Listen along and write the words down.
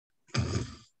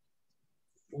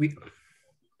We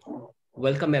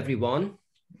welcome everyone.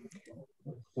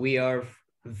 We are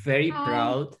very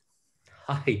proud.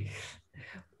 Hi.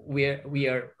 We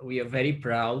are very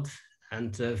proud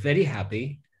and very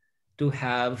happy to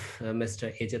have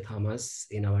Mr. AJ Thomas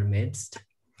in our midst.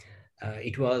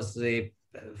 It was a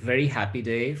very happy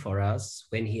day for us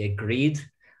when he agreed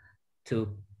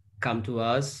to come to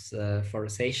us for a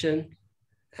session.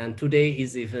 And today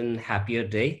is even happier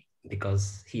day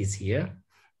because he's here.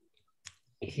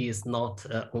 He is not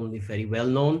only very well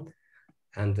known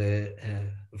and a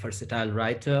versatile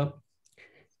writer.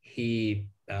 He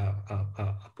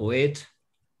a poet,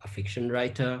 a fiction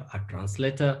writer, a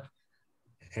translator,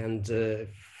 and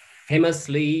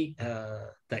famously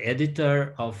the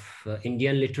editor of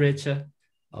Indian literature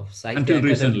of Sahitya Until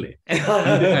recently.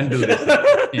 Until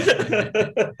recently.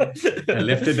 Yeah. I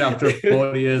left it after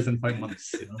 4 years and 5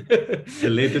 months. The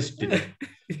latest.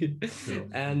 So.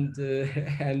 And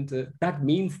that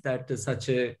means that such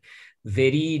a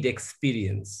varied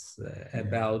experience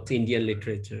about Indian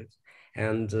literature.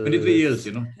 And 23 years,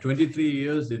 23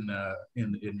 years in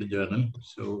the journal.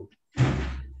 So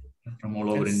from all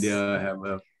over India, I have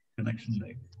a connection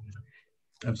there.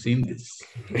 I've seen this.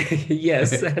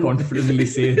 Yes. I confidently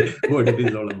say what it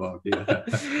is all about. Yeah.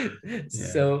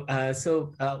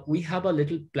 So we have a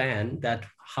little plan that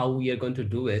how we are going to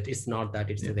do it. It's not that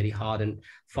it's a very hard and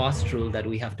fast rule that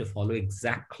we have to follow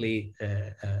exactly the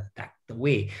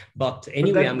way. But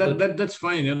anyway, that's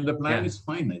fine. The plan is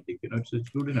fine. I think it's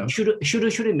good enough.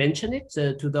 Should we mention it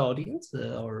to the audience,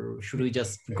 or should we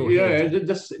just go?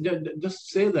 Just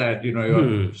say that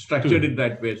you're structured it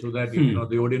that way so that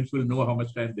the audience will know how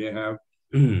much time they have,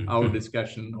 our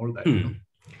discussion, all that.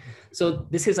 So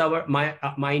this is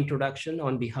my introduction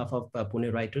on behalf of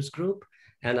Pune Writers Group,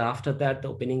 and after that, the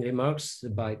opening remarks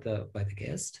by the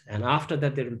guest, and after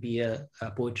that there will be a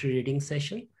poetry reading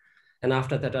session, and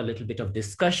after that a little bit of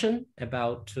discussion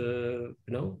about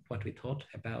what we thought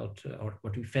about or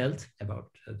what we felt about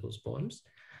those poems,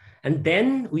 and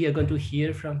then we are going to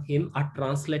hear from him a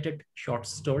translated short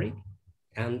story,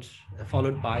 and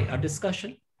followed by a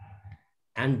discussion,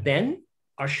 and then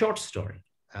a short story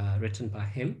written by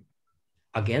him.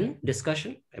 Again,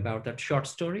 discussion about that short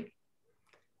story,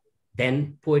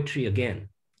 then poetry again.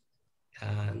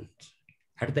 And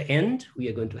at the end, we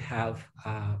are going to have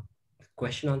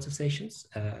question answer sessions.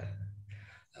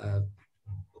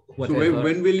 So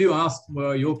when will you ask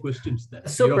your questions then?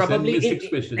 So probably 6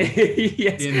 questions.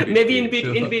 Yes, maybe in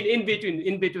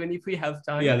between if we have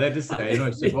time. Yeah, that is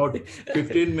it's about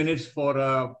 15 minutes for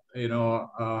the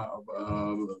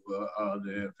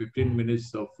 15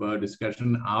 minutes of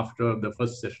discussion after the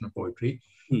first session of poetry,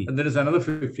 and there is another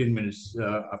 15 minutes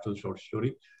after the short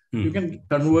story. You can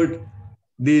convert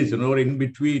these, or in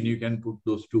between you can put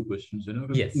those 2 questions.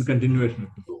 In continuation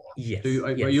to go on. Yes. So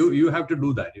you have to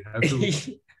do that. You have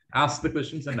to ask the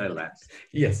questions and I'll answer.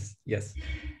 Yes.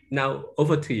 Now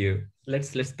over to you.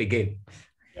 Let's begin.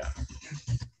 Yeah.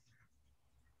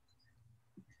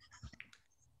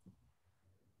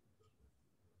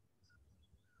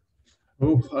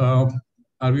 Oh,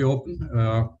 are we open?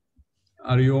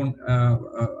 Are you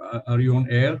on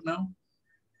air now?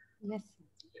 Yes.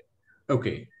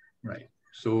 Okay. Right.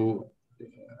 So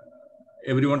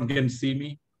everyone can see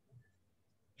me,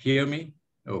 hear me.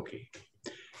 Okay.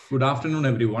 Good afternoon,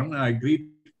 everyone. I greet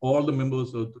all the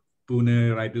members of the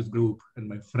Pune Writers Group and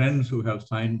my friends who have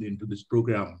signed into this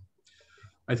program.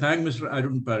 I thank Mr.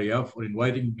 Aagami Pal for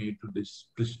inviting me to this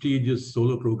prestigious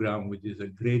solo program, which is a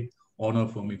great honor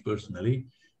for me personally,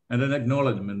 and an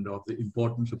acknowledgement of the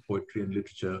importance of poetry and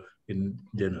literature in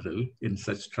general in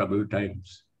such troubled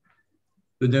times.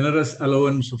 The generous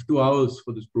allowance of 2 hours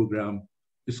for this program,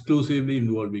 exclusively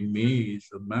involving me, is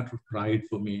a matter of pride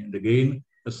for me, and again,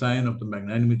 a sign of the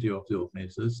magnanimity of the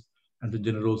organizers and the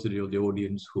generosity of the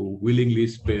audience who willingly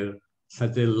spare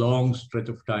such a long stretch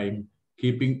of time,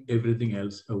 keeping everything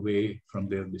else away from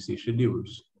their busy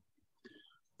schedules.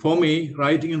 For me,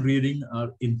 writing and reading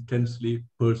are intensely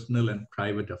personal and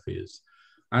private affairs,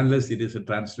 unless it is a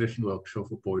translation workshop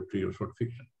for poetry or short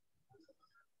fiction.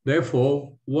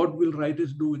 Therefore, what will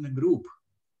writers do in a group?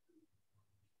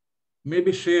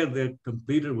 Maybe share their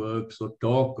completed works or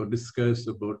talk or discuss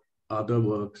about other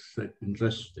works that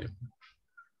interest them.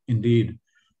 Indeed,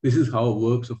 this is how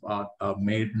works of art are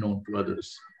made known to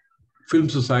others. Film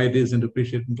societies and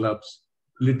appreciation clubs,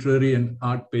 literary and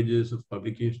art pages of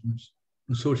publications,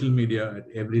 and social media at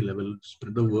every level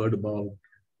spread the word about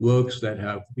works that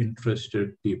have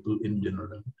interested people in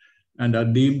general and are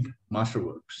deemed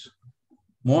masterworks.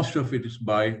 Most of it is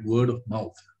by word of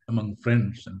mouth among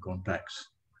friends and contacts.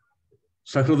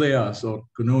 Sahridayas or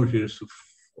connoisseurs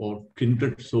or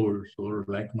kindred souls or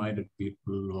like-minded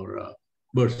people or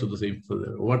birds of the same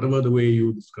feather, whatever the way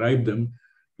you describe them,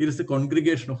 it is a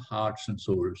congregation of hearts and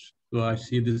souls. So I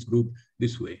see this group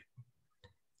this way.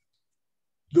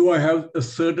 Though I have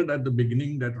asserted at the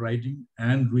beginning that writing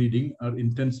and reading are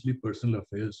intensely personal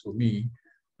affairs for me,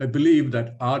 I believe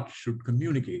that art should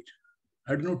communicate.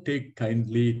 I do not take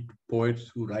kindly to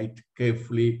poets who write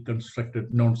carefully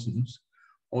constructed nonsense,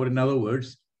 or in other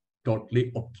words,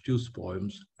 totally obtuse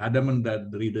poems, adamant that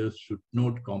the readers should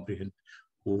not comprehend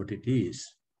what it is.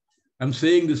 I'm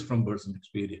saying this from personal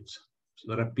experience. So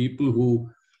there are people who,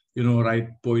 write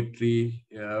poetry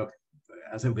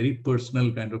as a very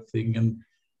personal kind of thing, and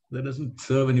that doesn't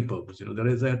serve any purpose. There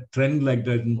is a trend like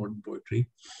that in modern poetry,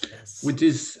 Yes. which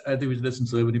doesn't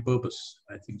serve any purpose.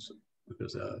 I think so,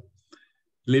 because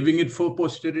leaving it for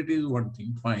posterity is one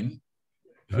thing, fine.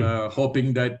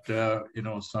 Hoping that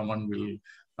someone will,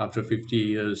 after 50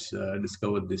 years,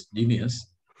 discover this genius.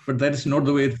 But that is not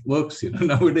the way it works.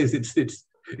 Nowadays, it's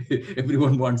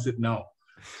everyone wants it now.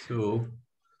 So,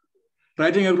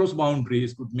 writing across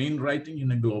boundaries could mean writing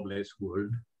in a globalized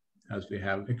world, as we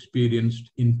have experienced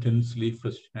intensely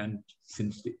firsthand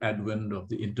since the advent of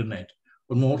the internet,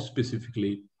 or more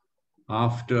specifically,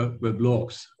 after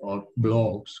weblogs or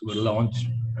blogs were launched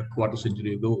a quarter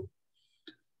century ago.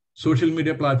 Social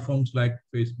media platforms like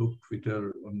Facebook,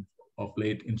 Twitter, of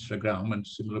late Instagram, and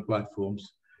similar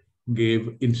platforms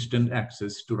gave instant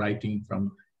access to writing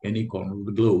from any corner of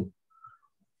the globe.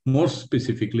 More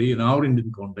specifically, in our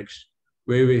Indian context,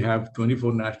 where we have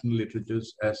 24 national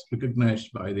literatures as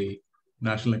recognized by the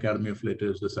National Academy of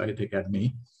Letters, the Sahitya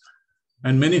Academy,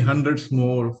 and many hundreds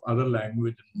more of other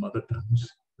language and mother tongues,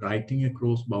 writing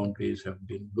across boundaries have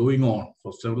been going on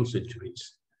for several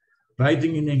centuries.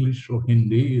 Writing in English or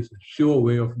Hindi is a sure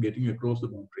way of getting across the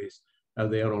boundaries, as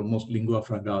they are almost lingua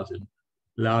francas in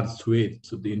large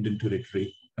swathes of the Indian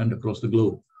territory and across the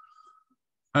globe.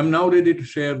 I'm now ready to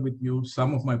share with you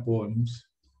some of my poems,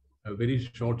 a very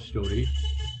short story,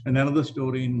 and another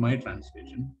story in my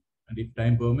translation, and if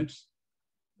time permits,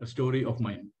 a story of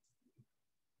mine.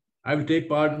 I will take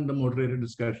part in the moderated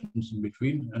discussions in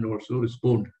between and also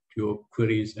respond to your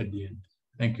queries at the end.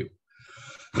 Thank you.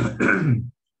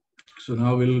 So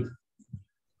now we'll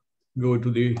go to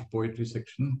the poetry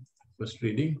section, first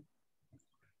reading.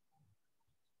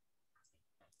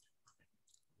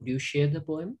 Do you share the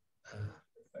poem?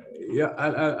 Yeah,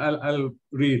 I'll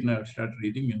read now. Start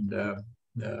reading, and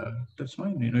that's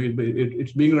fine.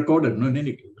 It's being recorded. No, in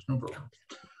any case, there's no problem.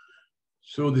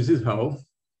 So this is how.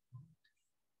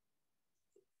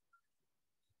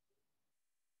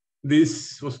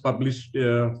 This was published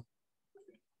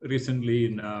recently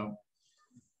in a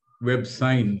web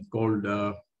sign called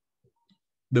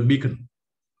The Beacon.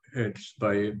 It's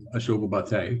by Ashok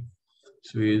Upadhyay.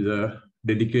 So he's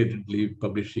dedicatedly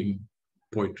publishing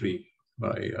poetry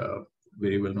by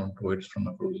very well-known poets from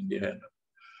across India. And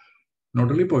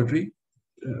not only poetry,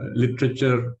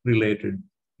 literature-related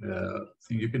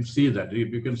thing. You can see that.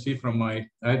 You can see from my.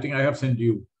 I think I have sent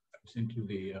you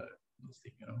the.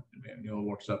 In your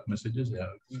WhatsApp messages. Yeah.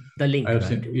 The link. I have right?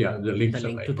 sent. Yeah, the links the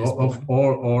link of, to this of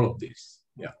all of these.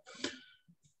 Yeah.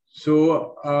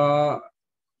 So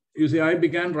you see, I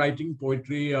began writing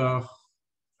poetry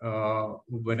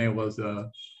when I was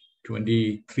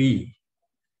 23,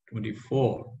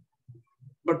 24,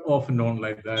 but off and on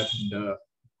like that. And,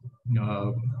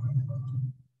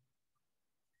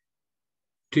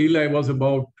 till I was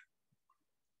about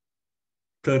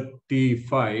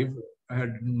 35, I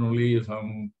had only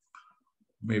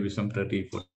maybe some 30,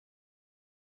 40.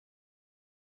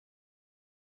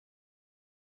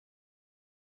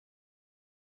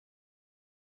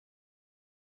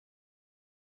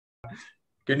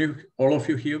 Can you, all of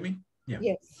you, hear me? Yeah.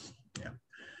 Yes. Yeah.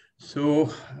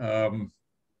 So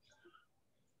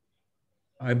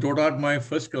I brought out my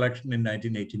first collection in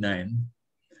 1989,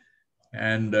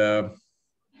 and let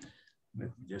me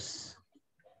just.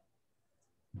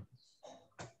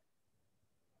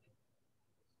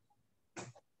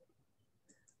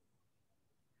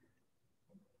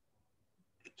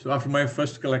 So after my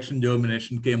first collection,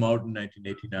 Germination, came out in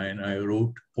 1989, I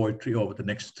wrote poetry over the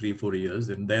next 3-4 years.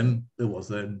 And then there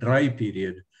was a dry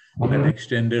period that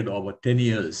extended over 10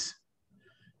 years.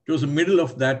 It was the middle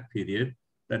of that period,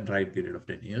 that dry period of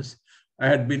 10 years, I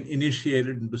had been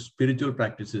initiated into spiritual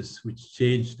practices which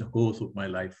changed the course of my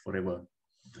life forever.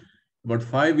 About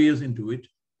 5 years into it,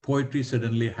 poetry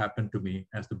suddenly happened to me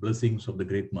as the blessings of the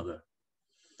Great Mother.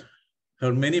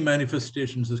 Her many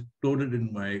manifestations exploded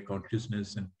in my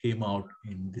consciousness and came out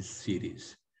in this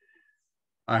series.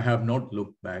 I have not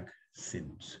looked back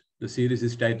since. The series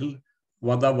is titled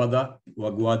Vada Vada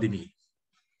Vagwadini,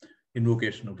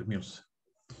 invocation of the muse.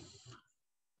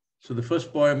 So the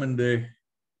first poem in the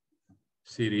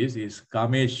series is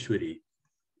Kameshwari.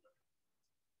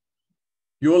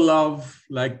 Your love,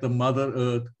 like the Mother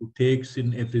Earth who takes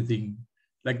in everything,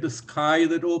 like the sky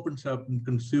that opens up and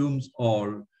consumes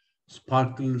all,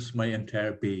 sparkles my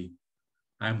entire being.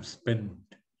 I am spent.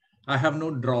 I have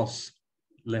no dross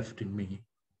left in me.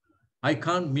 I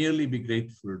can't merely be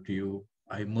grateful to you.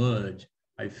 I merge.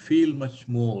 I feel much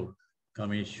more,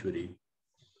 Kameshwari.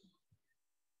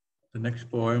 The next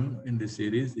poem in this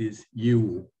series is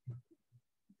You.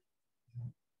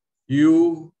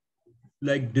 You,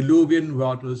 like diluvian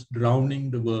waters drowning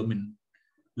the vermin,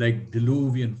 like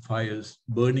diluvian fires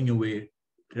burning away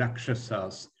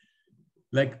Rakshasas,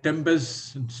 like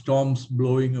tempests and storms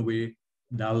blowing away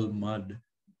dull mud.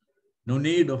 No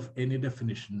need of any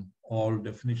definition. All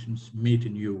definitions meet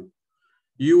in you.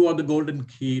 You are the golden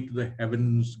key to the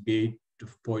heavens gate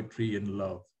of poetry and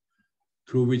love,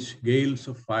 through which gales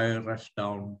of fire rush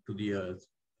down to the earth.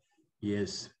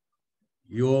 Yes,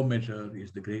 your measure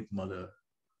is the great mother,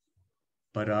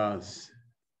 Paras,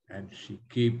 and she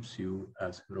keeps you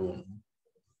as her own.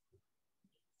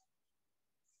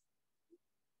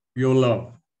 Your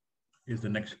love is the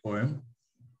next poem,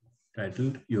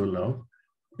 titled Your Love.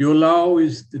 Your love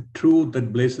is the truth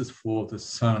that blazes forth the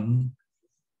sun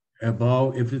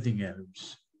above everything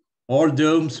else. All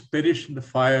germs perish in the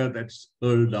fire that's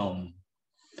hurled down.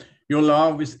 Your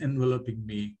love is enveloping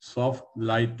me, soft,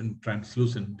 light, and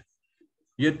translucent,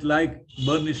 yet like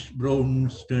burnished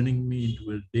bronze turning me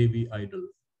into a Devi idol.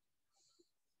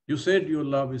 You said your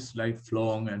love is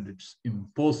lifelong and it's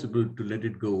impossible to let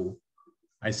it go.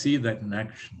 I see that in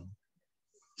action.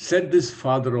 Set this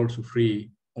father also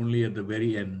free, only at the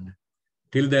very end.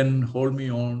 Till then, hold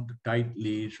me on the tight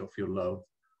leash of your love.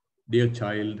 Dear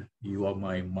child, you are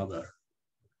my mother.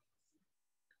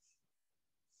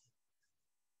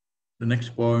 The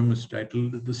next poem is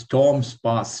titled The Storm's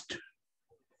Past.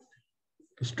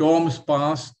 The storm's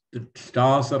past, the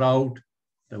stars are out,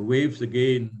 the waves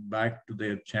again back to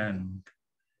their chant.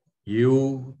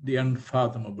 You, the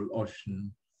unfathomable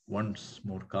ocean, once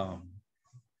more calm.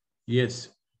 Yes,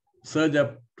 surge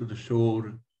up to the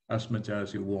shore as much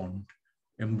as you want.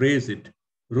 Embrace it,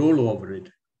 roll over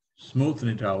it,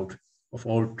 smoothen it out of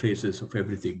all traces of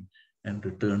everything, and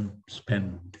return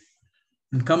spent.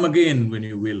 And come again when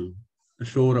you will. The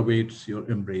shore awaits your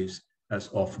embrace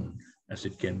as often as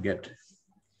it can get.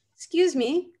 Excuse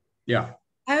me. Yeah.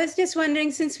 I was just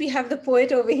wondering, since we have the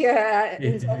poet over here.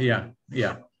 Yeah.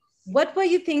 What were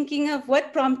you thinking of?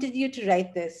 What prompted you to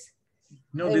write this?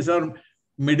 No, these are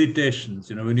meditations.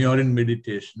 You know, when you are in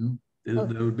meditation, there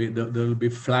will be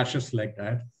flashes like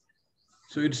that.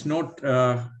 So it's not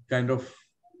kind of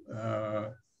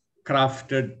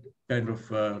crafted kind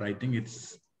of writing.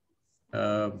 It's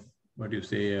what do you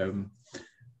say?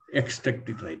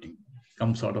 Ecstatic writing,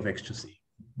 some sort of ecstasy.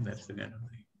 That's the kind of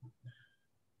thing.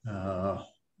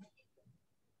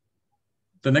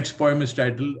 The next poem is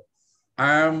titled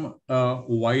I Am a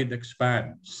Wide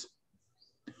Expanse.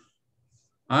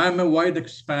 I am a wide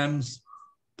expanse,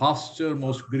 pasture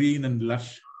most green and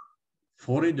lush.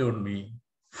 Forage on me,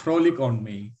 frolic on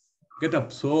me, get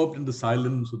absorbed in the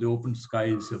silence of the open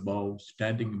skies above,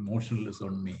 standing motionless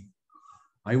on me.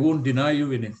 I won't deny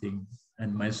you anything,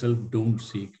 and myself don't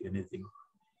seek anything.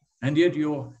 And yet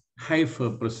your hyper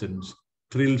presence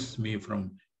thrills me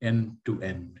from end to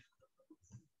end.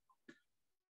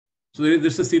 So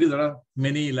there's a series, there are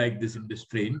many like this in this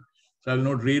train. So I'll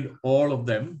not read all of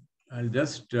them. I'll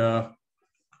just read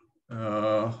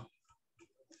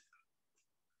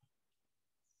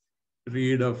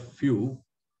a few.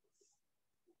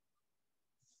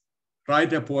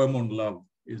 Write a poem on love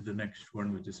is the next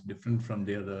one, which is different from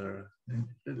the other.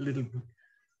 A little bit.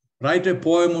 Write a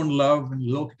poem on love and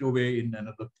lock it away in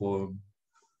another poem,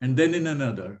 and then in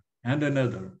another, and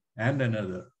another, and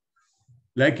another.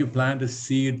 Like you plant a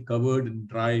seed covered in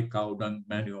dry cow dung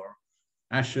manure,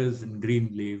 ashes and green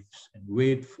leaves, and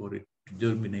wait for it to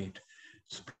germinate,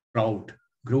 sprout,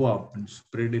 grow up, and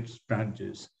spread its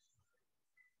branches.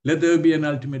 Let there be an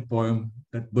ultimate poem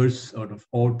that bursts out of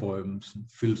all poems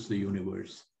and fills the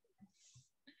universe.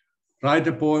 Write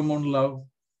a poem on love,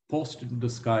 post it in the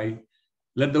sky.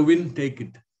 Let the wind take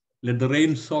it. Let the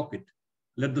rain soak it.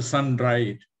 Let the sun dry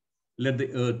it. Let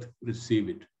the earth receive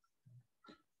it.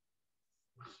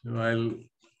 So I'll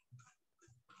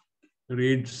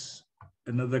read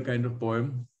another kind of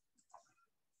poem.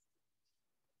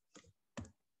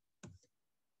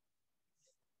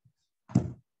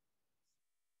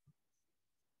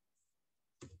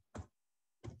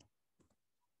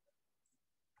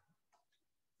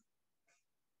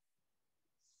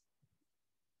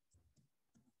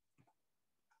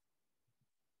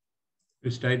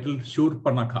 It's titled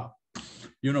Shurpanakha.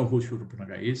 You know who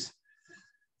Shurpanakha is.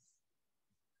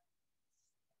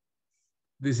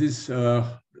 This is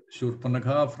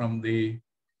Shurpanakha from the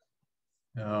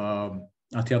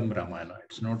Adhyatma Ramayana.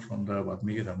 It's not from the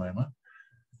Valmiki Ramayana.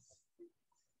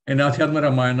 In Adhyatma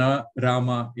Ramayana,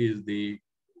 Rama is the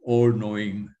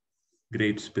all-knowing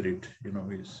great spirit, you know,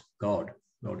 is God,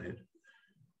 Godhead.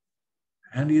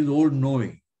 And he is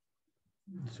all-knowing.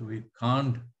 So he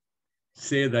can't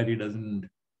say that he doesn't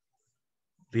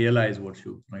realize what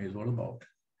Shurpanakha is all about.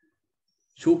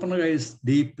 Shurpanakha is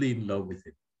deeply in love with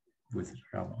it, with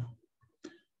Rama.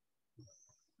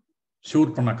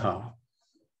 Shurpanakha.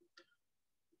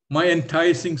 My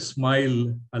enticing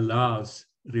smile, alas,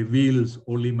 reveals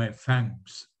only my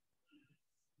fangs.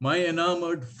 My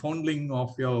enamored fondling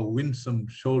of your winsome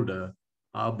shoulder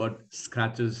are but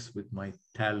scratches with my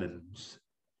talons.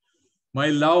 My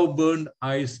love-burned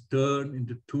eyes turn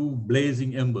into two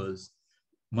blazing embers.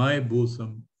 My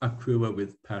bosom, aquiver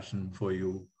with passion for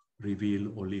you,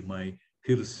 reveal only my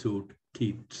hirsute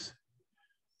teats.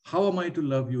 How am I to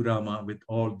love you, Rama, with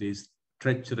all these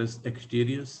treacherous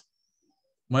exteriors?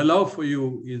 My love for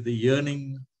you is the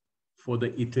yearning for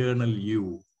the eternal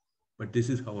you, but this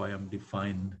is how I am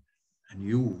defined. And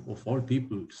you, of all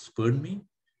people, spurn me?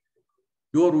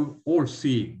 You're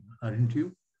all-seeing, aren't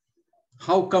you?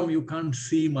 How come you can't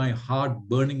see my heart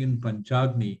burning in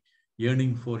Panchagni,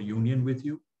 yearning for union with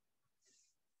you?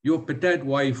 Your petite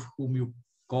wife, whom you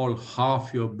call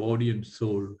half your body and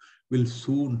soul, will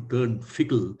soon turn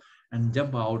fickle and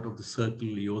jump out of the circle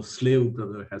your slave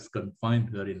brother has confined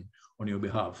her in on your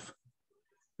behalf.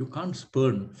 You can't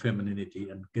spurn femininity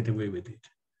and get away with it.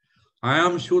 I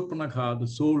am Shurpanakha, the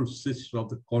sole sister of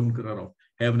the conqueror of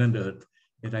heaven and earth,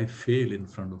 yet I fail in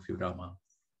front of you, Rama.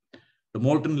 The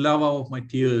molten lava of my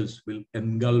tears will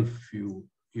engulf you,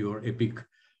 your epic,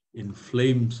 in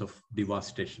flames of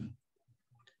devastation.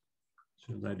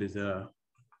 So that is a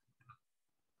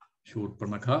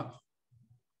Shurpanakha.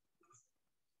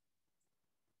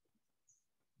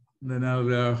 Then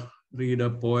I'll read a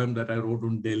poem that I wrote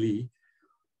in Delhi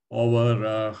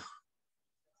over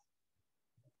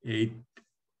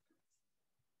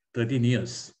 13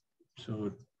 years.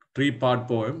 So 3-part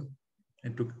poem.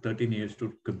 It took 13 years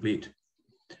to complete.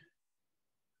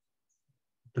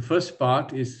 The first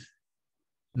part is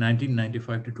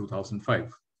 1995 to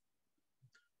 2005.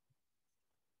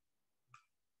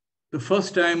 The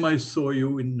first time I saw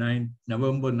you in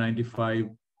November 95,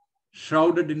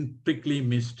 shrouded in prickly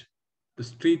mist, the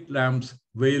street lamp's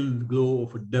veiled glow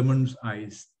of a demon's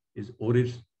eyes, his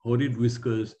horrid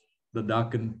whiskers, the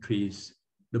darkened trees,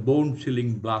 the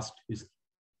bone-chilling blast, his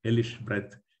hellish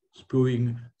breath,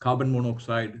 spewing carbon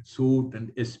monoxide, soot,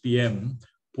 and SPM,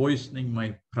 poisoning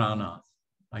my prana.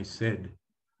 I said,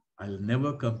 I'll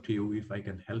never come to you if I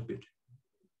can help it.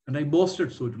 And I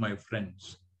boasted so to my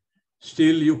friends.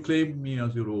 Still, you claimed me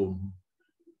as your own,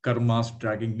 karmas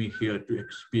dragging me here to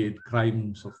expiate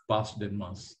crimes of past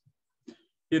Denmas.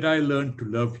 Yet I learned to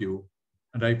love you,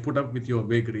 and I put up with your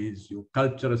vagaries, your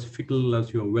culture as fickle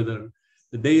as your weather,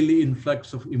 the daily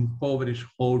influx of impoverished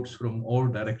hordes from all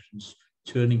directions,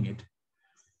 churning it.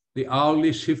 The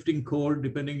hourly shifting cold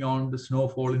depending on the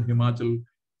snowfall in Himachal,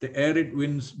 the arid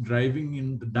winds driving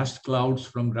in the dust clouds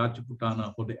from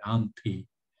Rajputana for the Anthi.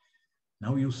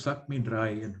 Now you suck me dry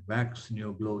and wax in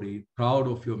your glory, proud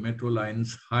of your metro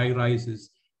lines, high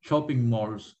rises, shopping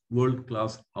malls,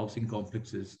 world-class housing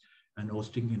complexes, and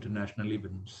hosting international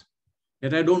events.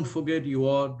 Yet I don't forget you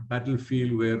are the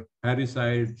battlefield where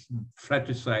parricides,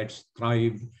 fratricides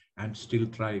thrived and still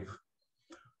thrive.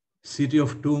 City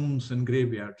of tombs and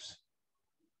graveyards.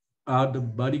 Are the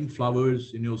budding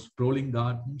flowers in your sprawling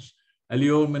gardens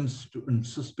allurements to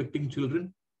unsuspecting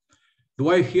children? Do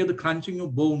I hear the crunching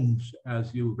of bones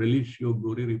as you relish your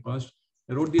glory repast?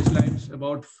 I wrote these lines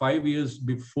about 5 years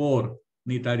before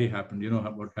Nitari happened. You know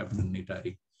what happened in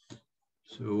Nitari.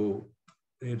 So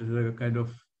it is a kind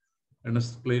of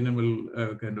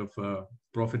unexplainable kind of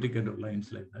prophetic kind of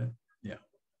lines like that. Yeah.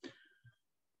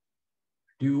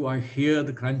 Do I hear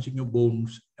the crunching of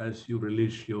bones as you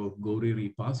relish your gory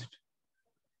repast?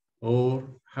 Or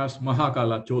has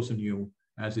Mahakala chosen you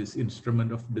as his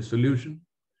instrument of dissolution?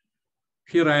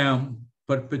 Here I am,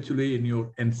 perpetually in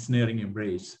your ensnaring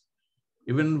embrace.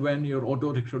 Even when your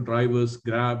auto rickshaw drivers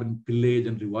grab and pillage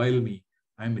and revile me,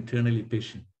 I am eternally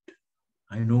patient.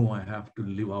 I know I have to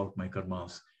live out my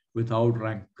karmas without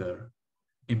rancor,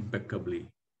 impeccably.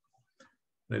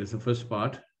 That is the first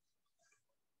part.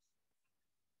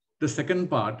 The second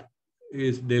part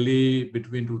is Delhi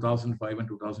between 2005 and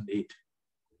 2008.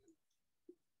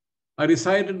 I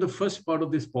recited the first part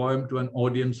of this poem to an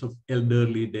audience of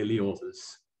elderly Delhi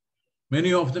authors.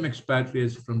 Many of them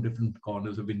expatriates from different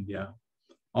corners of India.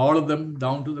 All of them,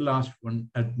 down to the last one,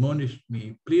 admonished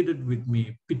me, pleaded with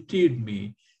me, pitied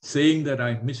me, saying that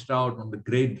I missed out on the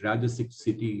great Rajasic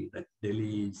city that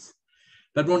Delhi is,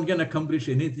 that one can accomplish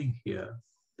anything here,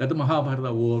 that the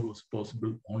Mahabharata war was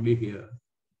possible only here,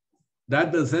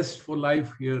 that the zest for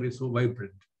life here is so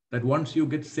vibrant, that once you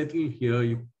get settled here,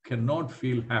 you cannot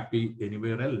feel happy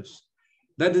anywhere else,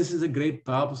 that this is a great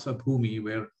tapasa bhumi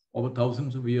where over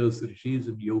thousands of years rishis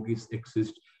and yogis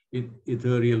exist in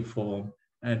ethereal form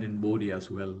and in body as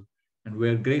well, and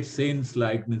where great saints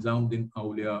like Nizamuddin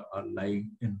Aulia are lying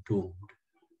entombed.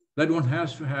 That one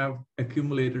has to have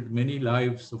accumulated many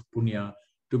lives of punya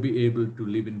to be able to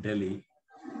live in Delhi.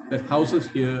 That houses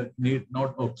here need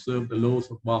not observe the laws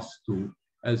of Vastu,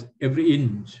 as every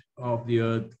inch of the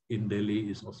earth in Delhi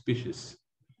is auspicious.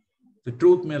 The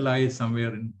truth may lie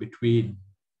somewhere in between.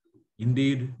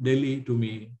 Indeed, Delhi to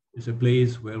me is a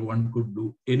place where one could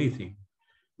do anything,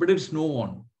 but it's no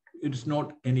one. It's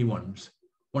not anyone's.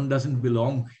 One doesn't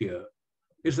belong here.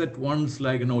 It's that one's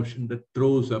like an ocean that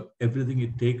throws up everything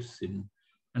it takes in,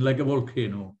 and like a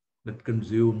volcano that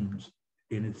consumes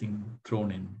anything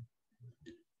thrown in.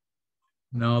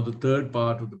 Now, the third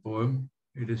part of the poem,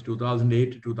 it is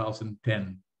 2008 to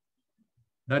 2010.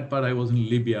 That part I was in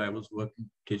Libya. I was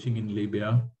teaching in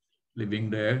Libya, living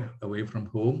there, away from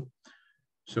home.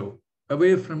 So,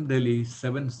 away from Delhi,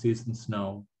 7 seasons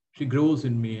now, she grows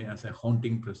in me as a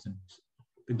haunting presence.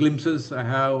 The glimpses I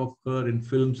have of her in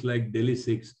films like Delhi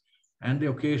 6 and the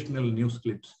occasional news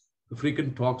clips, the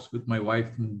frequent talks with my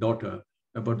wife and daughter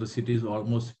about the city's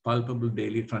almost palpable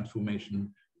daily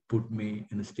transformation put me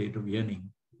in a state of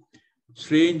yearning.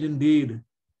 Strange indeed,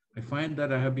 I find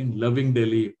that I have been loving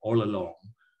Delhi all along,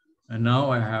 and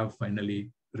now I have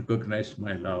finally recognized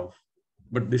my love.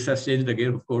 But this has changed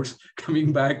again, of course,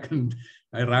 coming back, and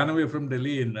I ran away from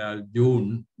Delhi in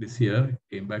June this year,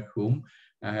 came back home.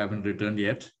 I haven't returned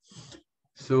yet.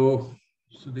 So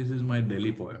this is my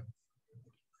Delhi poem.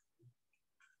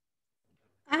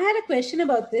 I had a question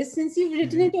about this. Since you've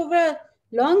written it over a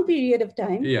long period of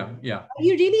time, yeah. Are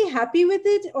you really happy with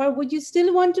it, or would you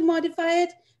still want to modify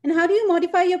it? And how do you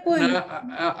modify your poem? No,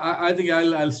 I think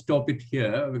I'll stop it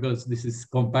here because this is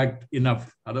compact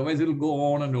enough. Otherwise, it'll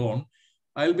go on and on.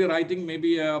 I'll be writing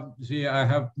maybe, see, I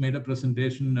have made a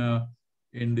presentation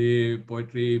in the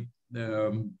Poetry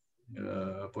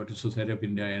Society of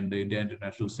India and the India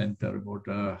International Center about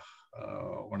a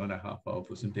 1.5-hour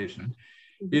presentation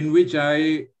in which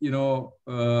I,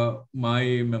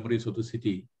 my memories of the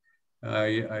city,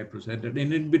 I presented.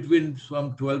 And in between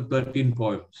some 12, 13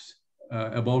 poems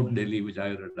about Delhi, which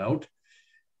I read out.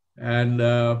 And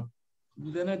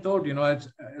then I thought,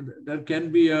 there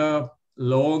can be a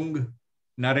long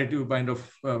narrative kind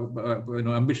of,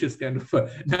 ambitious kind of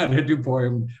narrative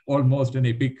poem, almost an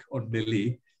epic on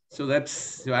Delhi. So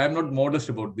I'm not modest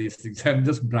about these things. I'm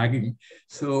just bragging.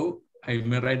 So I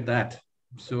may write that.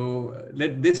 So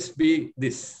let this be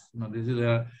this. This is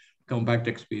a compact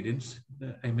experience.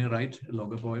 I may write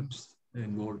longer poems,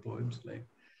 involved poems. Like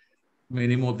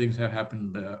many more things have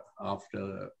happened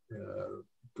after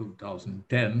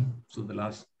 2010. So the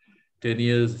last 10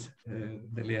 years,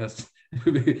 Delhi has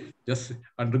just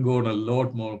undergone a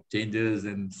lot more changes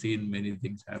and seen many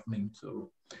things happening.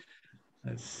 So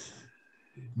it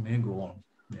may go on.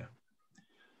 Yeah.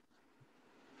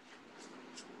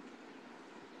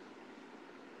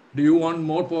 Do you want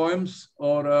more poems,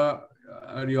 or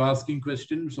are you asking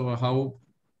questions, or how?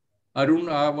 Arun,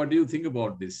 what do you think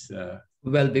about this?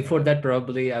 Well, before that,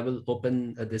 probably I will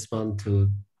open this one to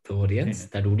the audience.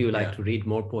 That would you like to read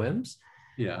more poems?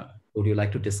 Yeah. Would you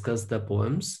like to discuss the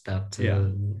poems that?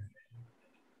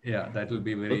 Yeah, that will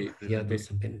be very. Yeah, those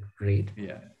have been read.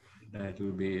 Yeah, that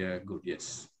will be good.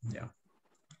 Yes. Yeah.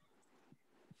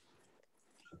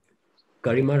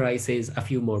 Garima Rai says a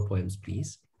few more poems,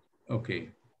 please. Okay.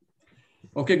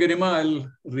 Okay, Garima,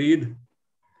 I'll read.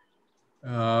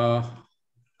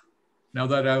 Now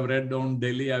that I've read on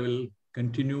Delhi, I will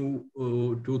continue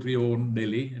 2-3 on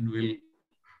Delhi, and we'll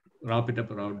wrap it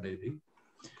up around Delhi.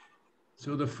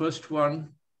 So the first one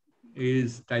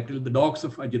is titled The Dogs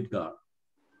of Ajdabiya.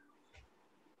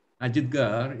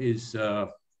 Ajdabiya is the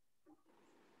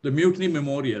mutiny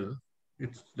memorial.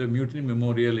 It's the mutiny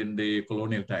memorial in the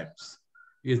colonial times.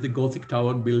 It is the Gothic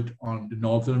tower built on the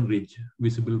northern ridge,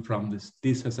 visible from the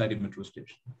Society metro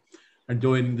station,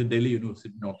 adjoining the Delhi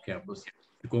University North Campus,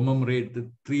 to commemorate the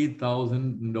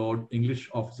 3,000 odd English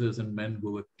officers and men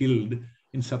who were killed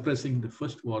in suppressing the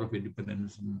First War of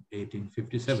Independence in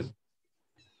 1857.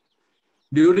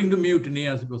 During the mutiny,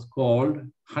 as it was called,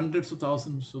 hundreds of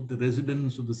thousands of the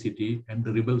residents of the city and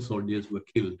the rebel soldiers were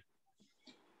killed.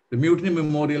 The Mutiny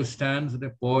Memorial stands at a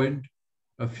point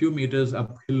a few meters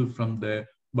uphill from the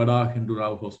Bada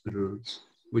Hindurao Hospital,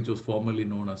 which was formerly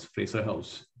known as Fraser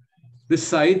House. This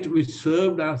site, which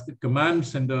served as the command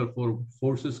center for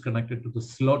forces connected to the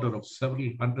slaughter of several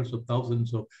hundreds of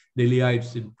thousands of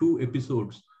Delhiites in 2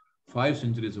 episodes, 5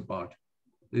 centuries apart.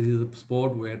 This is a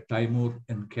spot where Timur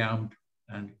encamped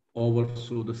and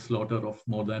oversaw the slaughter of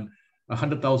more than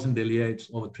 100,000 Delhiites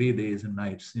over 3 days and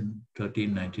nights in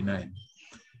 1399.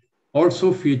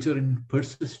 Also feature in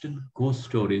persistent ghost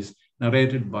stories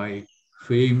narrated by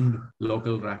famed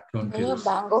local raconteurs.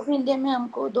 Bank of India में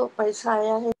हमको 2 पैसा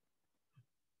आया है.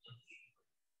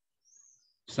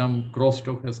 Some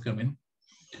crosstalk has come in.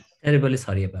 Terribly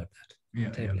sorry about that.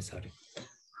 Yeah, Terribly sorry.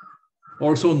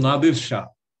 Also Nadir Shah.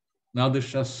 Nadir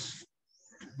Shah,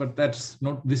 but that's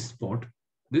not this spot.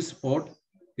 This spot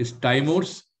is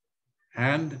Timur's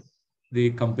and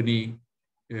the company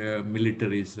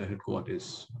military's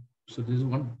headquarters. So this is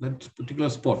that particular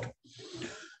spot.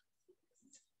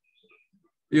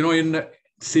 You know, in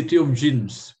City of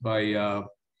Jinns by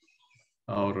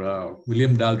our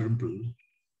William Dalrymple,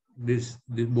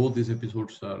 both these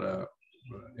episodes are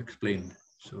explained.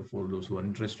 So for those who are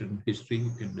interested in history,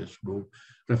 you can just go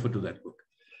refer to that book.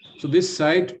 So this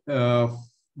site,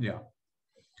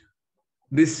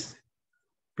 this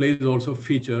place also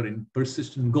feature in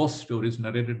persistent ghost stories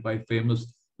narrated by famous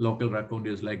local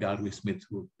raconteurs like R.V. Smith,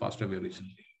 who passed away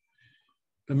recently.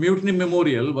 The Mutiny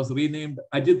Memorial was renamed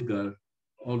Ajitgarh,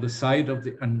 or the site of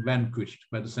the unvanquished,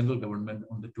 by the central government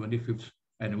on the 25th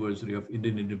anniversary of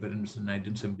Indian independence in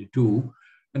 1972,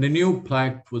 and a new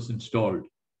plaque was installed,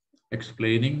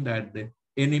 explaining that the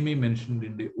enemy mentioned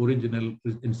in the original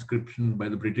inscription by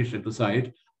the British at the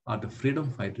site are the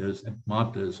freedom fighters and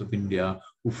martyrs of India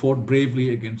who fought bravely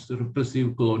against the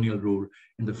repressive colonial rule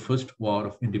in the First War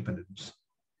of Independence.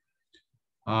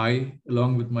 I,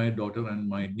 along with my daughter and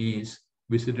my niece,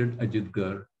 visited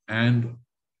Ajitgarh and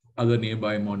other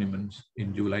nearby monuments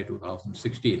in July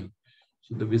 2016.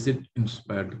 So the visit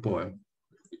inspired the poem.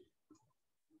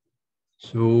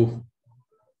 So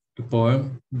the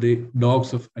poem, The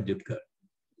Dogs of Ajitgarh.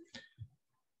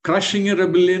 Crushing a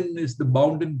rebellion is the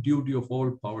bounden duty of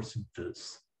all power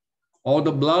centers. Or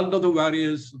the blood of the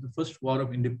warriors of the First War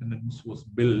of Independence was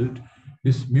built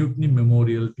this mutiny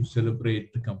memorial to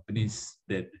celebrate the company's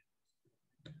dead.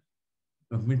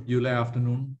 A mid-July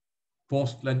afternoon,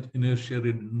 post-lunch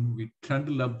inertia-ridden, we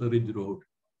trundled up the ridge road,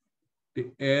 the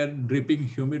air dripping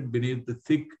humid beneath the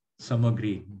thick summer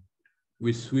green.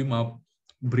 We swim up,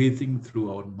 breathing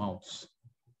through our mouths.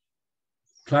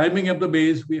 Climbing up the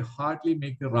base, we hardly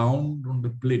make a round on the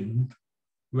plinth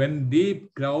when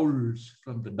deep growls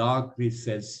from the dark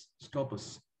recess stop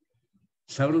us.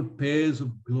 Several pairs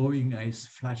of glowing eyes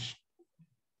flash.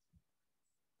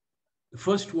 The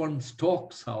first one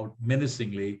stalks out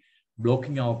menacingly,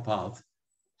 blocking our path,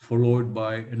 followed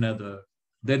by another,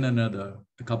 then another,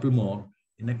 a couple more,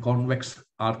 in a convex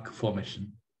arc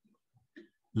formation.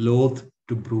 Loath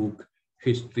to brook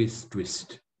history's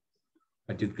twist.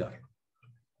 Ajitgarh.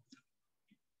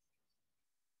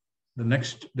 The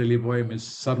next Delhi poem is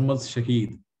Sarmad's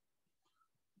Shaheed.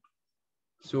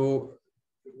 So,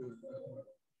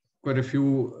 quite a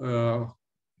few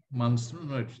months,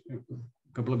 a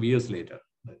couple of years later,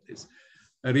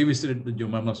 I revisited the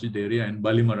Juma Masjid area in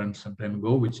Balimaran some time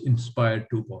ago, which inspired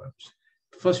 2 poems.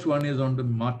 The first one is on the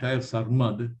martyr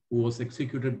Sarmad, who was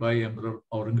executed by Emperor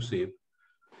Aurangzeb.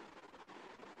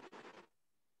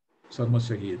 Sarmad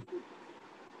Shaheed.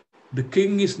 The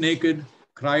king is naked,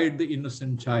 cried the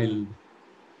innocent child.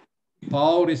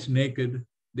 Power is naked,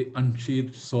 the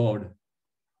unsheathed sword.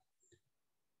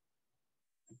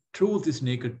 Truth is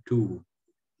naked too.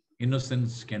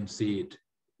 Innocence can see it.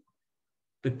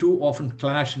 The two often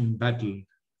clash in battle,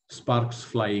 sparks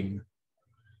flying.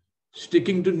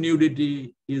 Sticking to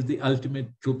nudity is the ultimate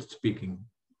truth speaking.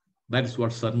 That is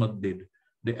what Sarmad did,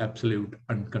 the absolute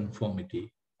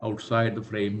unconformity, outside the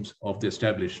frames of the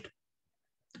established.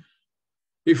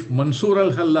 If Mansur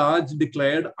al-Hallaj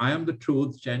declared, I am the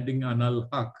truth, chanting An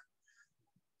al-Haq,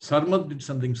 Sarmad did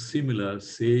something similar,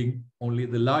 saying only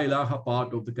the La ilaha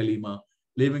part of the kalima,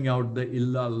 leaving out the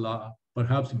illa Allah,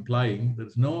 perhaps implying there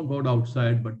is no God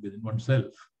outside but within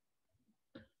oneself.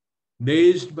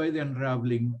 Dazed by the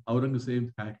unraveling,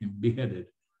 Aurangzeb had him beheaded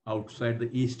outside the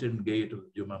eastern gate of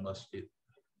the Juma Masjid,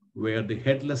 where the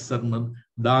headless Sarmad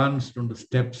danced on the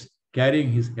steps,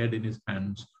 carrying his head in his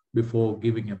hands before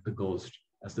giving up the ghost,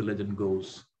 as the legend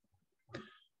goes.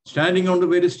 Standing on the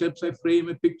very steps, I frame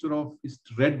a picture of his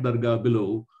red dargah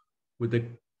below with a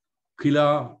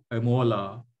Qila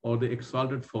Moala, or the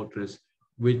exalted fortress,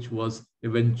 which was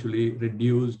eventually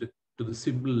reduced to the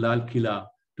simple Lal Qila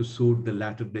to suit the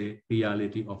latter-day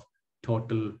reality of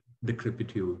total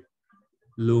decrepitude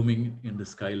looming in the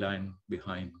skyline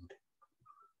behind.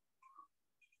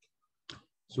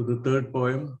 So the third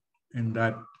poem in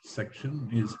that section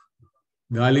is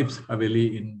Ghalib's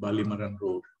Haveli in Balimaran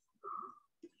Road.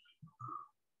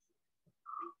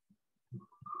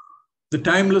 The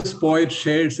timeless poet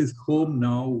shares his home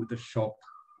now with a shop.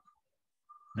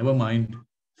 Never mind,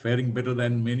 faring better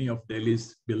than many of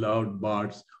Delhi's beloved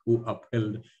bards who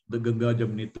upheld the Ganga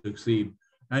Jamni Taqseem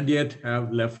and yet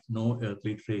have left no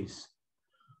earthly trace.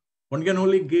 One can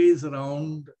only gaze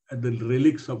around at the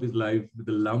relics of his life with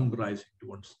a lump rising to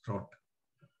one's throat.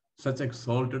 Such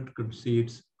exalted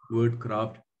conceits,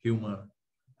 wordcraft, humor,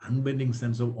 unbending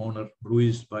sense of honor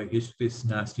bruised by history's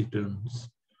nasty turns.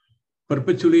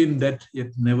 Perpetually in debt,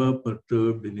 yet never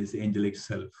perturbed in his angelic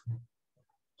self.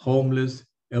 Homeless,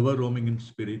 ever roaming in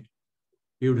spirit,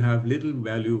 he would have little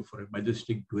value for a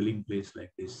majestic dwelling place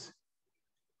like this.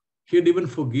 He'd even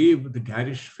forgive the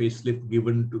garish facelift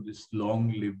given to this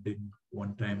long-lived-in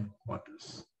one-time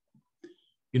quarters.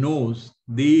 He knows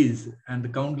these and the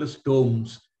countless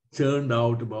tomes churned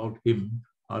out about him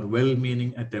are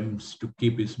well-meaning attempts to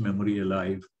keep his memory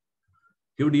alive.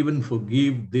 He would even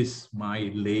forgive this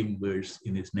my lame verse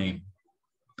in his name.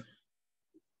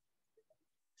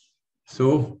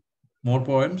 So, more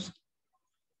poems?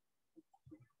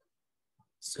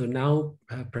 So now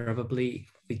probably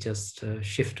we just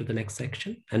shift to the next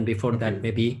section, and before that,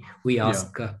 maybe we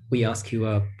ask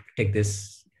you take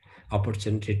this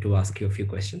opportunity to ask you a few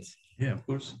questions. Yeah, of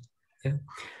course. Yeah.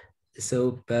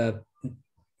 So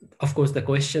of course, the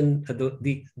question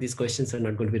these questions are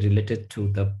not going to be related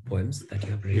to the poems that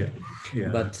you have read,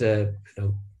 but you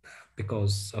know,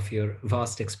 because of your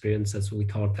vast experiences, we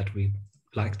thought that we'd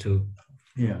like to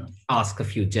ask a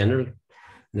few general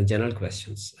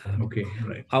questions. Okay,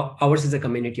 right. Ours is a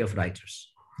community of writers.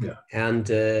 Yeah. And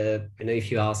you know, if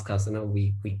you ask us, you know,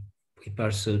 we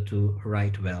pursue to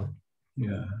write well.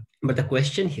 Yeah. But the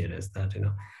question here is that, you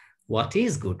know, what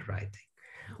is good writing?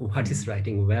 What is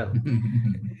writing well?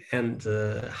 And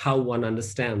how one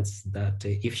understands that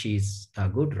if she's a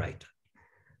good writer,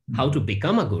 how to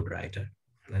become a good writer,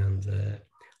 and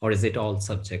or is it all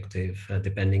subjective,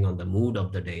 depending on the mood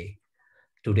of the day?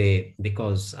 Today,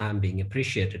 because I'm being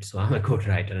appreciated, so I'm a good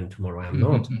writer, and tomorrow I'm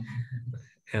not.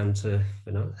 And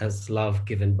you know, as love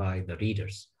given by the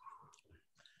readers.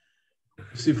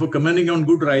 See, for commenting on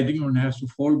good writing, one has to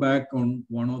fall back on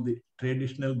one of the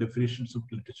traditional definitions of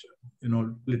literature. You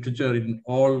know, literature in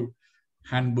all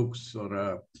handbooks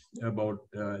or about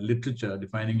literature,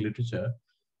 defining literature,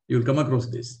 you'll come across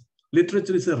this.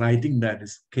 Literature is a writing that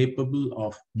is capable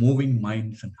of moving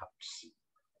minds and hearts.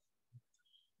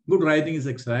 Good writing is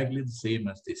exactly the same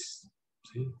as this.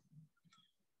 See?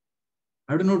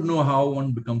 I do not know how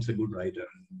one becomes a good writer.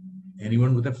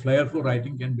 Anyone with a flair for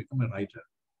writing can become a writer.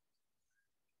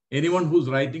 Anyone whose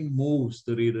writing moves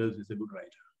the readers is a good writer.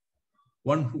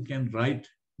 One who can write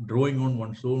drawing on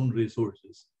one's own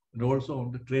resources and also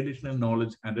on the traditional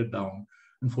knowledge handed down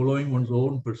and following one's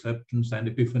own perceptions and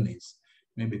epiphanies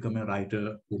may become a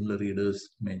writer whom the readers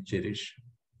may cherish.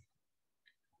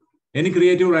 Any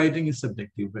creative writing is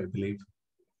subjective, I believe.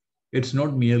 It's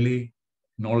not merely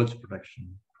knowledge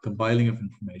production, compiling of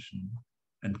information,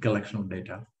 and collection of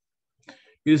data.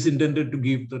 It is intended to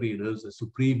give the readers a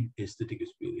supreme aesthetic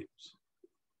experience.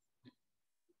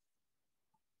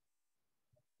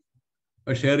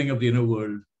 A sharing of the inner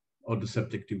world or the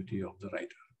subjectivity of the writer.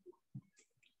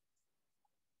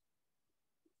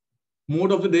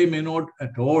 Mood of the day may not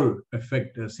at all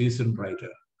affect a seasoned writer,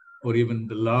 or even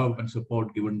the love and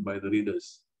support given by the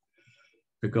readers.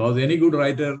 Because any good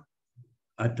writer,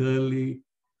 utterly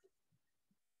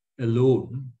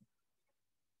alone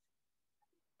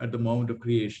at the moment of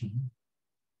creation,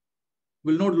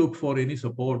 will not look for any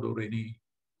support or any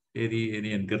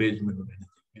encouragement or anything.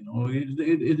 You know,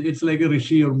 it's like a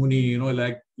rishi or muni, you know,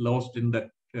 like lost in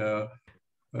that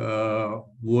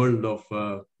world of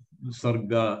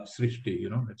sarga srishti, you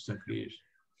know, that's a creation.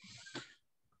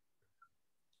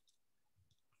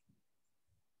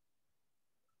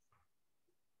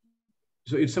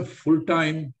 So it's a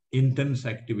full-time, intense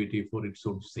activity for its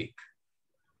own sake.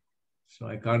 So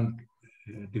I can't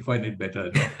define it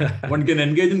better. One can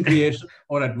engage in creation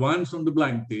or advance on the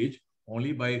blank page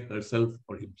only by herself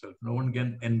or himself. No one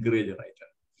can encourage a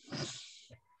writer.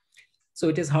 So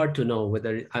it is hard to know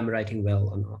whether I'm writing well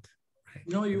or not. Right?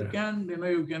 No, you can, you know,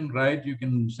 you can write, you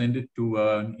can send it to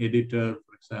an editor,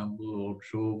 for example, or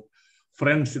show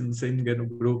friends in the same kind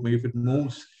of group, maybe if it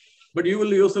moves. But you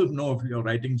will yourself know if you're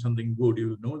writing something good, you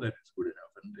will know that it's good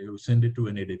enough, and you send it to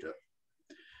an editor.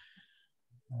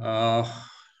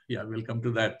 Yeah, we'll come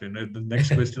to that. The next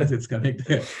questions it's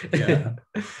connected. Yeah.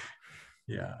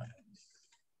 Yeah.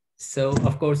 So,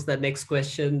 of course, the next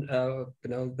question,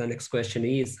 the next question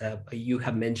is, you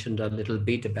have mentioned a little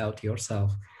bit about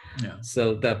yourself. Yeah.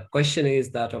 So the question is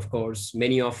that, of course,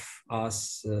 many of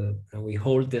us, we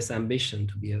hold this ambition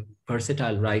to be a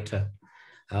versatile writer.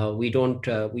 We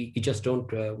just don't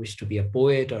wish to be a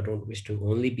poet, or don't wish to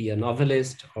only be a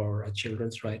novelist or a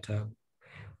children's writer.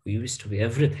 We wish to be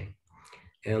everything.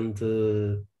 And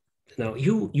now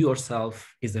you yourself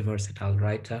is a versatile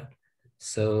writer.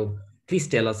 So please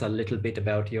tell us a little bit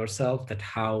about yourself, that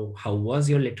how was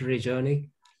your literary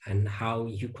journey and how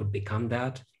you could become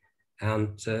that,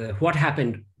 and what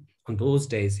happened on those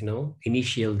days,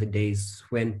 initial days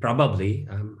when probably,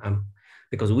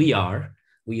 because we are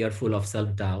full of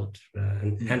self-doubt,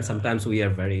 and sometimes we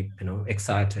are very,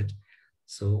 excited.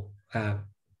 So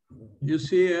you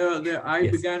see, I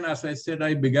yes. began, as I said,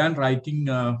 I began writing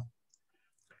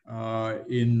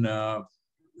in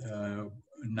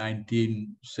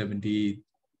 1973,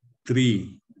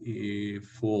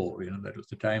 4. That was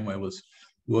the time I was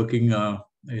working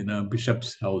in a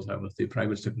bishop's house. I was the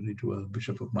private secretary to a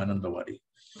bishop of Manandawadi.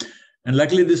 And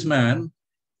luckily, this man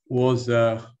was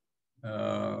a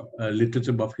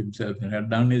literature buff himself, and had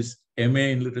done his MA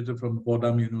in literature from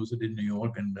Fordham University in New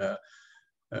York, and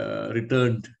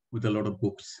returned with a lot of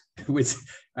books, which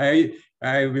I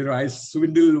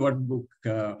swindled one book,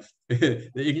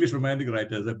 the English romantic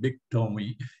writers, a big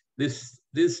tommy. This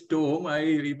tome I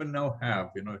even now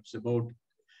have. It's about,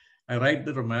 I like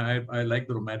the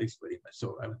romantics very much.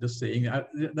 So I was just saying,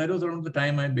 that was around the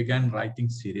time I began writing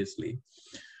seriously.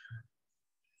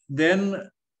 Then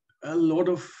a lot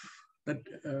of that,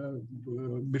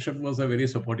 Bishop was a very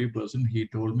supportive person. He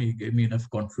told me, he gave me enough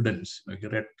confidence. He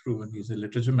read through, and he's a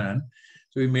literature man.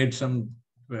 So he made some,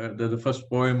 the first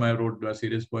poem I wrote, a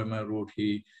serious poem I wrote,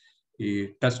 he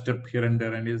touched up here and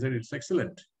there, and he said, it's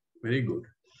excellent, very good.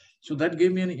 So that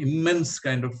gave me an immense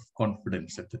kind of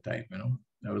confidence at the time.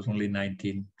 I was only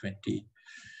 19, 20.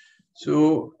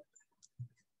 So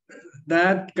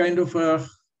that kind of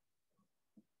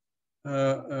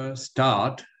a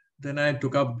start. Then I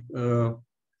took up,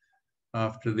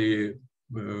 after the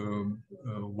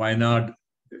Wayanad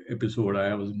episode,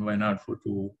 I was in Wayanad for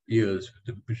 2 years with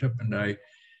the bishop, and I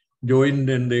joined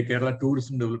in the Kerala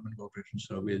Tourism Development Corporation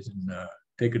surveys in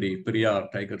Tekadi, Periyar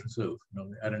Tiger Reserve,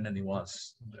 Aranya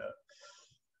Nivas.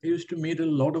 I used to meet a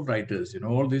lot of writers,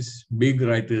 all these big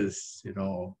writers,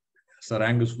 Sir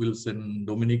Angus Wilson,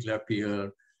 Dominique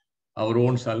Lapierre, our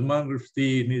own Salman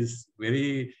Rushdie in his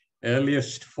very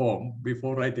earliest form,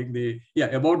 before writing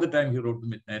about the time he wrote The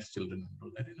Midnight Children and all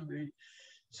that,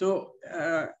 So,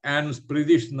 and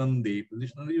Pritish Nandi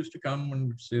used to come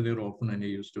and stay there often, and he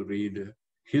used to read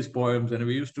his poems, and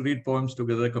we used to read poems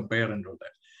together, compare and all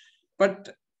that.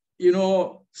 But,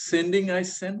 I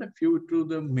sent a few to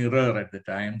the Mirror at the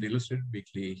time, the Illustrated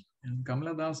Weekly, and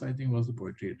Kamala Das, I think, was the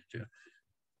poetry editor.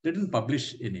 They didn't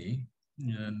publish any,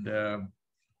 and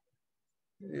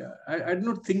I did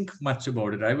not think much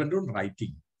about it. I went on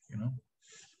writing,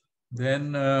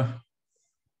 Then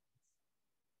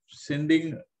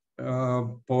sending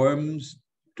poems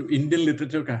to Indian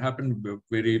literature happened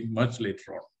very much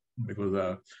later on,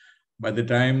 because by the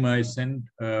time I sent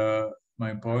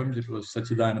my poems, it was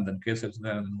Sachidanandan. K.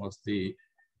 Sachidanandan was the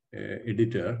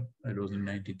editor. That was in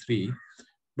 93.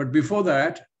 But before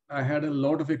that, I had a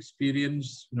lot of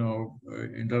experience,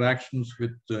 interactions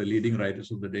with leading writers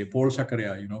of the day. Paul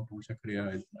Zachariah, Paul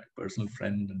Zachariah is my personal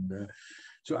friend. And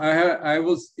so I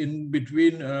was in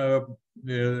between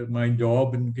my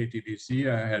job in KTDC.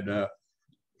 I had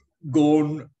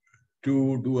gone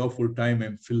to do a full-time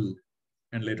MPhil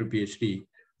and later PhD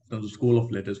from the School of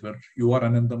Letters, where U.R.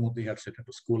 Anandamurthy had set up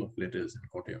a School of Letters in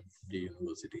AKMG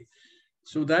University.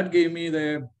 So that gave me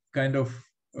the kind of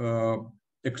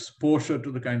exposure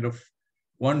to the kind of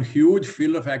one huge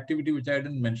field of activity, which I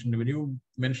didn't mention. When you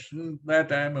mention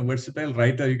that I am a versatile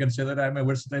writer, you can say that I am a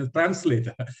versatile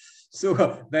translator. So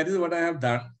that is what I have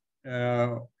done.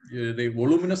 The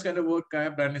voluminous kind of work I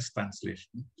have done is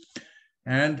translation.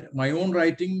 And my own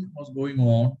writing was going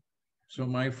on. So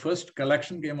my first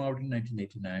collection came out in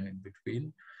 1989 in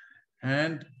between.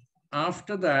 And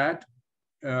after that,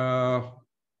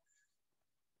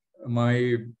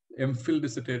 my MPhil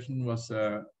dissertation was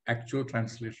an actual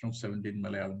translation of 17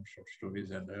 Malayalam short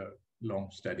stories and a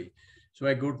long study. So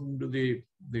I got into the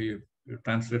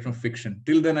translation of fiction.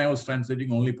 Till then, I was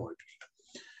translating only poetry.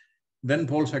 Then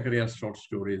Paul Zachariah's short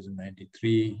stories in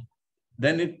 93.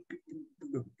 Then it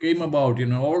came about,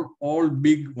 all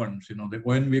big ones, the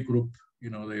ONV group,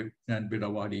 the Gnanpith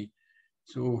Award.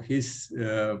 So his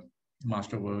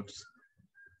masterworks.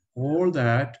 all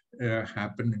that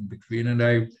happened in between, and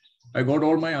I got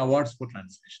all my awards for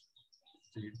translation,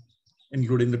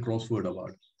 including the Crossword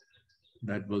Award.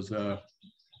 That was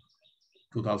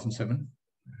 2007.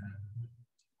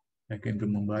 I came to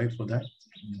Mumbai for that,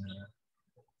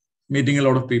 meeting a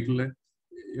lot of people.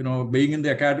 You know, being in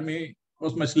the academy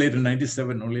was much later,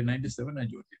 97. Only 97 I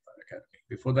joined the academy.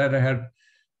 Before that, I had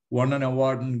won an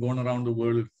award and gone around the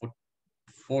world for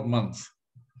 4 months.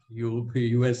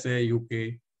 USA,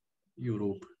 UK,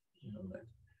 Europe. You know that.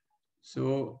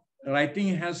 So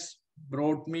writing has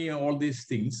brought me all these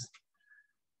things.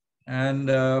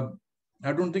 And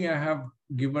I don't think I have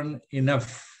given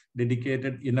enough,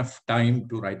 dedicated enough time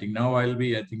to writing. Now I'll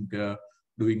be, I think,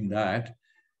 doing that,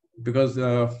 because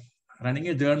running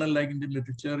a journal like Indian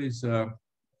literature is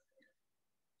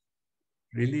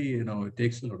really, you know, it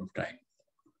takes a lot of time.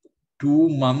 2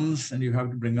 months and you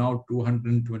have to bring out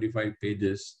 225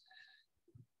 pages.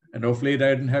 And of late, I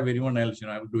didn't have anyone else, you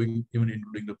know, I was doing, even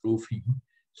including the proofing.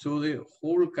 So the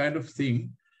whole kind of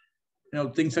thing, you know,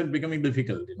 things are becoming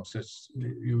difficult, you know, so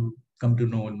you come to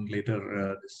know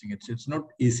later, this thing, it's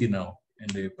not easy now in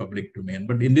the public domain,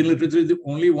 but Indian literature is the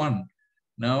only one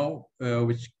now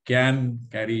which can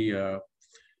carry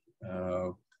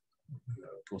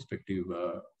prospective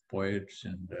poets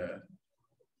and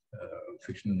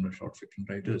fiction, short fiction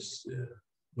writers'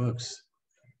 works.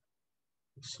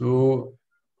 So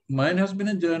mine has been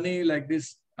a journey like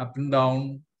this, up and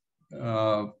down,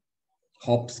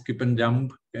 hop, skip, and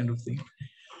jump kind of thing.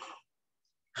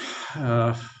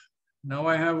 Now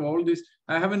I have all this.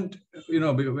 I haven't, you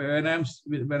know,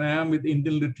 when I am with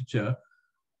Indian literature,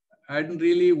 I didn't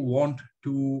really want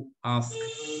to ask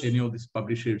any of these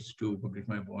publishers to publish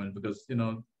my poems, because, you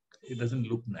know, it doesn't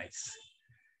look nice.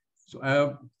 So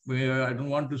I don't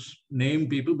want to name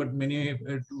people, but many,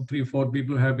 2, 3, 4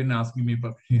 people have been asking me,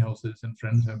 publishing houses and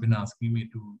friends have been asking me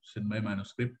to send my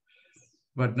manuscript.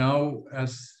 But now,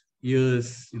 as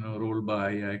years, you know, roll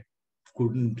by, I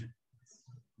couldn't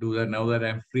do that. Now that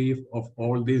I'm free of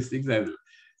all these things, I will.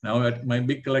 Now my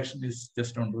big collection is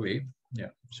just on the way.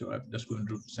 Yeah, so I'm just going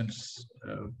to send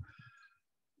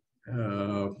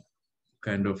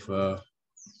kind of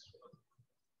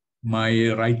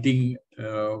my writing,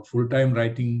 full-time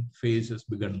writing phase has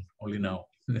begun only now.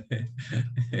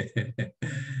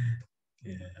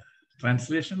 Yeah.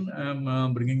 Translation,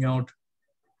 I'm bringing out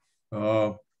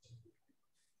the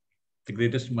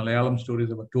greatest Malayalam stories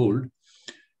ever told.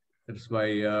 That's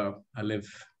why I live,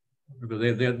 because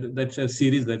that's a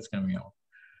series that's coming out.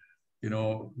 You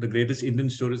know, the greatest Indian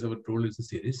stories ever told is a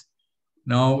series.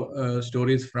 Now,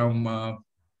 stories from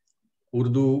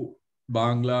Urdu,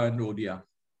 Bangla, and Odia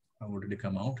have already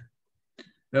come out.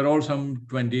 There are all some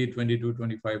 20, 22,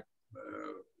 25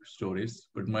 stories,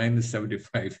 but mine is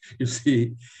 75. You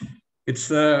see, it's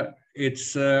a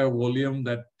volume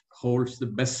that holds the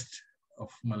best of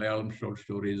Malayalam short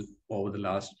stories over the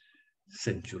last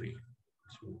century.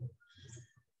 So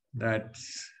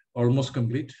that's almost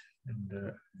complete, and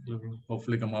will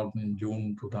hopefully come out in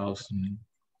June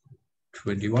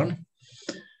 2021.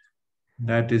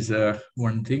 That is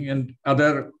one thing, and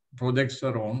other projects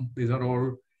are on. These are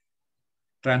all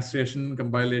translation,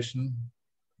 compilation,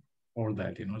 all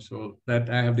that, you know. So that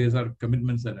I have, these are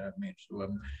commitments that I have made. So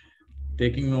I'm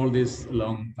taking all this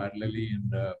along parallelly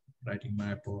and writing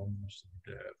my poems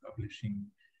and publishing.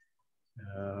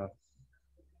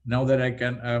 Now that I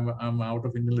can, I'm out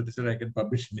of Indian literature, I can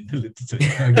publish in Indian literature.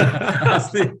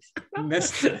 Ask the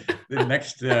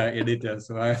next editor.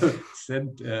 So I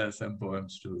sent some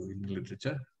poems to Indian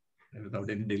literature without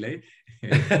any delay.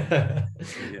 Yeah.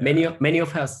 Many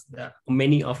of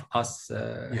us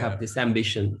have this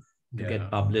ambition to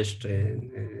get published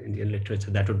in Indian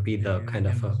literature. That would be the kind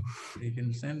of a... You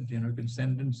can send, you know, you can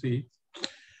send and see.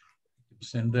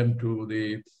 Send them to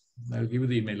the, I'll give you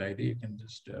the email ID. You can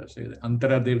just say that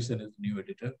Antara Devsen is the new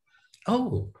editor.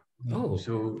 Oh.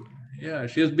 So, yeah,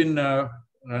 she has been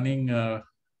running the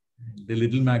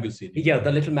Little magazine. Yeah,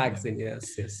 the Little magazine,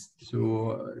 yes.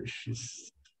 So,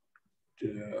 she's,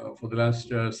 for the last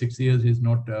 6 years, he's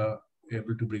not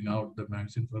able to bring out the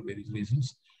magazine for various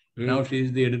reasons. Now she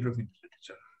is the editor of Indian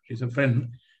literature. She's a friend.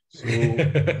 So,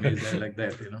 it's like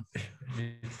that, you know.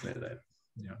 It's like that,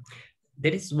 yeah.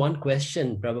 There is one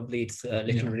question, probably it's a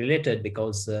little related,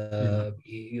 because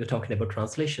you're talking about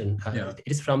translation. It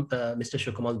is from Mr.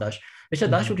 Shukamal Dash. Mr.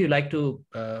 Dash, would you like to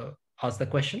ask the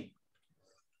question?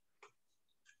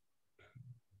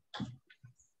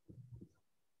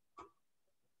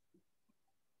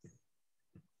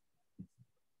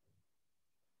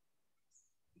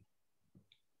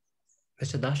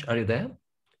 Mr. Dash, are you there?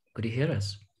 Could you hear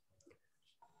us?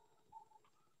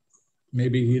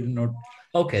 Maybe he did not.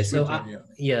 Okay, so Switch on, yeah.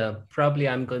 yeah, probably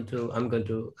I'm going to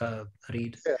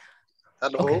read. Yeah.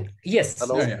 Hello. Okay. Yes.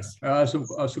 Hello. Yeah, yeah.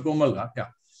 Sukomal, yeah.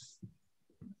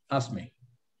 Ask me.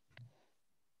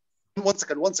 1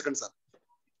 second, sir.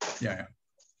 Yeah,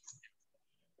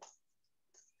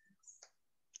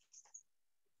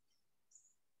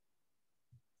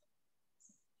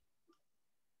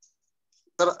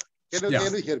 yeah. Sir, can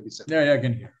you hear me, sir? Yeah, I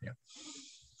can hear. Yeah.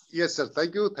 Yes, sir.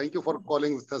 Thank you for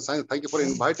calling. Thank you for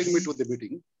inviting me to the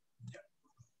meeting.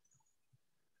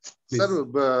 Please. Sir,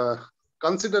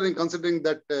 considering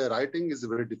that writing is a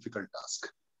very difficult task.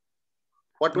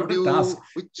 What would you? Task.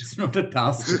 It's not a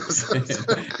task.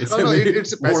 It's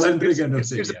a voluntary kind of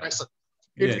thing. It's a passion.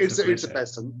 It's a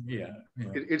passion. Yeah.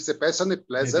 It's a passion, a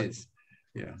pleasure. It is.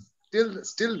 Yeah.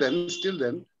 Still then,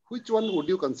 which one would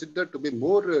you consider to be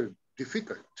more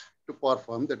difficult to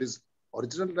perform? That is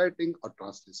original writing or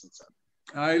translation, sir?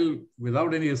 I'll,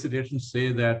 without any hesitation,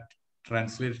 say that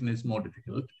translation is more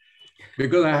difficult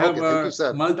because I have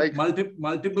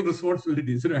multiple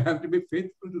responsibilities. So I have to be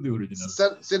faithful to the original.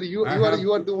 Sir, you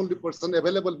are the only person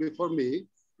available before me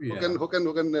who can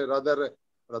rather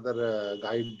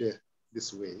guide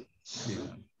this way.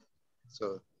 Yeah.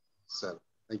 So, sir,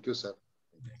 thank you, sir.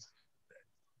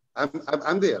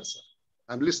 I'm there, sir.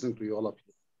 I'm listening to you, all of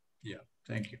you. Yeah,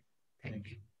 thank you.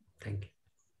 Thank you.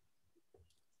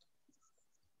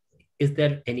 Is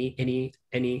there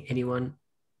anyone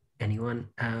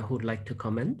who'd like to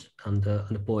comment on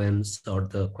the poems or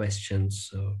the questions?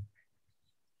 So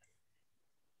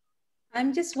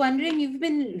I'm just wondering, you've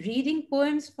been reading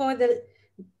poems for the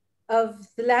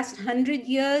last 100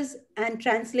 years and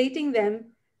translating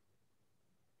them.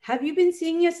 Have you been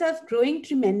seeing yourself growing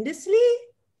tremendously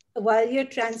while you're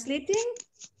translating?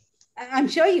 I'm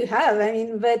sure you have. I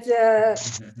mean, but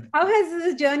how has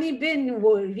the journey been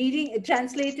reading,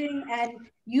 translating, and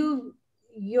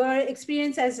your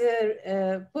experience as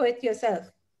a poet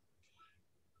yourself?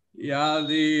 Yeah,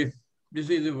 over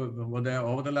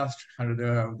the last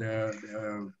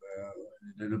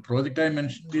the project I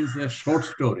mentioned is the short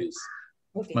stories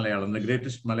of Malayalam, the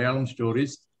greatest Malayalam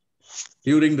stories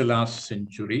during the last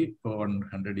century for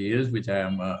 100 years, which I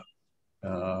am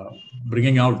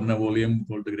bringing out in a volume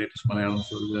called The Greatest Malayalam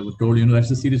Stories. I told you, that's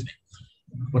the series name.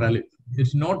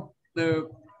 It's not the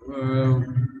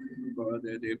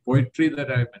poetry that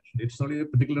I mentioned. It's only a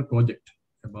particular project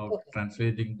about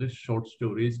translating the short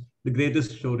stories, the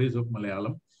greatest stories of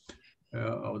Malayalam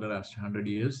over the last 100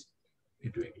 years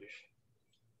into English.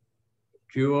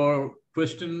 To your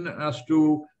question as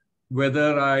to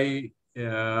whether I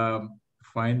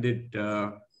find it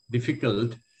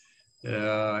difficult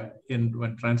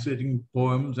when translating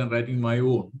poems and writing my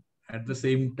own at the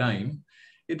same time,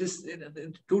 it is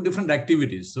two different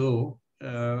activities. So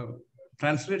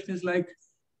translation is like,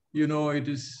 it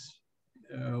is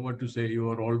what to say, you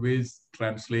are always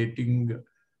translating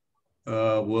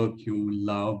work you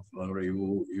love or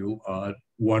you are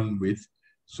one with.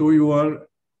 So you are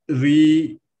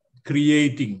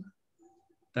recreating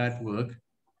that work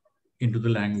into the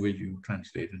language you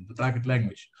translate, into the target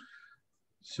language.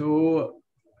 So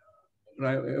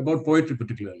about poetry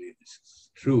particularly, this is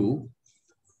true.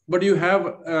 But you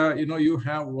have, you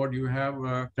have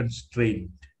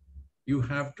constraint. You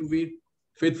have to be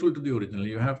faithful to the original.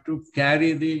 You have to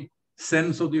carry the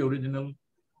sense of the original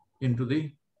into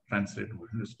the translated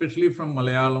version, especially from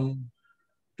Malayalam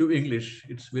to English.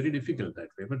 It's very difficult that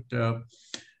way. But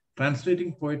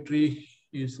translating poetry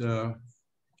is a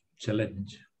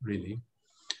challenge, really,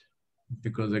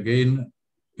 because again,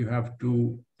 you have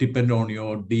to depend on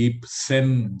your deep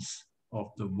sense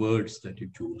of the words that you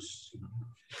choose.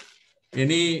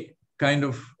 Any kind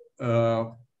of,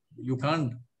 you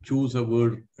can't choose a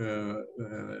word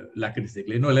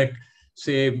laconistically. Like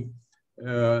say,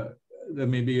 there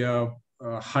may be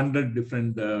 100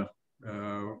 different,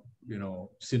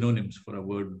 synonyms for a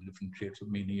word with different shades of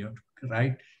meaning. You have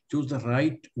to choose the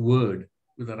right word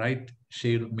with the right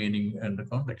shade of meaning and the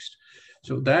context.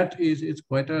 So that it's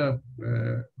quite a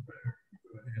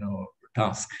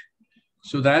task.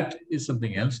 So that is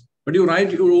something else. But you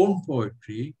write your own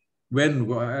poetry when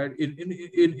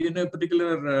in a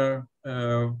particular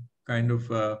kind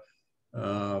of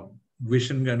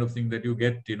vision kind of thing that you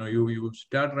get. You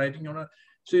start writing on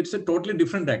so it's a totally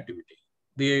different activity.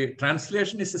 The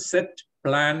translation is a set,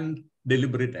 planned,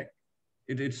 deliberate act.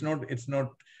 It's not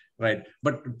right.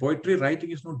 But poetry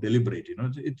writing is not deliberate.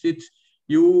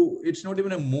 It's not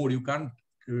even a mood. You can't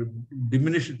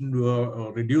diminish it into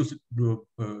or reduce it to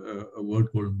a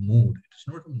word called mood. It's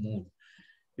not a mood.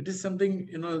 It is something,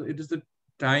 it is the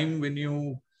time when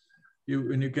you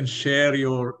you can share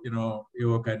your,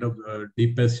 your kind of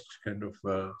deepest kind of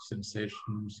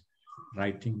sensations,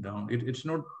 writing down. It's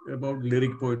not about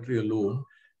lyric poetry alone.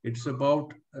 It's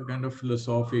about a kind of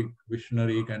philosophic,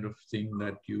 visionary kind of thing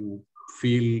that you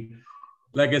feel,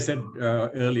 like I said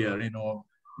earlier,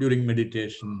 during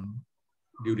meditation,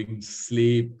 during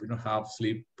sleep, half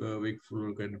sleep,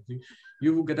 wakeful kind of thing,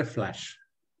 you get a flash.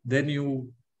 Then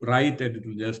you write and it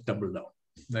will just tumble down.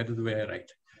 That is the way I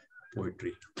write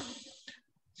poetry.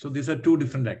 So these are two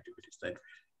different activities.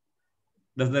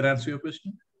 Does that answer your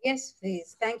question? Yes,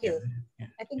 please. Thank you.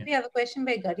 I think we have a question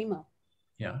by Garima.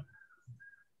 Yeah.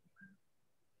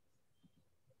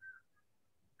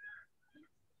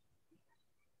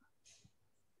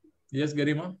 Yes,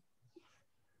 Garima.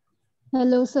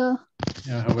 Hello, sir.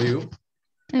 Yeah, how are you?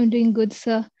 I'm doing good,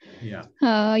 sir. Yeah.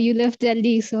 You left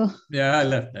Delhi, so. Yeah, I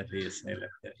left Delhi. Yes, I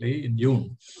left Delhi in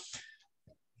June.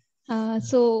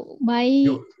 So my...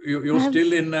 You're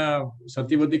still in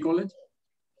Satyavati College?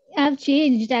 I've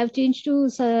changed. I've changed to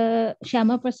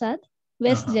Shyama Prasad,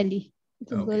 West Delhi.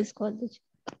 It's a girls' college.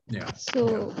 Yeah.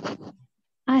 So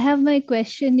I have my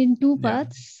question in two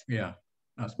parts. Yeah.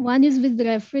 One is with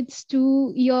reference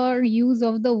to your use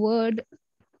of the word.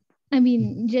 I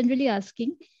mean, generally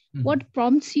asking, what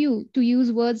prompts you to use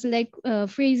words like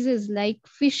phrases like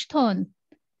fish thorn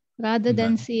rather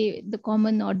than say the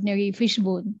common ordinary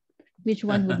fishbone, which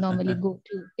one would normally go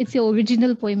to? It's your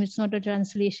original poem. It's not a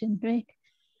translation, right?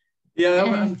 Yeah,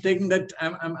 I'm taking that.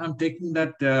 I'm taking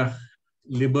that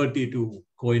liberty to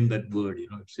coin that word.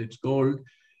 It's called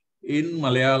in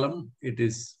Malayalam. It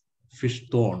is fish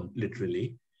thorn,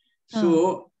 literally.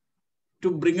 So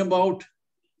to bring about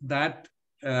that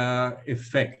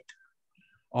effect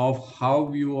of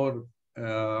how your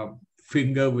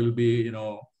finger will be,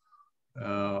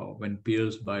 when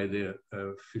pierced by the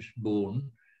fish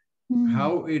bone,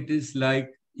 how it is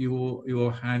like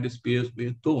your hand is pierced by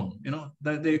a thorn.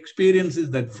 That the experience is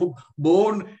that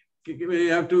bone. We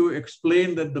have to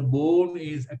explain that the bone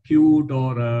is acute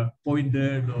or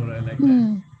pointed or like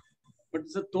that. But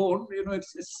it's a thorn.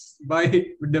 It's by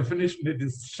definition it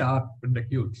is sharp and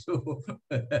acute. So,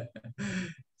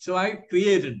 so I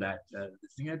created that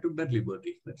thing. I took that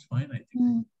liberty. That's fine, I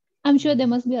think. I'm sure there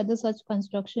must be other such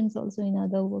constructions also in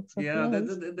other works of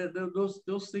yours.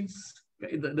 Those things.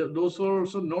 Those are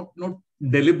also not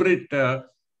deliberate the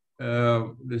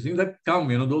things that come.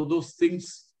 Those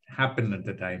things happen at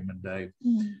the time, and I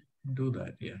do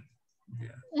that. Yeah.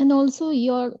 And also,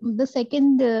 the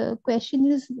second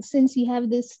question is, since you have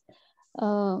this,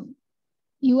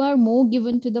 you are more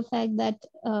given to the fact that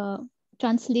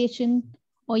translation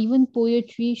or even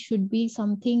poetry should be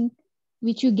something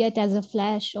which you get as a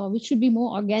flash, or which should be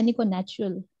more organic or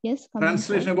natural. Yes.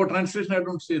 About translation, I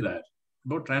don't say that.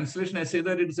 About translation, I say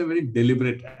that it's a very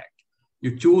deliberate act.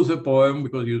 You choose a poem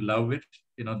because you love it.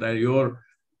 That your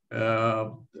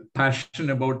passion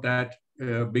about that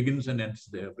begins and ends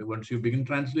there. But once you begin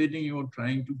translating, you're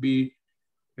trying to be,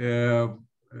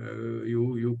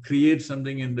 you create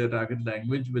something in the target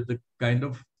language with the kind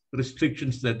of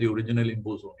restrictions that the original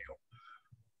impose on you.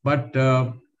 But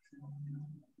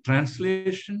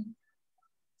translation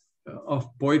of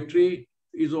poetry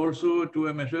is also, to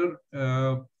a measure,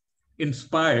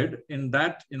 inspired in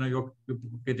that you're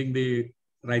getting the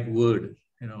right word.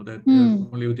 That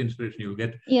only with inspiration you'll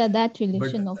get. Yeah, that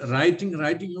relation. But writing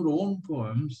your own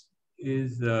poems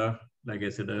is, like I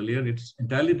said earlier, it's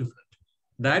entirely different.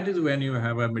 That is when you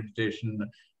have a meditation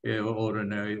or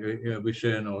a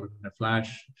vision or a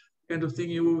flash kind of thing.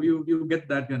 You get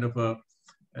that kind of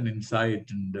an insight,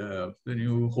 and then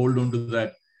you hold on to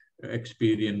that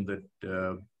experience that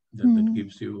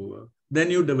gives you.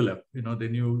 Then you develop.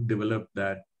 Then you develop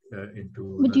that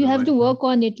into. But you have to work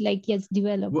on it, like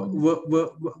develop.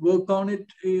 Work on it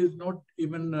is not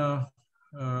even.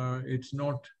 It's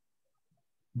not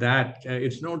that.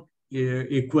 It's not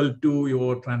equal to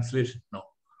your translation. No,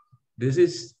 this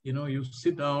is you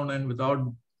sit down and without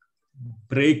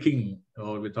breaking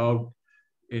or without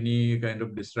any kind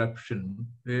of disruption.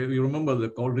 You remember the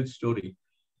Coleridge story.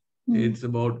 It's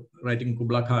about writing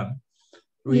Kubla Khan.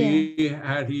 He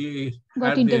had the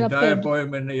entire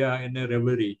poem in a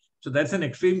reverie. So that's an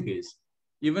extreme case.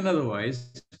 Even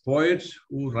otherwise, poets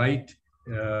who write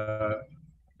that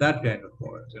kind of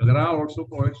poems. There are also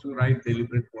poets who write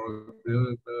deliberate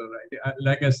poems.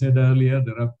 Like I said earlier,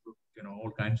 there are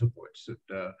all kinds of poets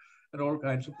and all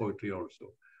kinds of poetry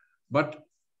also. But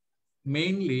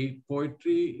mainly,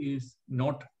 poetry is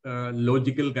not a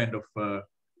logical kind of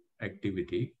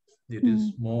activity. It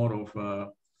is more of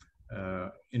a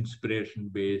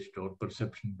inspiration-based or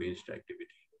perception-based activity.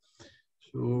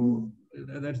 So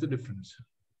that's the difference.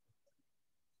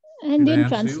 And Did I in answer you?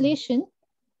 translation,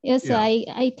 yes, Yeah.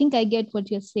 I think I get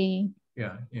what you're saying.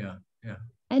 Yeah.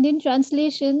 And in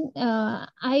translation,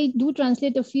 I do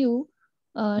translate a few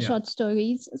Yeah. short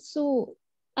stories. So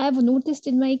I've noticed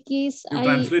in my case, You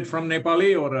translate from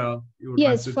Nepali or you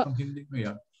yes, translate from Hindi?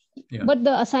 Yeah. But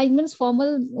the assignments,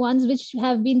 formal ones which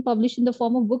have been published in the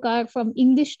form of book, are from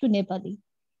English to Nepali.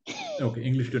 Okay,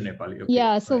 English to Nepali. Okay.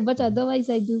 Yeah, so right. but otherwise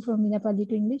I do from Nepali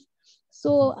to English.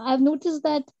 So I've noticed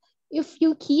that if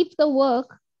you keep the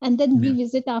work and then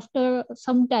revisit after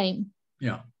some time,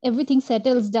 everything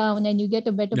settles down and you get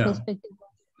a better perspective.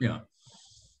 Yeah,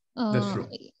 that's true.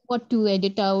 What to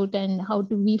edit out and how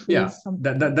to rephrase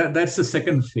something. That's the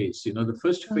second phase. You know, the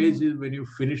first phase is when you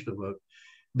finish the work.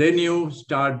 Then you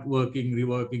start working,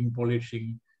 reworking,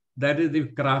 polishing. That is the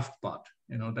craft part.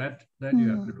 You know, that you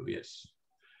have to do. Yes,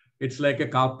 it's like a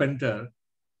carpenter.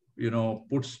 You know,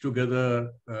 puts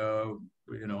together the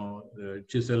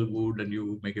chisel wood and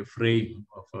you make a frame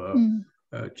of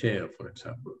a chair, for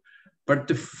example. But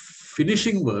the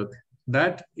finishing work,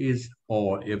 that is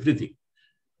everything.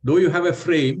 Though you have a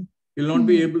frame, you'll not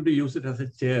be able to use it as a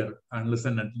chair unless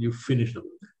and until you finish the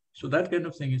work. So that kind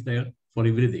of thing is there for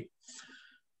everything.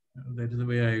 That is the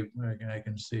way I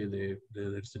can say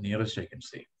that's the nearest I can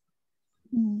say.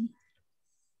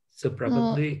 So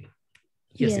probably,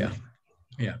 yes.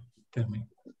 Yeah, tell me.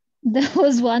 There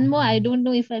was one more. I don't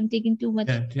know if I'm taking too much.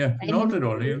 Yeah, not at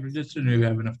all. You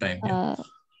have enough time.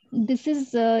 This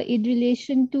is in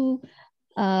relation to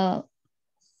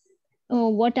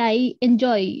what I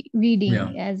enjoy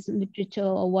reading as literature,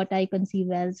 or what I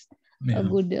conceive as a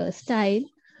good style.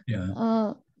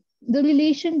 The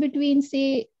relation between,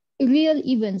 say, real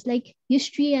events like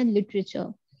history and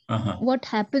literature. What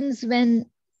happens when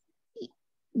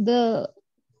the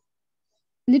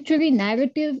literary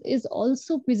narrative is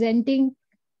also presenting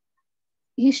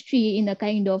history in a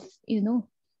kind of,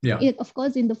 of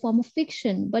course, in the form of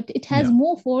fiction, but it has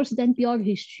more force than pure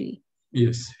history.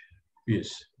 Yes,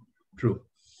 true.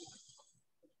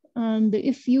 And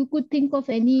if you could think of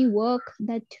any work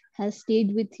that has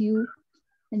stayed with you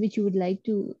and which you would like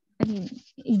to,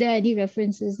 if there are any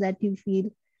references that you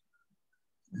feel?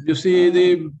 You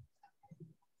see,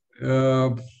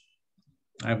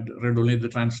 I've read only the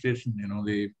translation,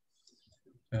 the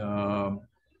Gana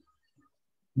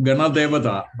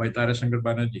Devata by Tarashankar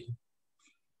Banerjee,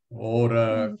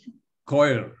 or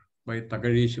Choir by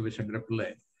Takari Shivashankar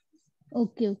Pillai.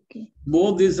 Okay.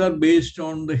 Both these are based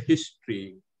on the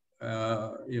history,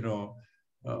 of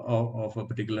a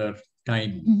particular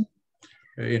time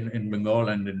in Bengal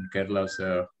and in Kerala's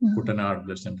Kuttanad,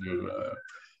 the central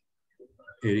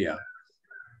area.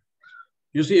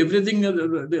 You see, everything,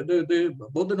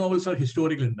 both the novels are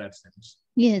historical in that sense.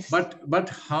 Yes. But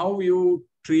how you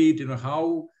treat,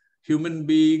 how human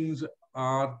beings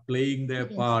are playing their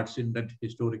parts in that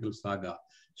historical saga.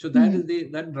 So that is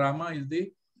that drama is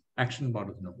the action part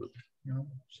of the novel.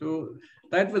 So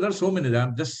that there are so many.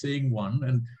 I'm just saying one,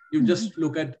 and you just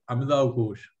look at Amitabh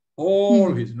Ghosh.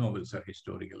 All his novels are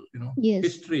historical.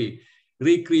 History,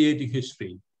 recreating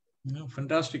history.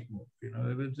 Fantastic book.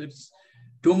 It's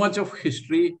too much of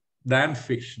history than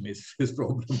fiction is his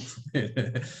problem.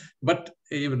 But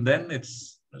even then,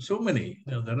 it's so many.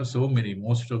 There are so many.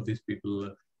 Most of these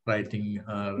people writing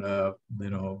are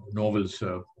novels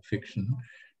of fiction.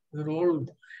 They're all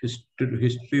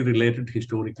history-related,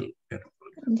 historical.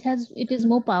 It is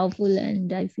more powerful,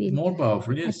 and I feel more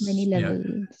powerful. Yes, at many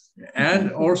levels.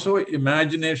 And also,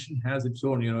 imagination has its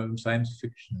own. In science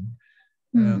fiction,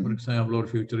 for example, or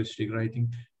futuristic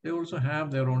writing, they also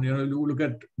have their own. You look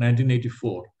at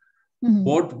 1984.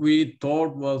 What we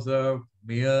thought was a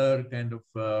mere kind of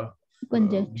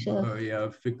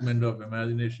conjecture, figment of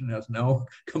imagination has now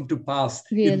come to pass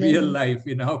in real life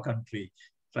in our country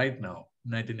right now,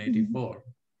 1984.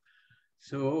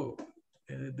 So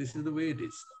this is the way it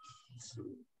is. So,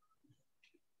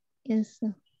 yes,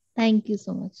 sir. Thank you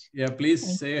so much. Yeah,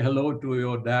 please say hello to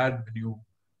your dad when you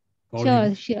call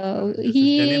him. Sure.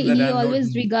 He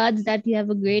always regards that you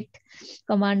have a great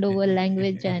command over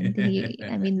language, and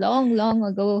long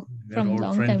ago, from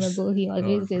long time ago, he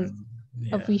always is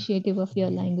appreciative of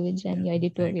your language and your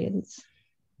editorials.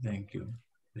 Thank you.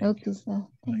 Okay, sir.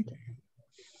 Thank you.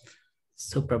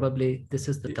 So probably this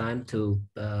is the time to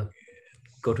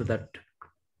go to that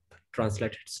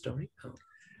translated story.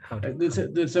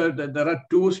 There are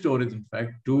two stories, in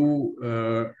fact, two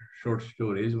short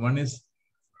stories. One is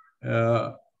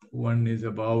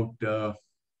about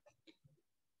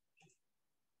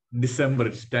December.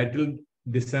 It's titled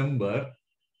December,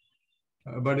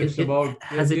 but it's about.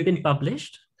 Has it been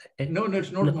published? No,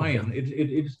 it's not mine. Okay.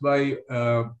 It's by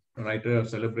writer, a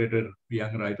celebrated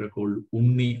young writer called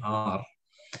Unni R.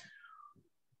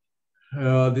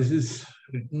 This is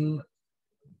written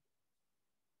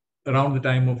around the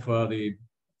time of the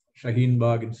Shaheen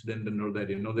Bagh incident and all that,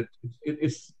 you know, that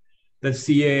it's the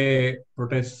CA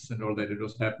protests and all that, it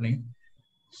was happening.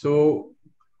 So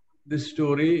this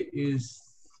story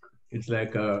it's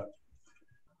like a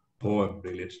poem,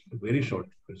 really. It's very short.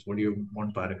 It's only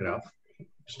one paragraph.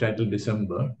 It's titled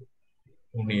December.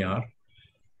 Unni.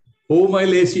 Oh, my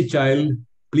lazy child,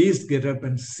 please get up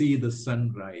and see the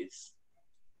sun rise.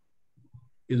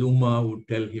 His Ummah would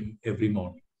tell him every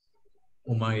morning.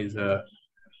 Ummah is a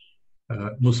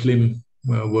Muslim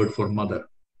word for mother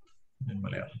in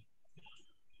Malayalam.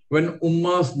 When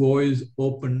Ummah's voice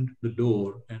opened the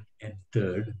door and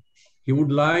entered, he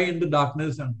would lie in the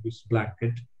darkness under his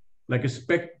blanket, like a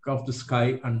speck of the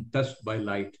sky untouched by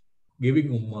light, giving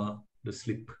Ummah the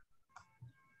slip.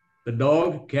 The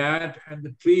dog, cat, and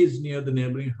the trees near the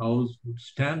neighboring house would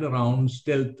stand around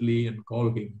stealthily and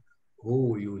call him,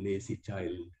 "Oh, you lazy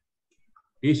child."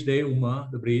 Each day,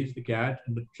 Ummah, the breeze, the cat,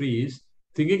 and the trees,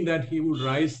 thinking that he would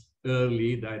rise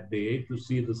early that day to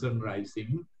see the sun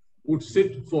rising, would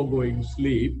sit foregoing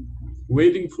sleep,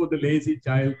 waiting for the lazy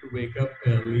child to wake up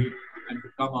early and to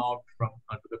come out from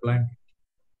under the blanket.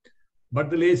 But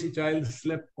the lazy child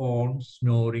slept on,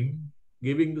 snoring,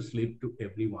 giving the slip to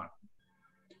everyone.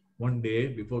 One day,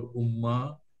 before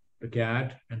Ummah, the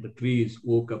cat, and the trees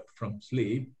woke up from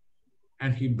sleep,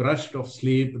 and he brushed off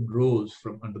sleep and rose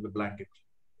from under the blanket.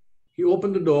 He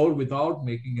opened the door without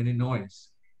making any noise.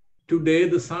 Today,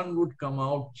 the sun would come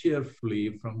out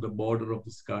cheerfully from the border of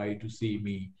the sky to see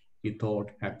me, he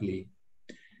thought happily.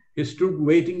 He stood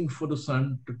waiting for the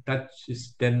sun to touch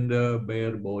his tender,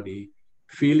 bare body,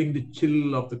 feeling the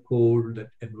chill of the cold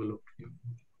that enveloped him.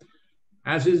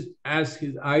 As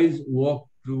his eyes walked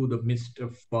through the mist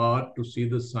afar to see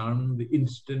the sun, the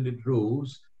instant it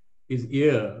rose, his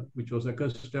ear, which was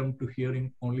accustomed to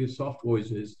hearing only soft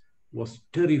voices, was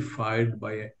terrified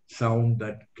by a sound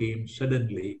that came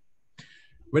suddenly.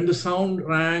 When the sound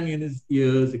rang in his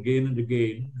ears again and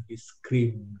again, he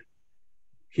screamed.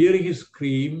 Hearing his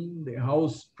scream, the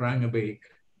house sprang awake.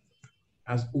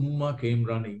 As Ummah came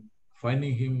running,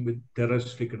 finding him with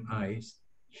terror-stricken eyes,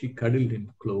 she cuddled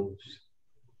him close.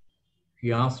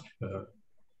 He asked her,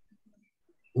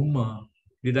 "Ummah,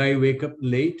 did I wake up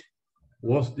late?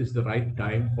 Was this the right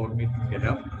time for me to get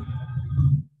up?"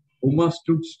 Ummah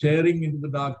stood staring into the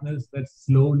darkness that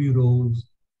slowly rose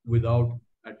without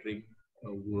uttering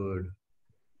a word.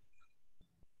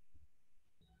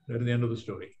 That is the end of the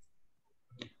story.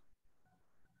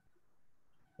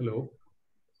 Hello.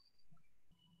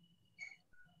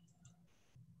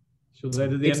 So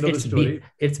that is the end of the story.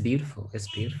 It's beautiful. It's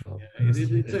beautiful. Yeah,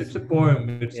 it's a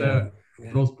poem. It's a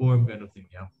prose poem kind of thing.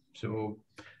 Yeah. So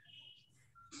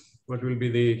what will be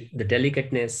the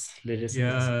delicateness? That's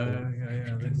very,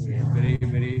 very,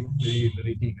 very,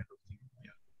 very deep kind of thing.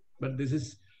 Yeah. But this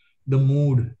is the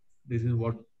mood. This is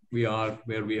what we are,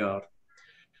 where we are.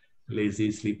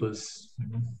 Lazy sleepers. You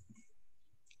know?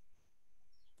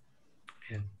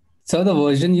 Yeah. So the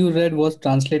version you read was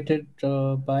translated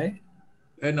by?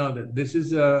 No, this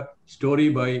is a story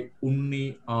by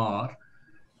Unni R.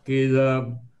 He is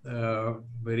a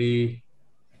very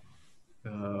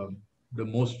the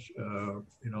most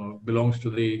belongs to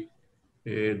the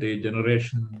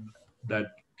generation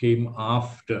that came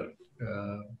after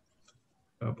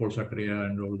Paul Zachariah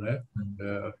and all that.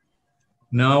 And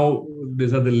now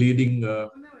these are the leading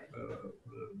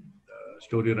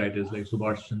story writers like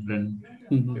Subhash Chandran,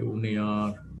 Unni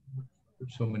R,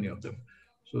 so many of them.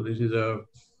 So this is a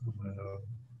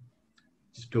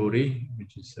story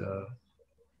which is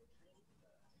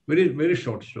very, very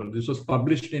short story. This was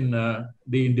published in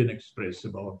the Indian Express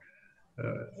about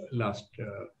last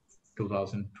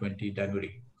 2020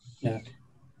 January. Yeah.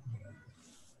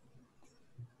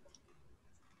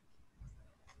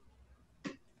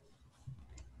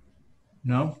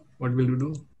 Now, what will you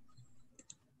do?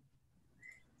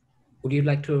 Would you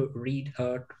like to read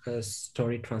a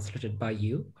story translated by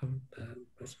you?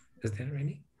 Is there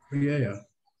any?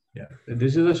 Yeah.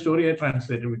 This is a story I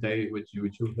translated, which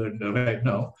you heard right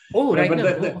now. Oh, right now.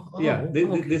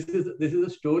 This is a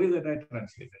story that I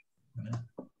translated.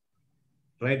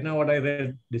 Right now, what I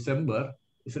read December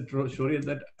is a story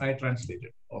that I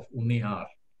translated of Unni R.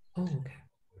 Oh, okay.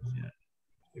 Yeah.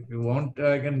 If you want,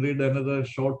 I can read another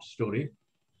short story.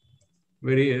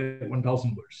 Very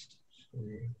 1,000 words. So,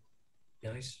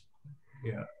 nice.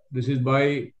 Yeah. This is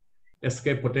by S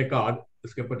K Pottekkat.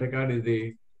 S K Pottekkat is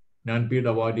the Nanpid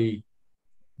awardee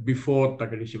before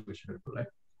Takadishi Vishnu, right?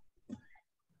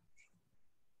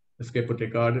 S K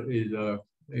Pottekkat is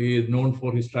He is known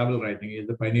for his travel writing. He is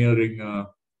the pioneering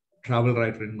travel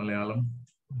writer in Malayalam.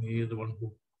 He is the one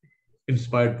who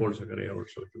inspired Paul Zachariah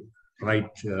also to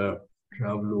write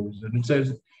travelogues. And it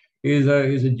says he's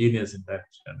a genius in that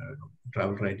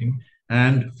travel writing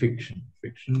and fiction.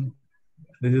 Fiction.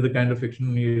 This is the kind of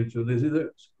fiction he is. So this is a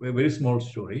very small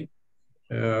story.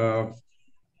 It's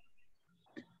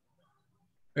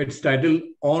titled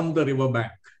On the River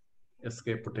Bank, S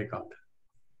K Pottekkat.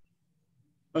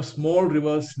 A small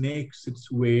river snakes its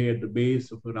way at the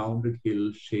base of a rounded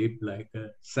hill shaped like a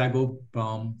sago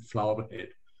palm flower head.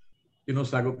 You know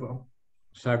sago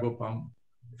palm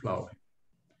flower.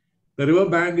 The river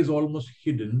bank is almost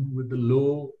hidden with the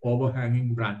low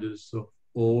overhanging branches of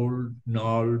old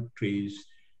gnarled trees,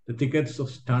 the thickets of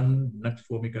stunned nut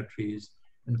formica trees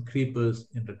and creepers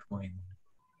intertwined.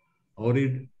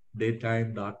 Horrid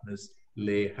daytime darkness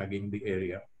lay hugging the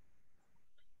area.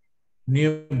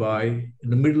 Nearby, in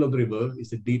the middle of the river,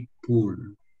 is a deep pool.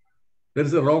 There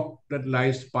is a rock that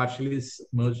lies partially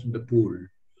submerged in the pool.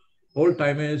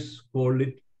 Old-timers call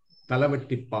it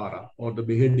Talavettipara, or the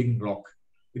beheading rock.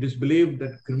 It is believed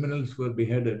that criminals were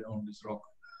beheaded on this rock.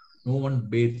 No one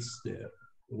bathes there.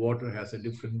 The water has a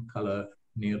different color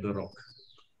near the rock.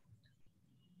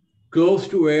 Close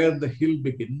to where the hill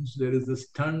begins, there is a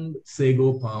stunned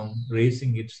sago palm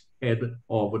raising its head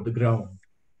over the ground.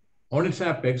 On its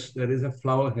apex, there is a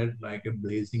flower head like a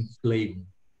blazing flame.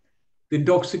 The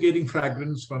intoxicating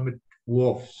fragrance from it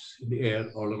wafts in the air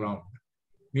all around.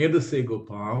 Near the sago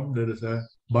palm, there is a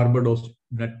Barbados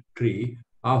nut tree,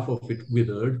 half of it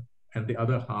withered and the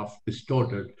other half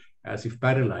distorted as if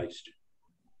paralyzed.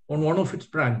 On one of its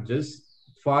branches,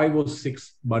 5 or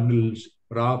 6 bundles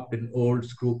wrapped in old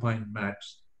screw pine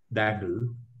mats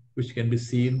dangle, which can be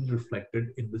seen reflected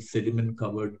in the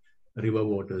sediment-covered river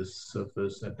water's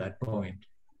surface at that point.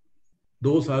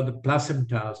 Those are the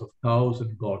placentas of cows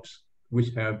and goats,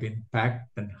 which have been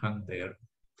packed and hung there.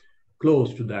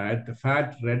 Close to that, the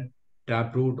fat red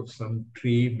taproot of some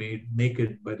tree made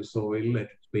naked by the soil at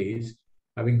its base,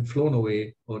 having flown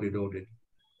away or eroded.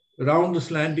 Around the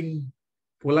slanting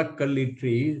Pulakkalli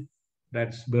tree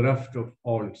that's bereft of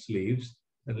all its leaves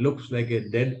and looks like a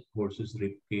dead horse's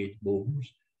ribcage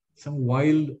bones, some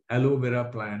wild aloe vera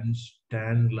plants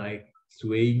stand like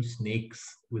swaying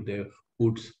snakes with their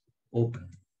hoods open.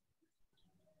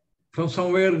 From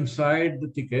somewhere inside the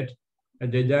thicket, a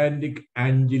gigantic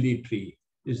Angeli tree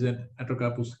is an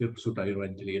Atrocapus hirsuta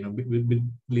Angeli, with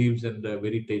leaves and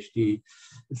very tasty.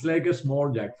 It's like a small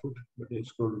jackfruit, but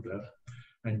it's called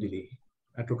Angeli,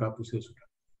 Atrocapus hirsuta.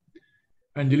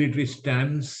 Angeli tree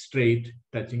stands straight,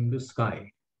 touching the sky.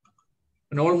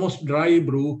 An almost dry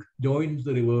brook joins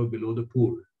the river below the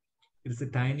pool. It is a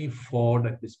tiny ford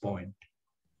at this point.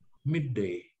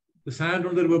 Midday, the sand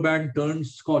on the riverbank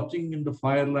turns scorching in the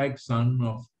fire-like sun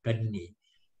of Kanni.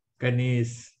 Kanni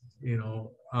is,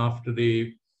 after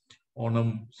the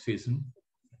Onam season.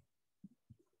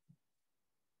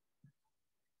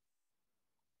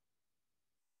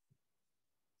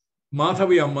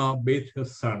 Madhavi Amma bathed her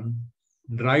son,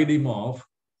 dried him off,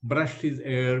 brushed his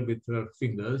hair with her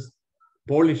fingers,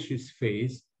 polished his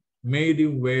face, made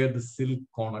him wear the silk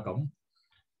konakam,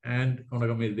 and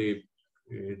konakam is the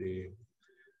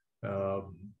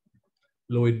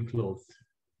loin cloth,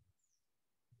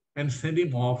 and sent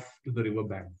him off to the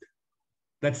riverbank.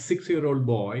 That 6-year-old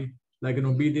boy, like an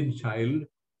obedient child,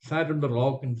 sat on the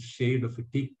rock in the shade of a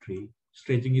teak tree,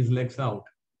 stretching his legs out.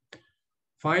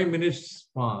 5 minutes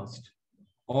passed.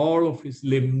 All of his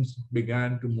limbs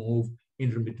began to move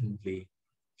intermittently.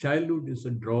 Childhood is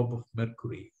a drop of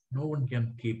mercury. No one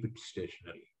can keep it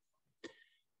stationary.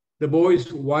 The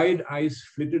boy's wide eyes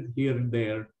flitted here and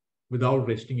there without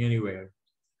resting anywhere.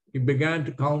 He began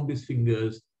to count his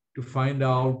fingers to find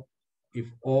out if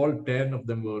all 10 of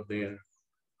them were there.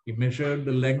 He measured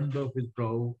the length of his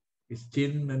brow, his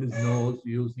chin and his nose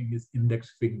using his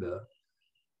index finger.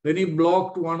 Then he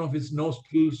blocked one of his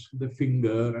nostrils with a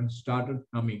finger and started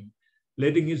humming,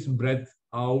 letting his breath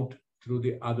out through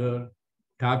the other,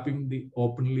 tapping the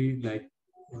opening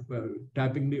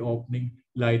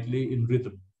lightly in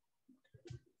rhythm.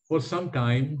 For some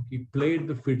time, he played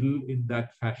the fiddle in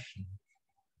that fashion.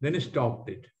 Then he stopped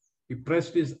it. He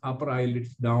pressed his upper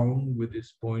eyelids down with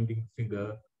his pointing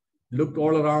finger, looked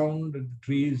all around at the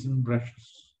trees and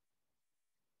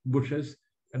bushes,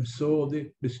 and saw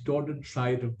the distorted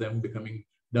sight of them becoming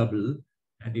double,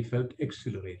 and he felt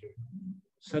exhilarated.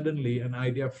 Suddenly, an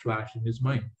idea flashed in his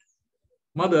mind.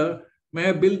 Mother, may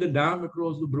I build a dam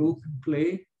across the brook and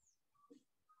play?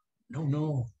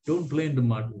 No, don't play in the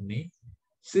mud, Unni.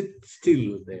 Sit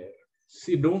still there.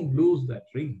 See, don't lose that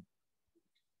ring.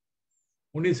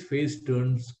 Unni's face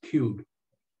turned skewed.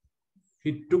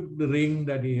 He took the ring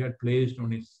that he had placed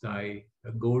on his thigh,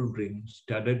 a gold ring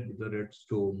studded with a red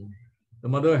stone. The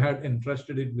mother had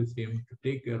entrusted it with him to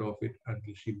take care of it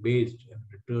until she bathed and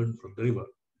returned from the river.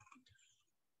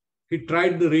 He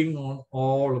tried the ring on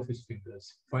all of his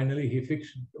fingers. Finally, he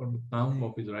fixed it on the thumb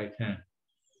of his right hand.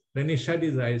 Then he shut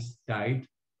his eyes tight,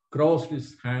 crossed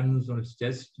his hands on his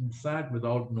chest, and sat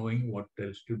without knowing what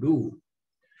else to do.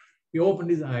 He opened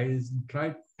his eyes and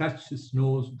tried to touch his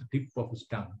nose with the tip of his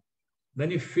tongue.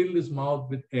 Then he filled his mouth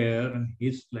with air and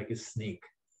hissed like a snake.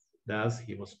 Thus,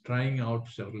 he was trying out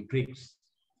several tricks.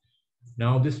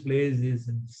 Now this place is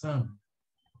in the sun.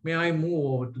 May I move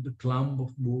over to the clump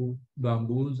of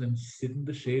bamboos and sit in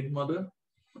the shade, mother?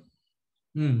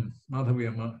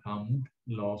 Madhavya hummed,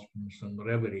 lost in some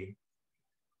reverie.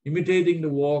 Imitating the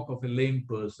walk of a lame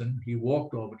person, he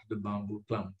walked over to the bamboo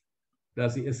clump.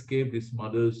 Thus he escaped his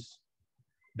mother's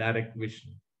direct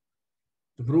vision.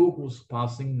 The brook was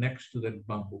passing next to that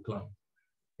bamboo clump.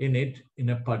 In it, in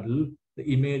a puddle,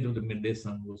 the image of the midday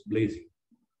sun was blazing.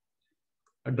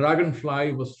 A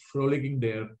dragonfly was frolicking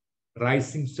there,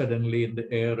 rising suddenly in the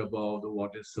air above the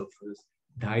water surface,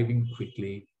 diving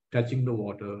quickly, touching the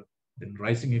water, then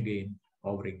rising again,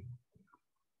 hovering.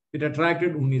 It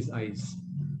attracted Unni's eyes.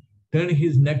 Turning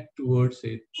his neck towards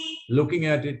it, looking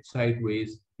at it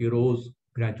sideways, he rose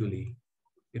gradually.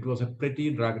 It was a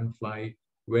pretty dragonfly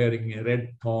wearing a red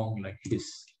thong like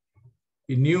his.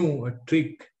 He knew a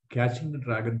trick, catching the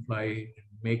dragonfly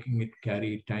and making it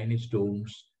carry tiny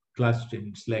stones clutched in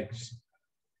its legs.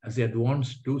 As he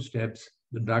advanced 2 steps,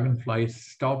 the dragonfly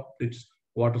stopped its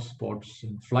water spots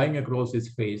and, flying across his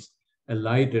face,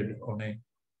 alighted on a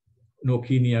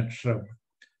Nokinia shrub.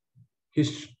 He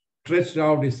stretched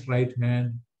out his right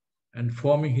hand and,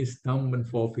 forming his thumb and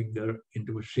forefinger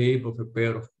into a shape of a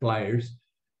pair of pliers,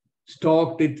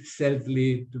 stalked it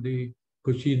stealthily to the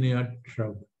Cochinia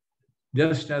shrub.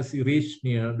 Just as he reached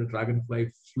near, the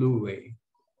dragonfly flew away.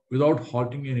 Without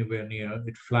halting anywhere near,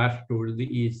 it flashed towards the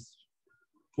east.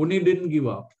 Unni didn't give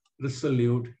up.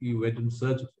 Resolute, he went in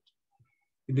search of it.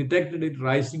 He detected it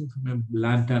rising from a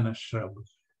lantana shrub.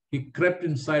 He crept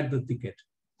inside the thicket.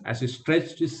 As he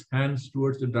stretched his hands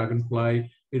towards the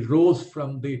dragonfly, it rose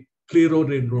from the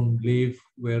clerodendron leaf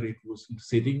where it was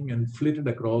sitting and flitted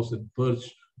across and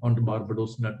perched on the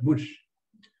Barbados nut bush.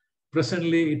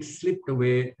 Presently, it slipped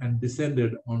away and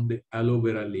descended on the aloe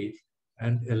vera leaf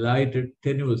and alighted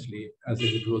tenuously as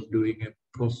if it was doing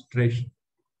a prostration.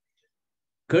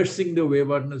 Cursing the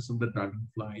waywardness of the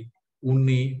dragonfly,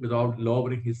 Unni, without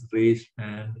lowering his raised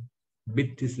hand,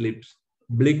 bit his lips,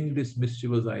 blinked his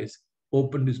mischievous eyes,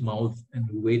 opened his mouth, and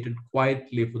waited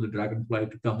quietly for the dragonfly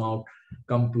to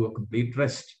come to a complete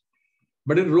rest.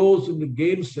 But it rose and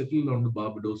again settled on the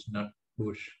Barbados nut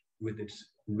bush with its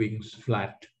wings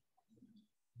flat.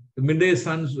 The midday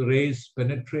sun's rays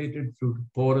penetrated through the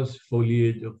porous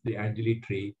foliage of the Angeli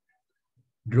tree,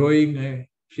 drawing a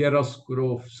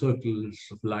chiaroscuro of circles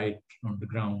of light on the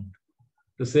ground.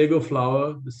 The sago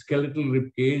flower, the skeletal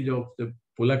ribcage of the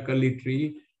Pulakalli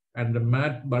tree, and the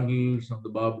mat bundles of the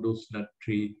Barbados nut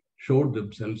tree showed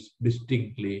themselves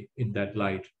distinctly in that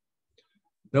light.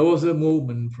 There was a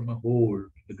movement from a hole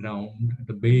in the ground at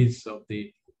the base of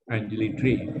the Angeli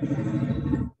tree.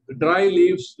 The dry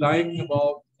leaves lying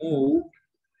about moved,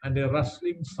 and a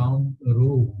rustling sound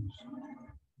arose.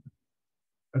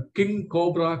 A king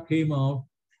cobra came out,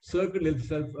 circled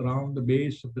itself around the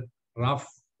base of the rough,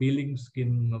 peeling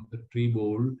skin of the tree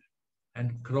bole,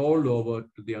 and crawled over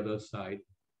to the other side.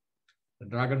 The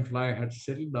dragonfly had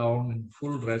settled down in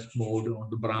full rest mode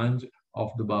on the branch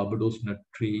of the Barbados nut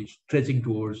tree, stretching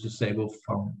towards the sago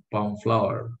palm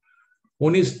flower.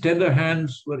 Unni's tender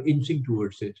hands were inching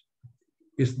towards it.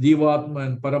 His Jivatma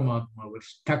and Paramatma were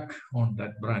stuck on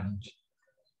that branch.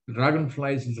 The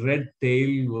dragonfly's red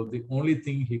tail was the only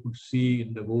thing he could see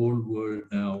in the whole world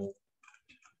now.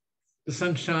 The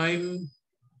sunshine,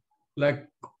 like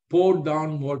poured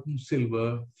down molten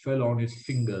silver, fell on his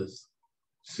fingers.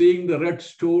 Seeing the red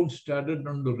stone studded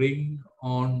on the ring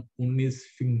on Unni's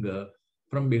finger,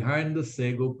 from behind the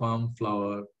sago palm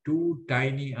flower, 2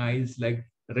 tiny eyes like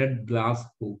red glass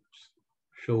hoops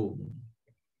shone.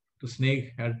 The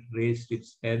snake had raised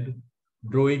its head,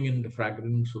 drawing in the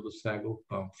fragrance of the sago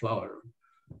palm flower.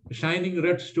 The shining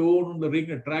red stone on the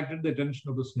ring attracted the attention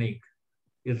of the snake.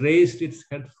 It raised its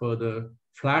head further,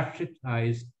 flashed its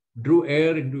eyes, drew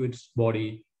air into its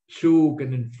body, shook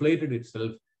and inflated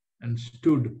itself, and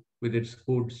stood with its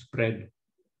hood spread.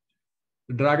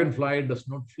 The dragonfly does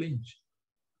not flinch.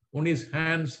 Unni's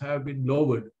hands have been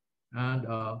lowered and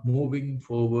are moving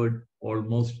forward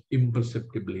almost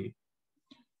imperceptibly.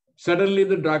 Suddenly,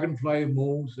 the dragonfly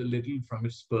moves a little from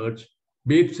its perch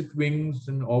beats its wings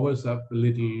and hovers up a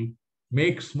little,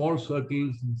 makes small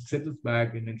circles and settles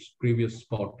back in its previous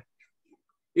spot.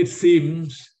 It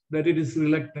seems that it is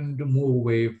reluctant to move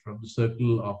away from the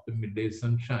circle of the midday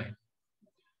sunshine.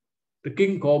 The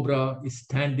king cobra is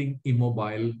standing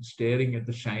immobile, staring at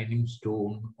the shining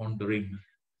stone on the ring.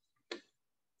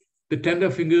 The tender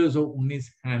fingers of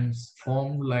Unni's hands,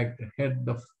 formed like the head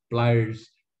of pliers,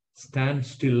 stand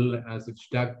still as if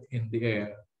stuck in the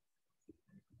air.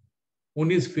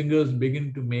 Unni's fingers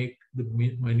begin to make the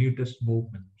minutest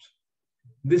movements.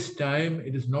 This time,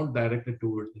 it is not directed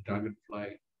towards the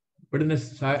dragonfly, but in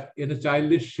a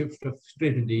childish shift of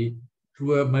strategy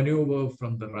through a maneuver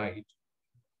from the right.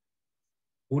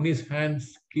 Unni's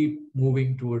hands keep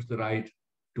moving towards the right,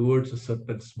 towards the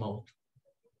serpent's mouth.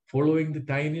 Following the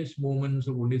tiniest movements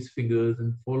of Unni's fingers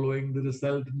and following the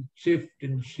resultant shift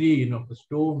in sheen of the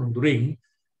stone on the ring,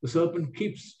 the serpent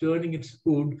keeps turning its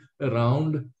hood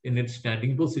around in its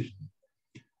standing position.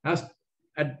 As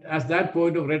that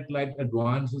point of red light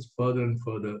advances further and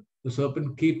further, the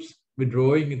serpent keeps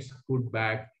withdrawing its hood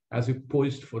back as if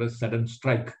poised for a sudden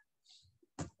strike.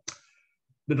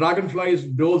 The dragonfly is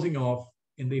dozing off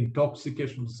in the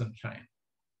intoxication of the sunshine.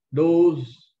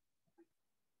 Those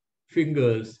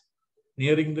fingers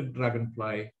nearing the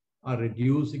dragonfly are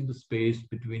reducing the space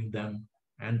between them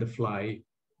and the fly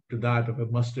to that of a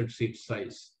mustard seed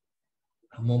size.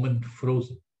 A moment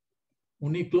frozen.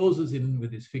 Unni closes in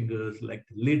with his fingers like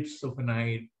the lids of an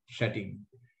eye shutting.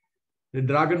 The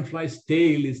dragonfly's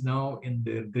tail is now in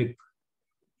their grip.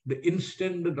 The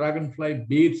instant the dragonfly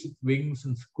beats its wings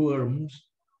and squirms,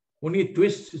 Unni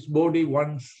twists his body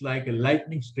once like a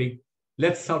lightning streak,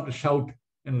 lets out a shout,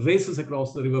 and races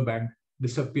across the riverbank,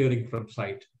 disappearing from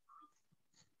sight.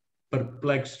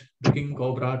 Perplexed, the king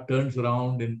cobra turns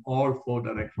around in all four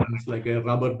directions like a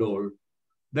rubber doll.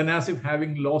 Then, as if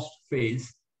having lost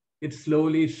face, it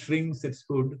slowly shrinks its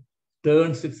hood,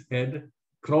 turns its head,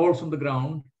 crawls on the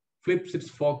ground, flips its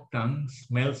forked tongue,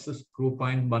 smells a screw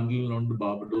pine bundle on the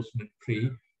Barbados nut tree,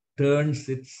 turns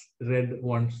its head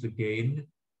once again,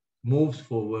 moves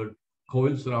forward,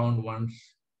 coils around once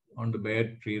on the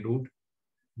bare tree root,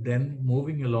 then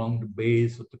moving along the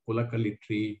base of the Kulakali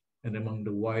tree and among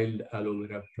the wild aloe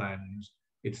vera plants,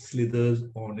 it slithers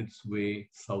on its way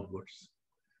southwards.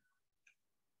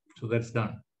 So that's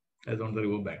done. That's on the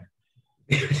riverbank.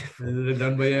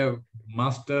 Done by a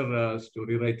master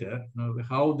story writer. Now,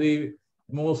 how the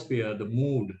atmosphere, the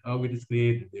mood, how it is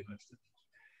created.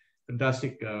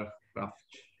 Fantastic craft.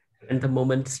 And the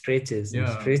moment stretches and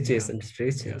stretches and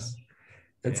stretches.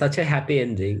 And such a happy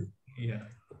ending. Yeah.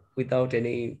 Without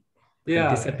any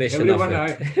anticipation everyone,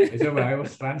 of it. I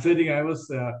was translating, I was,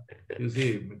 you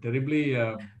see, terribly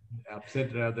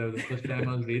upset the first time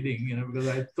I was reading, because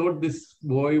I thought this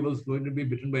boy was going to be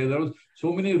bitten by, there was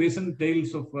so many recent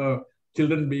tales of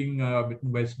children being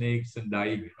bitten by snakes and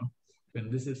dying,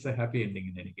 and this is a happy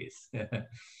ending in any case.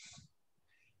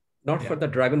 Not for the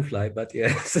dragonfly, but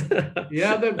yes.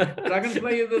 The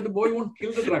dragonfly, the boy won't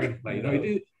kill the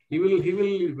dragonfly, he will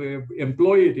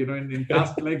employ it, in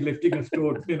task like lifting a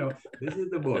stone, this is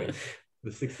the boy, the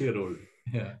 6-year-old.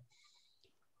 Yeah.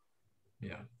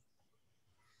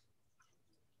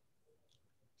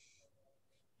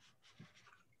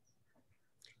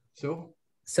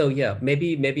 So yeah,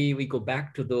 maybe we go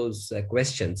back to those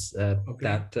questions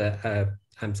that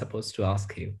I'm supposed to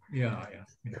ask you. Yeah.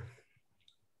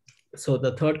 So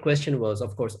the third question was,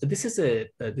 of course, this is a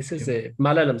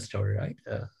Malayalam story, right?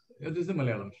 This is a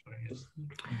Malayalam story, yes.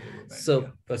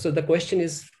 So the question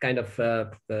is kind of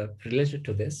related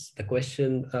to this. The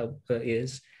question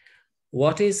is,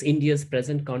 what is India's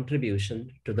present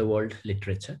contribution to the world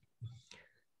literature?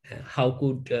 How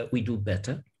could we do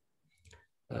better?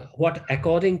 What,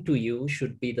 according to you,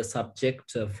 should be the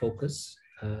subject focus?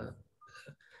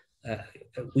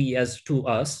 We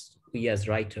as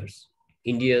writers,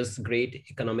 India's great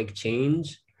economic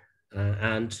change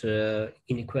and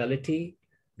inequality,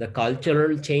 the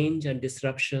cultural change and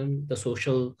disruption, the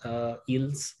social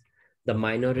ills, the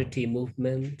minority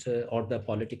movement, or the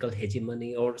political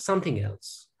hegemony, or something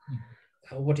else.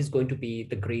 What is going to be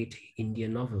the great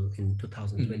Indian novel in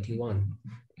 2021?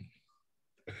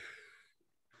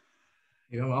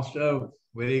 You have asked a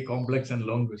very complex and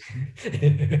long question.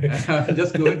 I'm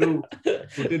just going to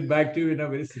put it back to you in a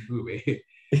very simple way.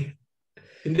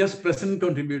 India's present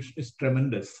contribution is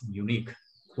tremendous, unique,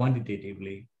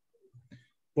 quantitatively.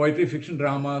 Poetry, fiction,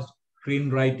 dramas,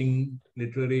 screenwriting,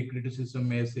 literary criticism,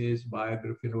 essays,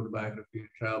 biography, autobiography,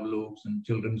 travelogues, and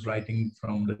children's writing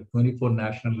from the 24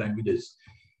 national languages,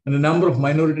 and a number of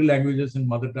minority languages and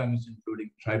mother tongues,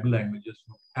 including tribal languages,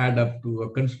 add up to a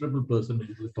considerable percentage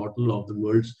of the total of the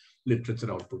world's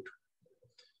literature output.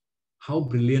 How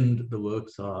brilliant the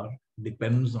works are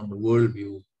depends on the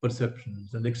worldview,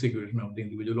 perceptions, and execution of the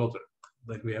individual author,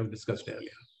 that we have discussed earlier.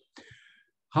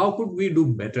 How could we do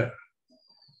better?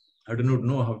 I do not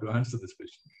know how to answer this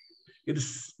question. It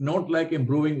is not like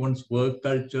improving one's work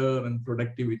culture and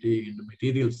productivity in the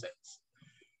material sense.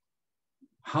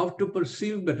 How to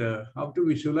perceive better, how to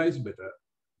visualize better,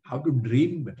 how to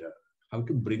dream better, how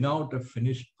to bring out a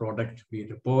finished product, be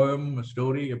it a poem, a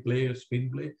story, a play, a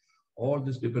screenplay. All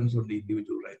this depends on the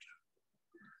individual writer.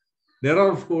 There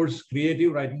are, of course,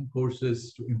 creative writing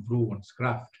courses to improve one's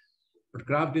craft, but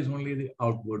craft is only the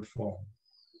outward form.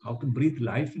 How to breathe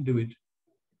life into it,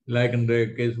 like in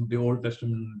the case of the Old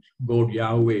Testament God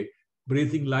Yahweh,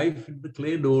 breathing life into the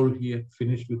clay doll he had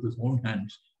finished with his own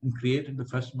hands and created the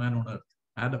first man on earth,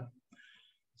 Adam.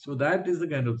 So that is the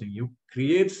kind of thing. You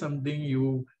create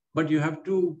something, but you have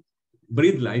to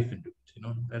breathe life into it.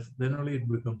 Then only it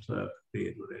becomes a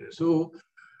creative writer. So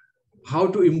how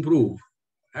to improve?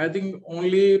 I think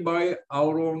only by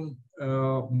our own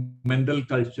mental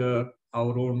culture,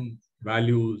 our own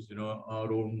values,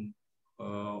 our own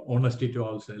honesty to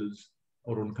ourselves,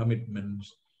 our own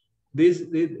commitments. These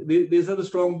are the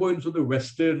strong points of the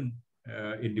Western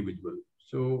individual.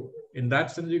 So in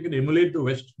that sense, you can emulate the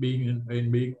West in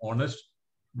being honest,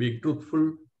 being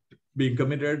truthful, being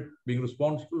committed, being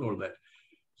responsible, all that.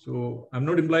 So I'm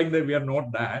not implying that we are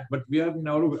not that, but we are in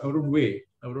our own way.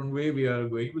 Our own way we are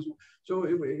going. So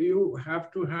you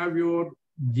have to have your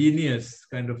genius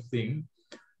kind of thing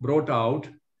brought out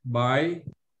by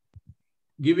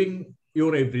giving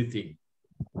your everything.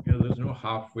 There's no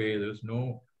halfway. There's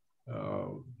no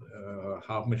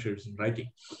half measures in writing.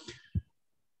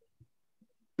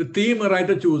 The theme a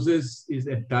writer chooses is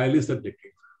entirely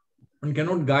subjective. One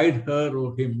cannot guide her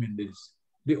or him in this.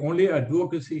 The only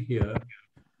advocacy here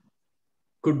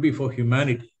could be for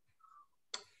humanity.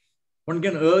 One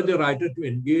can urge a writer to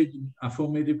engage in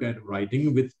affirmative kind of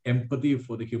writing with empathy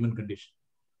for the human condition,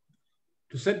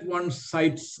 to set one's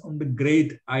sights on the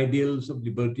great ideals of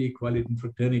liberty, equality, and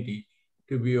fraternity,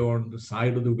 to be on the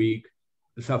side of the weak,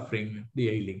 the suffering, the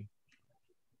ailing,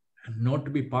 and not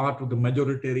to be part of the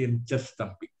majoritarian chest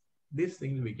thumping. These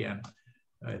things we can,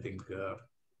 I think,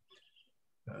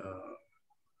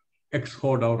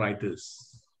 exhort our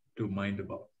writers to mind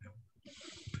about.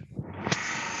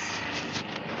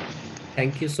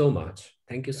 Thank you so much.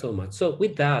 Thank you so much. So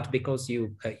with that, because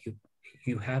you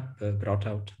have brought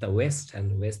out the West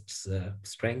and West's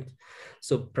strength,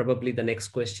 so probably the next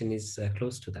question is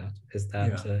close to that, is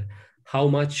that how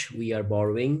much we are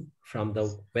borrowing from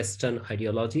the Western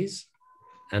ideologies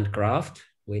and craft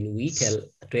when we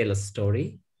tell a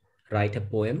story, write a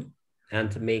poem,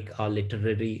 and make our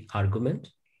literary argument.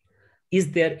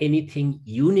 Is there anything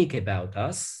unique about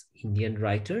us, Indian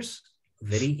writers,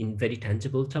 in very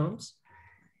tangible terms?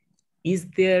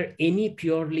 Is there any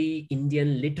purely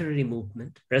Indian literary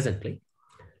movement presently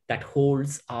that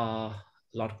holds a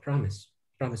lot of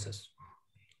promises?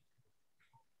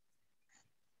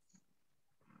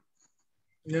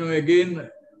 Again,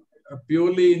 a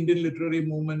purely Indian literary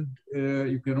movement,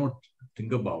 you cannot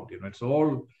think about. It's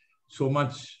all so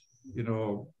much,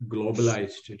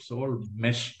 globalized. It's all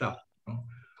meshed up,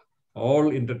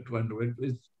 all intertwined.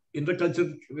 It's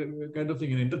intercultural kind of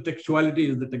thing. And intertextuality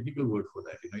is the technical word for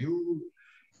that.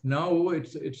 Now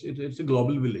it's a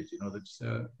global village. That's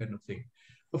a kind of thing.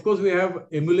 Of course, we have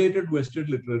emulated Western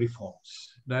literary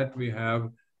forms that we have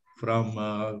from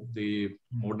the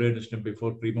modernist and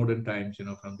before pre-modern times.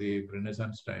 From the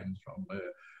Renaissance times, from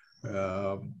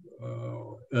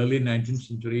early 19th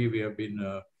century, we have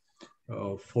been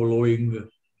following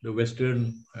the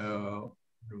Western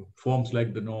forms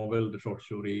like the novel, the short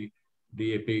story,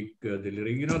 the epic, the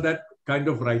lyric, that kind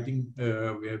of writing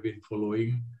we have been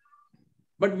following.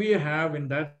 But we have, in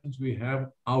that sense, we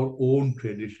have our own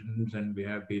traditions, and we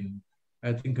have been,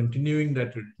 I think, continuing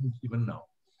that tradition even now.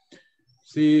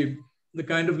 See, the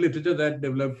kind of literature that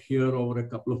developed here over a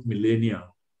couple of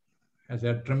millennia has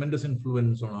had tremendous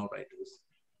influence on our writers.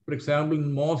 For example,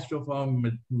 in most of our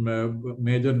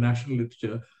major national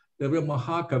literature, there were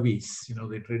Mahakavis,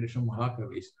 the traditional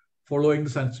Mahakavis, following the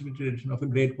Sanskrit tradition of a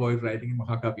great poet writing in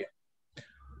Mahakavya,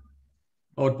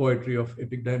 or poetry of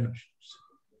epic dimensions,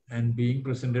 and being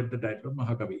presented the title of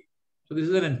Mahakavi. So this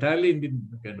is an entirely Indian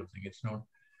kind of thing. It's not,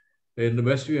 in the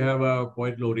West, you have a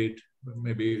poet laureate,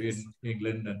 maybe in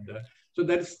England. And so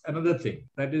that's another thing.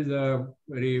 That is a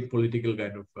very political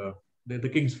kind of, the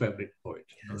king's favorite poet.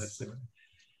 That's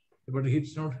but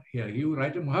it's not here. You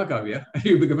write a Mahakavya,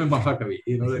 you become a Mahakavi.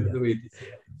 That's the way it is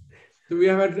here. So we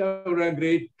have had our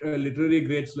great literary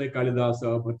greats like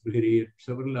Kalidasa, Bhattacharya,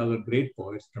 several other great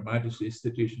poets, dramatists,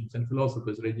 aestheticians, and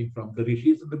philosophers, ranging from the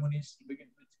rishis and the munis to begin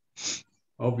with,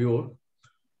 of yore,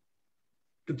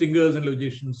 to thinkers and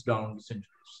logicians down the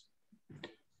centuries.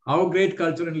 Our great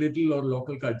culture and little or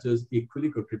local cultures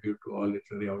equally contribute to our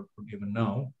literary output even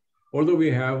now, although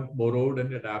we have borrowed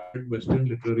and adapted Western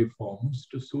literary forms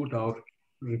to suit our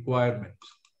requirements.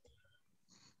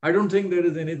 I don't think there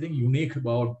is anything unique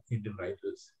about Indian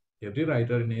writers. Every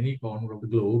writer in any corner of the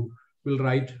globe will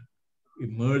write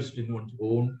immersed in one's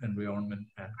own environment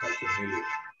and cultural milieu.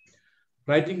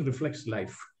 Writing reflects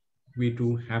life. We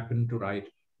too happen to write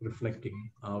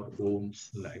reflecting our own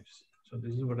lives. So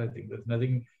this is what I think. There's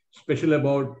nothing special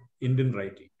about Indian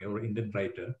writing or Indian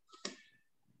writer.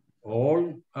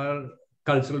 All are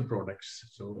cultural products.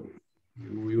 So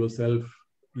you yourself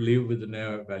live within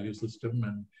a value system,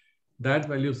 and that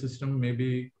value system may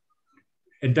be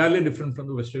entirely different from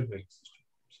the Western value system.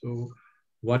 So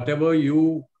whatever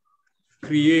you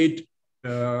create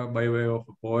by way of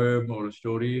a poem or a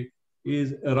story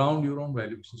is around your own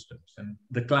value systems, and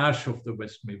the clash of the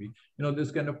West maybe. This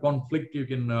kind of conflict you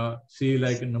can see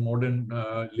like in the modern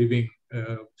living,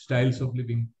 styles of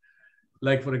living.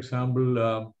 Like, for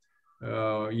example,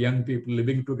 young people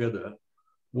living together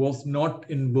was not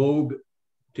in vogue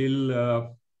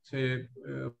till, say,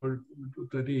 for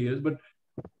 30 years, but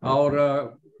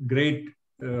our great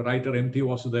writer M.T.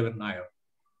 Vasudevan Nair,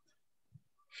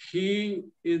 he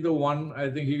is the one, I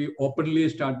think he openly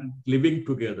started living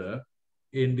together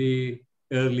in the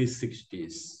early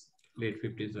 60s, late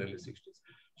 50s, early 60s.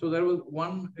 So there was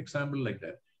one example like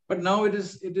that. But now it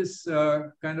is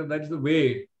kind of, that's the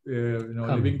way,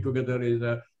 living together is.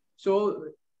 So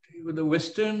the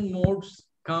Western modes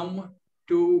come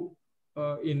to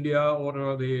India,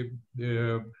 or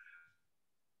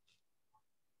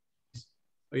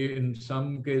in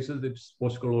some cases it's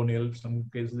post-colonial, some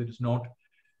cases it is not.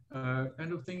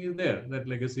 Kind of thing is there, that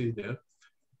legacy is there.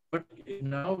 But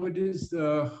now it is,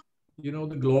 the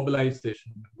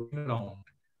globalization going around,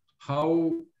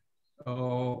 how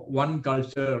one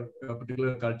culture, a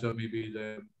particular culture, maybe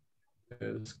the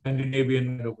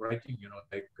Scandinavian kind of writing,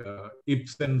 like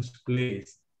Ibsen's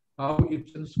plays, how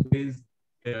Ibsen's plays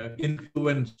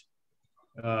influenced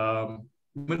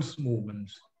women's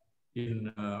movements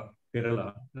in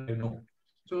Kerala, I know.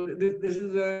 So this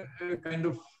is a kind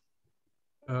of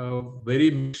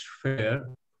very mixed fare,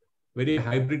 very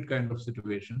hybrid kind of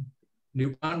situation.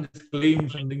 You can't just claim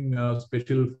something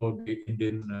special for the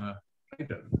Indian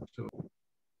writer. So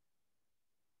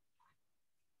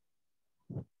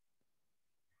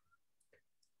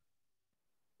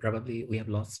probably we have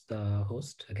lost the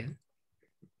host again.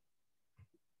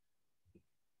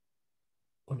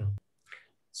 Oh no.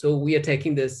 So we are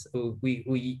taking this,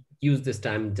 we use this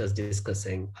time just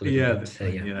discussing a little bit.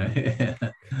 Yeah.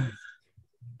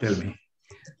 Tell me.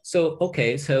 So,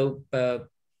 okay, so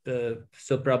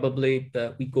probably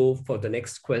we go for the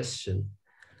next question.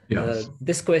 Yes.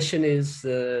 This question is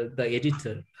the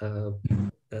editor.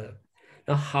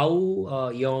 Now, how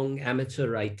a young amateur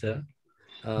writer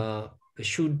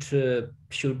should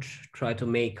try to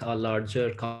make a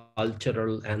larger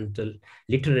cultural and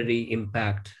literary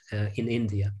impact in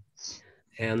India?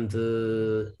 And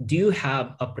do you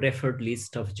have a preferred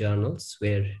list of journals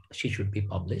where she should be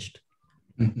published?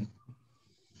 Mm-hmm.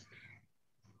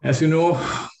 As you know,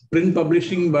 print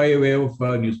publishing by way of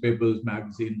newspapers,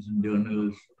 magazines, and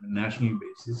journals on a national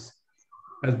basis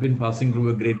has been passing through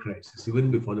a great crisis,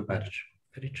 even before the pandemic.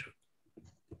 Very true.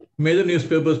 Major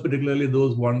newspapers, particularly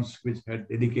those ones which had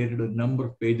dedicated a number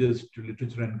of pages to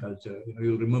literature and culture.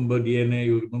 You'll remember DNA,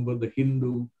 you'll remember the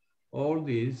Hindu, all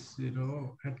these,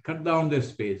 had cut down their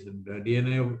space, and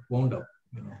DNA wound up,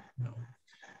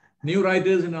 New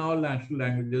writers in our national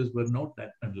languages were not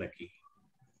that unlucky.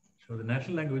 So the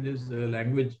national languages,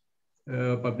 language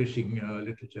publishing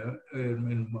literature,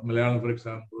 in Malayalam, for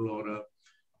example, or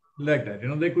like that,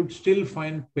 they could still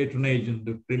find patronage in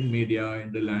the print media,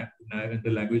 in the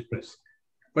language press.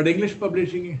 But English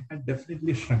publishing had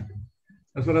definitely shrunken.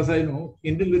 As far as I know,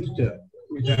 Indian literature,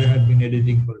 which I had been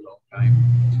editing for a long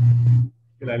time,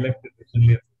 till I left it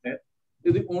recently,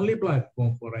 is the only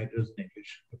platform for writers in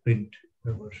English, the print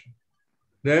version.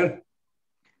 There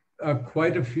are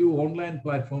quite a few online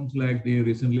platforms, like the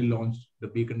recently launched the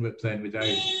Beacon website, which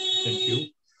I sent you,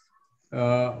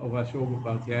 of Ashok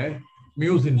Upadhyay,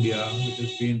 Muse India, which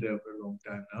has been there for a long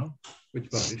time now,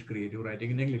 which publish creative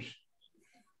writing in English.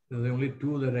 Those are the only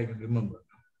two that I can remember.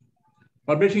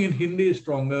 Publishing in Hindi is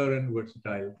stronger and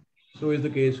versatile. So is the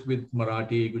case with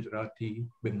Marathi, Gujarati,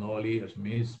 Bengali,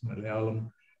 Assamese,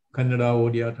 Malayalam, Kannada,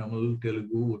 Odia, Tamil,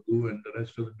 Telugu, Urdu, and the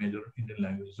rest of the major Indian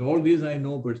languages. So all these I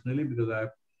know personally because I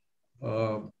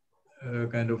have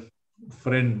kind of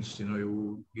friends,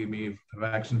 who give me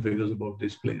facts and figures about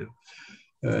this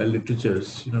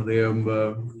literatures. They have,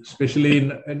 especially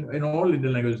in all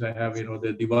Indian languages, I have,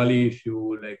 the Diwali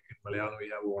issue, like in Malayalam, we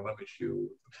have Onam issue.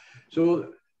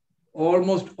 So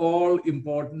almost all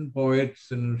important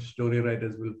poets and story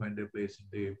writers will find a place in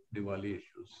the Diwali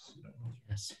issues.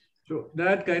 Yes. So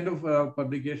that kind of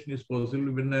publication is possible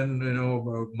even in,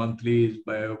 monthlies,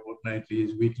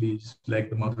 fortnightlies, weeklies, like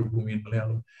the Mathrubhumi in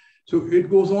Malayalam. So it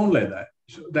goes on like that.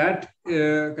 So that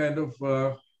kind of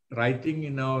writing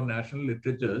in our national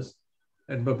literatures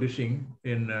and publishing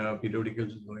in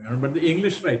periodicals is going on. But the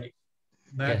English writing,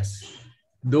 Yes.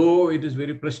 Though it is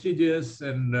very prestigious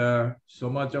and so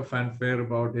much of fanfare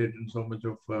about it and so much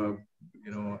of,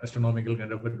 astronomical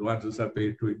kind of advances are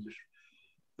paid to English.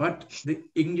 But the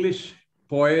English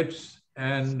poets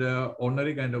and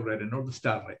honorary kind of writer, not the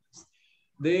star writers,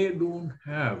 they don't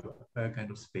have a kind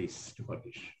of space to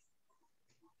publish.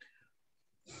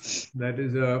 That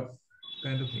is a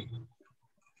kind of thing.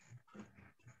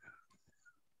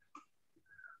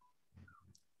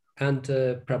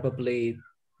 And probably,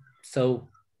 so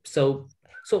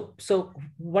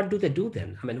what do they do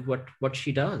then? I mean, what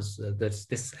she does,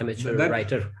 this amateur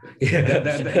writer.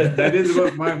 That is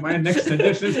what my next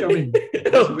suggestion is coming.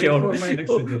 Okay, my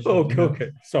next suggestion. Okay.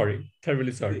 Sorry,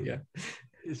 terribly sorry. Yeah.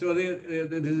 So this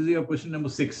is your question number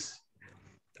 6.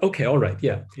 Okay, all right.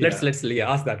 Yeah, let's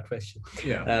ask that question.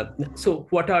 Yeah. So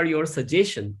what are your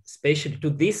suggestions, especially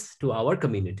to our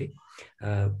community,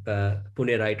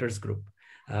 Pune Writers Group,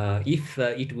 if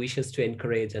it wishes to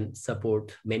encourage and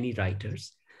support many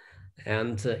writers,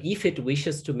 and if it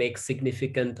wishes to make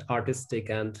significant artistic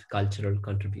and cultural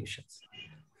contributions?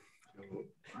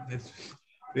 It's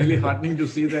really heartening to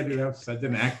see that you have such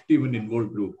an active and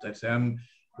involved group. That's I'm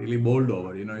really bowled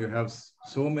over. You have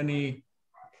so many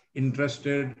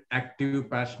interested, active,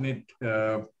 passionate,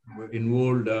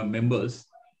 involved members.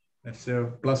 That's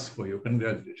a plus for you.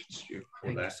 Congratulations to you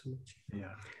for that. Thank you so much.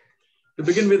 Yeah. To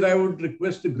begin with, I would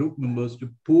request the group members to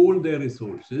pool their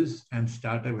resources and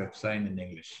start a website in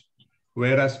English,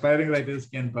 where aspiring writers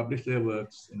can publish their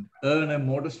works and earn a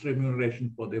modest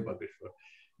remuneration for their published work.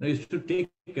 Now, you should take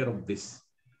care of this.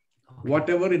 Okay.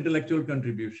 Whatever intellectual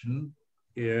contribution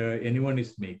anyone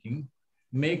is making,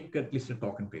 make at least a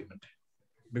token payment.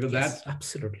 Because Yes, that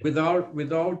absolutely.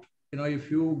 Without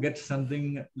if you get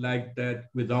something like that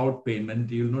without payment,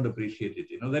 you'll not appreciate it.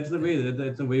 That's the way.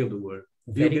 That's the way of the world.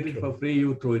 You get it for free,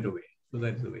 you throw it away. So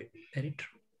that's the way. Very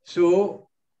true. So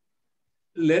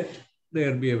let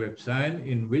there be a website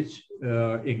in which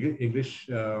English,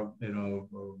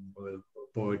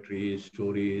 poetry,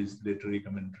 stories, literary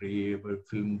commentary,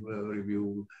 film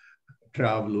review,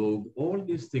 travelogue, all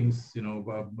these things,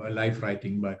 life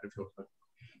writing, biography.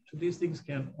 So these things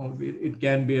can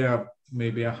be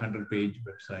maybe 100-page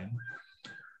website.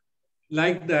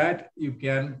 Like that, you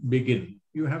can begin.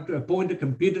 You have to appoint a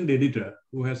competent editor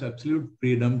who has absolute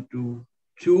freedom to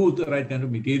choose the right kind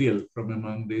of material from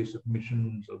among the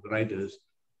submissions of the writers,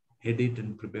 edit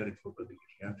and prepare it for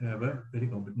publication. You have to have a very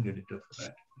competent editor for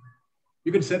that.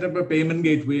 You can set up a payment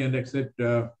gateway and accept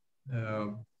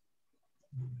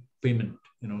payment,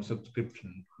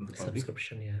 subscription from the public.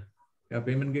 Subscription, yeah. Yeah,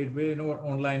 payment gateway,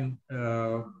 online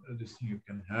this thing you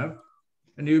can have,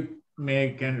 and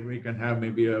we can have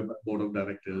maybe a board of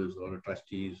directors or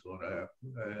trustees or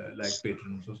like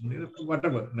patrons or something,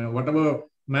 whatever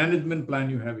management plan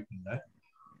you have in that.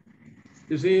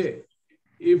 You see,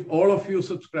 if all of you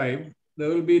subscribe, there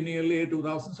will be nearly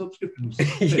 2,000 subscriptions.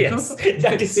 Yes,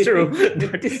 that is true.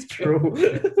 That is true.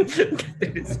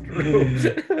 That is true.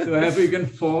 So you can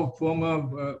form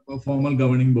a formal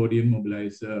governing body and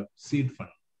mobilize a seed fund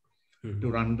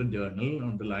to run the journal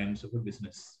on the lines of a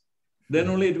business. Then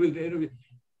only it will,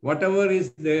 whatever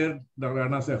is there,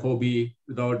 run as a hobby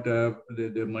without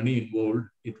the money involved,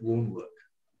 it won't work.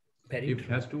 If it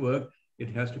has to work, it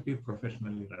has to be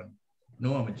professionally run.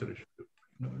 No amateurish.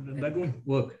 No, that won't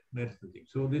work. That's the thing.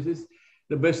 So this is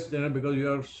the best, because you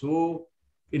are so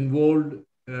involved,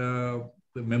 the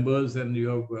members, and you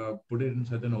have put it in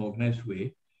such an organized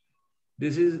way.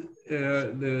 This is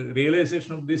the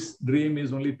realization of this dream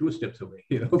is only 2 steps away.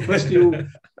 First you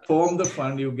form the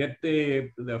fund, you get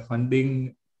the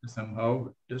funding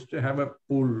somehow, just to have a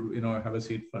pool, have a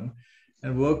seed fund,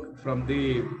 and work from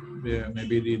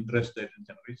maybe the interest that it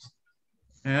generates.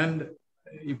 And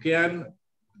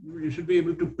you should be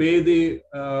able to pay the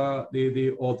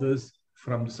authors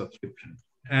from the subscription.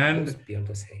 And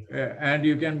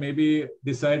you can maybe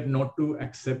decide not to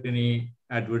accept any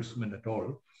advertisement at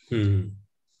all.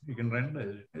 You can render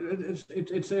it.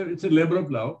 It's a labor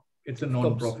of love. It's a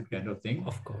non-profit kind of thing.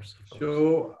 Of course.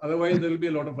 So otherwise there will be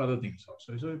a lot of other things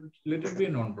also. So let it be a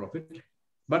non-profit,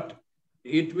 but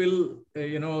it will,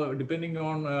 depending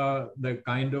on the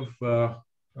kind of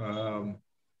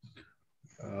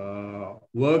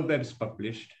work that is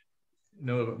published.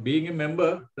 Being a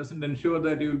member doesn't ensure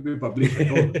that you will be published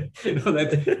at all.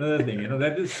 That's another thing.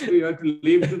 That is, you have to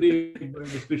leave to the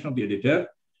discretion of the editor.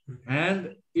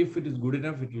 And if it is good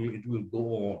enough, it will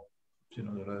go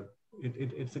on.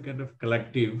 It's a kind of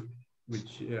collective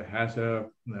which has a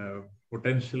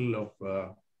potential of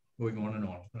going on and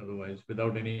on. Otherwise,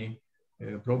 without any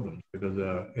problems,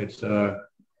 because it's a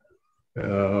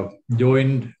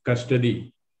joint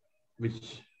custody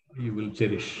which you will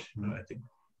cherish. I think.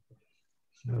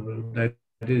 That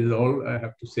is all I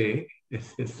have to say.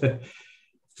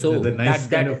 So the nice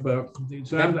kind of.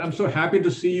 So I'm so happy to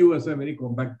see you as a very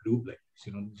compact group like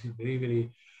this. This is very,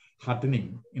 very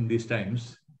heartening in these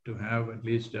times to have at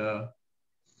least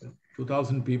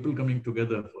 2,000 people coming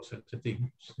together for such a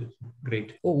thing. It's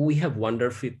great. Oh, we have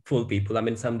wonderful people. I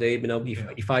mean, someday,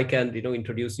 if I can,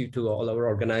 introduce you to all our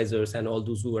organizers and all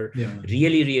those who are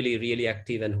really, really, really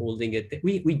active and holding it.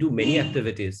 We do many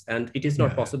activities, and it is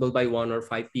not possible by 1 or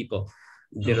 5 people.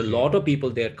 There are a lot of people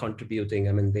there contributing.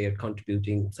 I mean, they are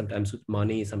contributing sometimes with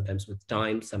money, sometimes with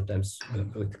time, sometimes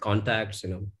with contacts.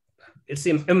 It's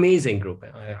an amazing group.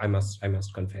 I must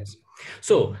confess.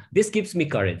 So this gives me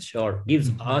courage, or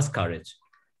gives us courage,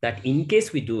 that in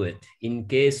case we do it, in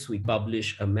case we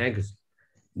publish a magazine,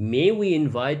 may we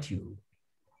invite you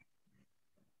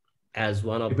as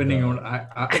one of depending on I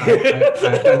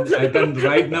can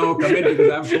right now commit because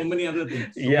I have so many other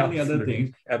things, many other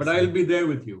things. But I'll be there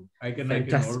with you. I can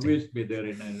always be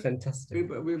there. Fantastic.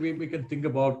 We can think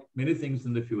about many things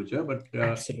in the future, but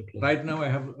right now I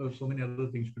have so many other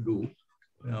things to do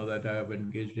now that I have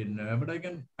engaged in. But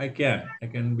I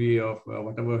can be of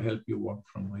whatever help you want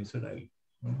from my side.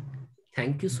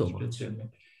 Thank you so much.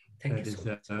 Thank you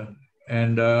so much.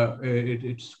 And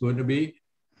it's going to be.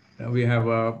 We have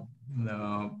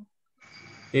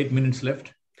 8 minutes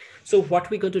left. So what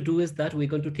we're going to do is that we're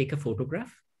going to take a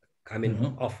photograph. I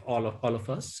mean, of all of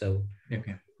us. So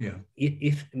okay, yeah.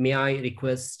 If may I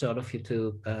request all of you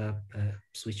to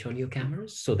switch on your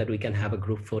cameras so that we can have a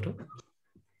group photo.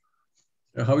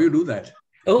 How you do that?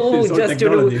 Oh, just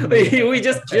we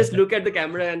just look at the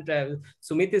camera, and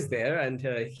Sumit is there, and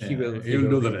he will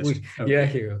do the rest. Okay. Yeah,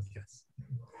 he will. Yes.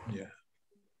 Yeah.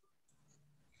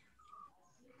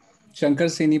 Shankar,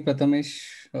 Sini, Prathamesh,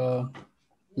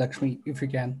 Lakshmi, if you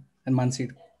can, and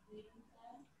Mansi.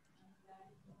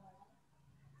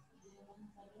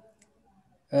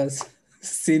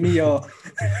 Sini,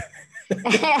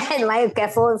 my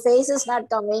face is not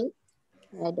coming.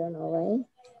 I don't know why.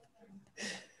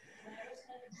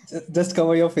 Just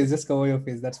cover your face. Just cover your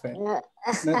face. That's fine.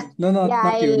 No,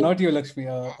 yeah, not you, Lakshmi.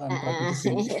 I'm talking to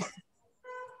Sini.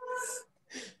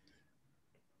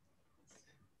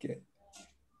 Okay.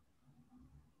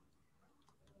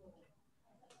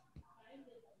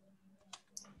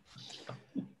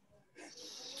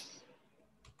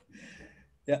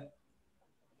 Yeah.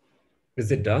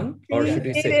 Is it done? Or should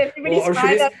we say,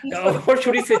 or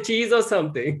should we say cheese or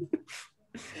something?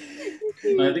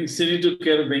 I think Siri took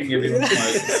care of making everyone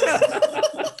smile.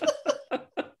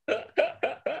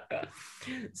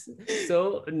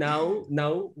 So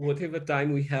now whatever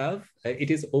time we have, it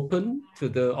is open to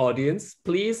the audience.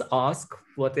 Please ask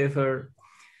whatever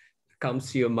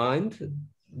comes to your mind.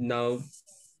 Now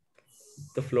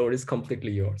the floor is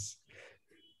completely yours.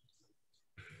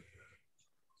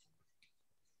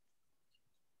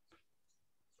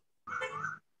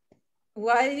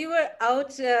 While you were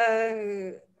out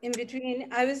in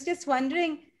between, I was just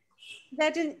wondering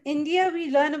that in India, we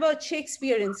learn about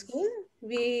Shakespeare in school.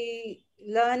 We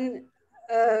learn,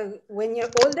 when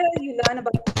you're older, you learn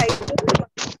about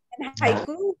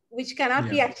haiku, which cannot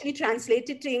be actually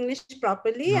translated to English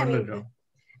properly.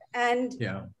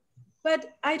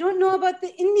 But I don't know about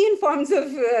the Indian forms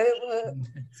of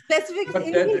specific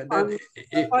Indian forms.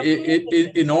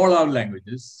 In all our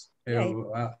languages, right.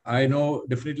 I know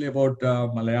definitely about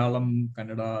Malayalam,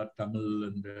 Kannada, Tamil,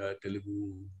 and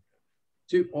Telugu.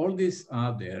 So all these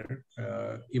are there.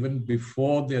 Even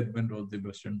before the advent of the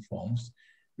Western forms,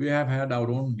 we have had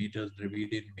our own meters,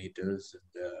 Dravidian meters,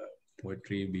 and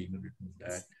poetry being written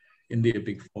in the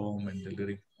epic form and the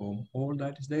lyric form. All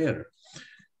that is there.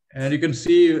 And you can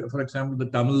see, for example, the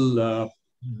Tamil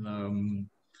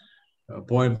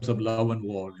poems of love and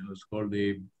war. It's called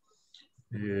the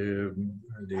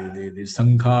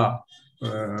Sangha.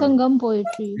 Sangam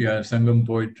poetry. Yeah, Sangam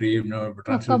poetry,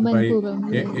 translated by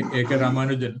A.K.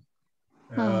 Ramanujan.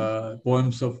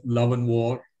 poems of love and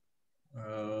war,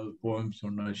 poems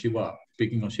on Shiva,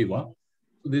 speaking of Shiva.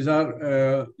 So these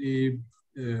are the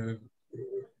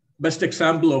best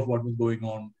example of what was going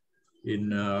on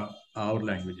in our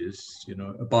languages,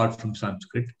 apart from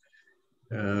Sanskrit.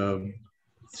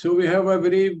 So we have a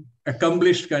very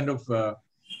accomplished kind of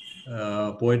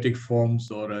poetic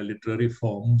forms or literary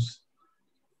forms.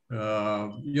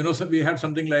 So we have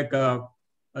something like a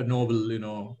novel,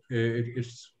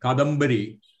 it's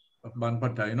Kadambari of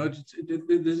Banpata.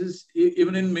 This is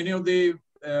even in many of the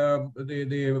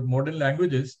modern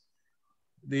languages,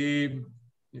 the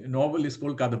novel is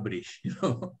called Kadambari.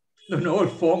 The novel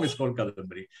form is called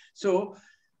Kadambari. So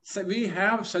we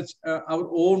have such our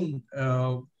own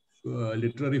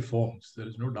literary forms. There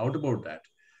is no doubt about that.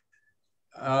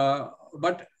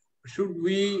 But should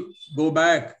we go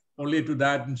back only to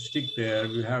that and stick there?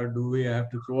 Do we have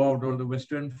to throw out all the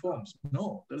Western forms?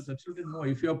 No, there is absolutely no.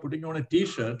 If you are putting on a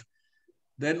T-shirt,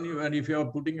 and if you are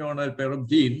putting on a pair of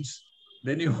jeans,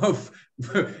 then you are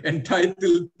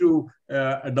entitled to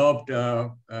adopt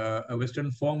a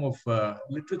Western form of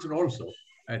literature also,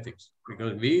 I think,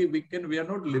 because we are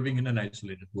not living in an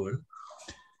isolated world.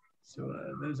 So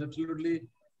there is absolutely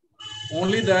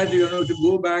only that, to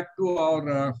go back to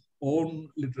our own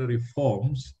literary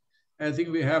forms. I think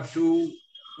we have to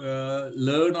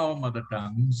learn our mother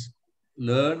tongues,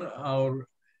 learn our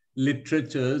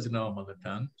literatures in our mother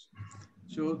tongues.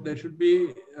 So there should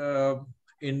be,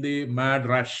 in the mad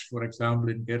rush, for example,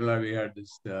 in Kerala, we had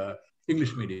this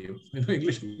English medium.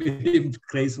 English medium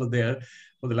craze was there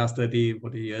for the last 30,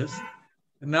 40 years.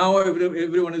 And now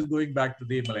everyone is going back to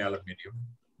the Malayalam medium,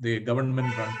 the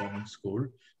government-run common school.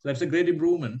 So that's a great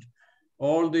improvement.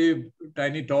 All the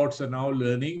tiny tots are now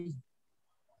learning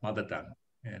mother tongue,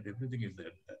 and everything is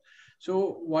there.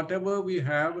 So whatever we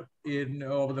have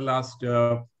over the last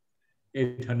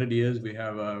 800 years, we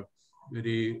have a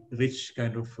very rich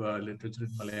kind of literature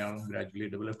in Malayalam gradually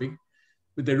developing.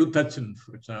 With Edutachan,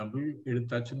 for example,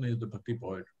 Edutachan is the Bhakti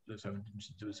poet of the 17th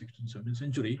century, 16th, 17th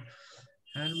century.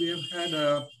 And we have had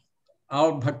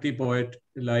our Bhakti poet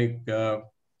like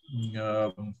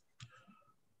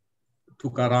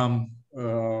Tukaram,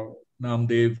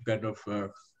 Namdev, kind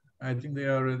of, I think they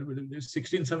are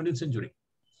 16th, 17th century.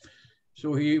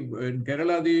 So in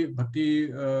Kerala, the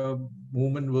Bhakti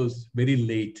movement was very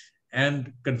late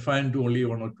and confined to only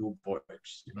one or two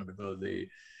poets, because the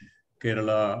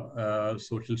Kerala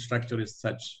social structure is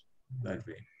such that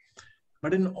way.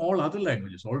 But in all other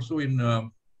languages, also in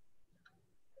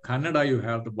Kannada, you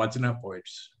have the Vajana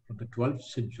poets from the 12th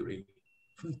century.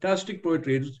 Fantastic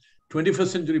poetry. 21st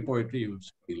century poetry, you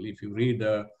feel, if you read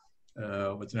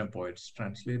Vajana poets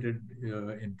translated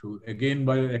into, again,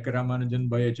 by Ekaramanujan,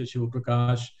 by H.S.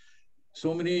 Shivaprakash.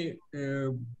 So many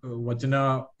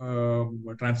Vajana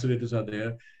translators are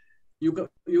there. You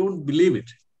won't believe it,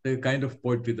 the kind of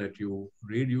poetry that you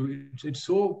read. It's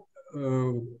so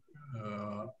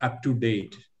up to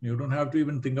date. You don't have to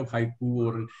even think of haiku.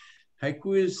 Or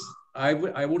haiku is, I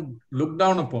won't look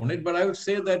down upon it, but I would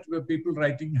say that people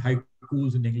writing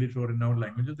haikus in English or in our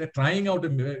languages, they're trying out a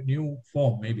new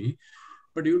form maybe,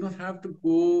 but you don't have to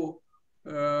go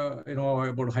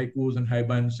about haikus and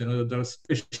haibans. There are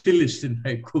specialists in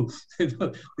haiku.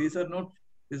 These are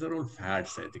all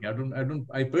fads. I think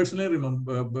I personally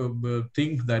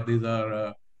think that these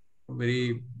are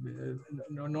very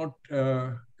not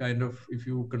kind of, if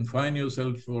you confine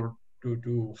yourself to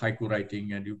haiku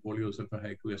writing and you call yourself a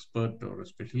haiku expert or a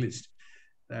specialist,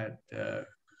 that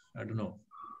I don't know.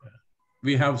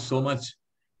 We have so much,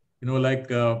 like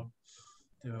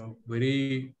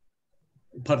very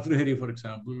Bhartrihari, for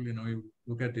example. You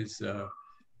look at his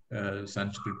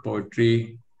Sanskrit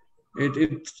poetry.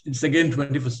 It's again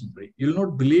 21st century. You'll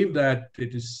not believe that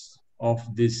it is of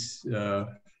this,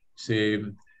 say,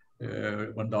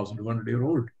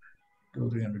 1,200-year-old,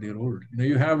 200-300-year-old.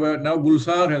 You have now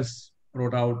Gulzar has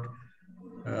brought out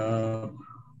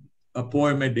a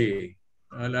poem a day.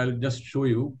 I'll just show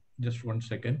you, just 1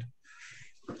 second.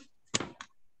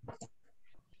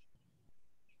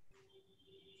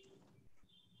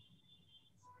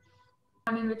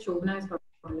 In which Shobana is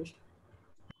published.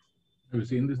 Have you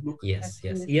seen this book? Yes.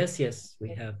 We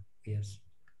have. Yes.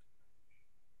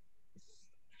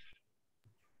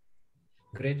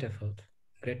 Great effort.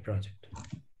 Great project.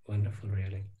 Wonderful,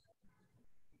 really.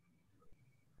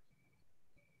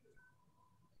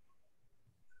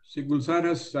 See, Gulzar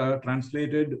has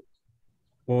translated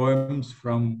poems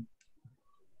from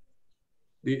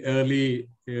the early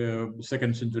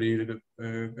 2nd century,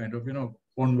 kind of,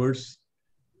 onwards.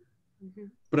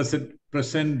 Present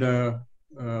 21st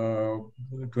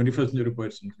century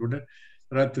poets included.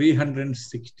 there are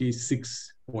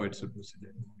 366 poets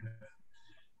represented.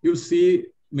 You see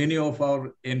many of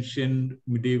our ancient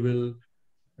medieval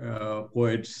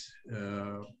poets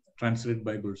translated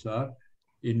by Gulzar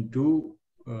into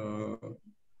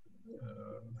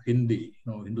Hindi,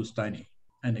 Hindustani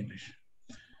and English.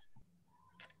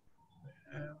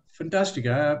 Fantastic.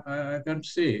 I can't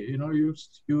say,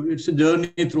 it's a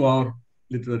journey through our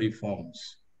literary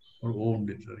forms, our own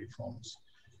literary forms.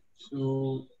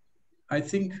 So I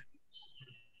think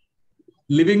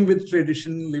living with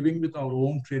tradition, living with our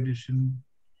own tradition,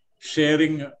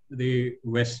 sharing the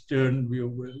Western view,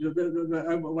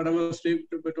 what I was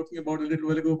talking about a little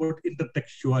while ago about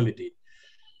intertextuality.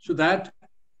 So that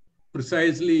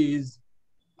precisely is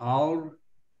our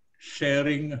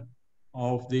sharing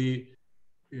of the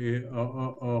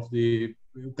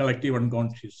collective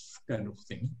unconscious kind of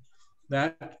thing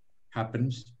that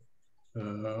happens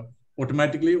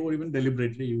automatically or even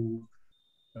deliberately. You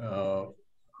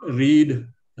read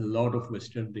a lot of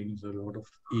Western things, a lot of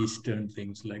Eastern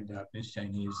things like Japanese,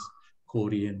 Chinese,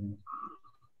 Korean.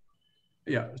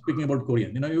 Yeah, speaking about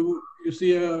Korean, you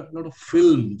see a lot of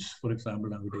films, for example,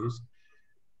 nowadays.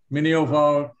 Many of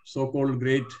our so-called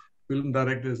great film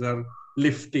directors are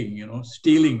lifting,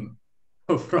 stealing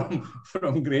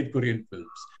from great Korean films.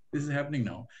 This is happening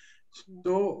now.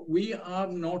 So we are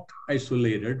not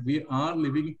isolated. We are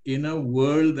living in a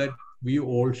world that we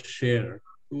all share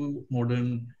through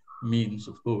modern means,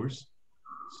 of course.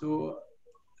 So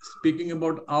speaking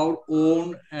about our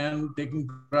own and taking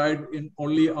pride in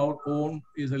only our own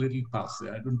is a little passé.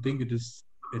 I don't think it is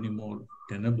anymore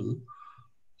tenable.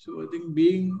 So I think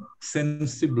being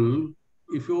sensible,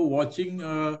 if you're watching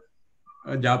a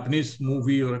Japanese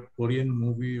movie or a Korean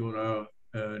movie or a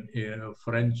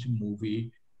French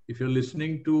movie, if you're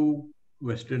listening to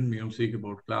Western music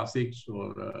about classics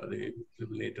or the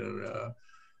later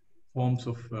forms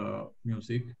of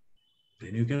music,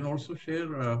 then you can also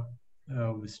share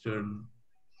Western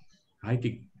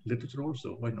writing, literature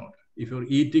also. Why not? If you're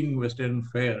eating Western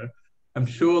fare, I'm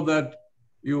sure that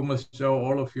you must have,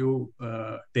 all of you,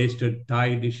 tasted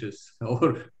Thai dishes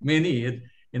or many.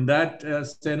 In that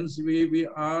sense, we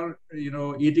are,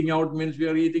 eating out means we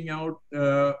are eating out,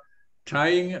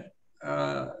 trying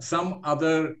some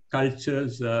other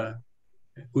cultures'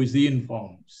 cuisine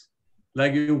forms.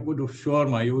 Like you go to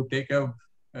shawarma, you take a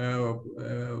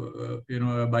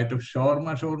bite of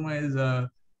shawarma. Shawarma is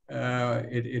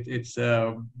it's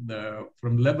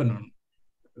from Lebanon.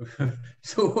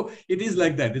 So it is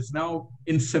like that. It's now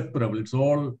inseparable. It's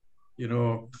all,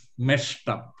 meshed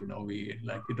up. We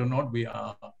like it or not, we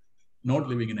are not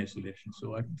living in isolation.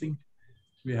 So I don't think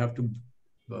we have to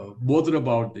bother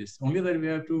about this. Only that we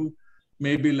have to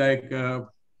maybe like Dr.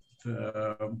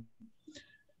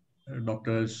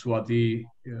 Swati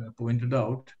pointed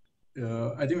out,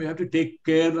 I think we have to take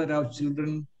care that our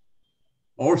children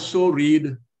also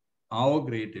read our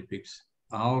great epics,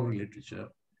 our literature.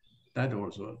 That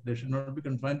also, they should not be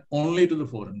confined only to the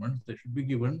foreign ones. They should be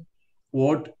given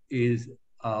what is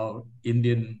our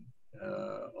Indian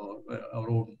or our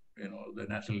own, the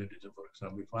national literature, for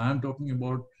example. If I am talking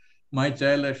about my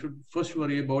child, I should first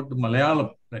worry about the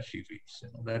Malayalam that she reads.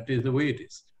 That is the way it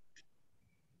is.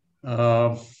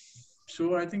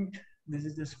 So I think this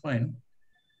is just fine.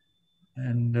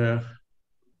 And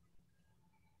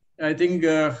I think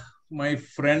my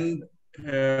friend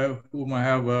whom I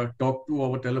have talked to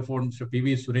over telephone, Mr.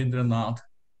 P.V. Surendranath,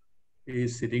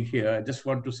 is sitting here. I just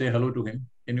want to say hello to him.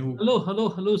 Can you?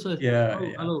 Hello, sir. Yeah,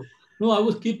 hello. No, I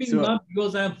was keeping up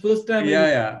because I am first time.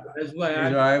 Yeah. That's why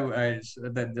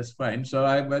that's fine. So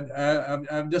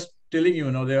I'm just telling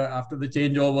you, there after the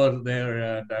changeover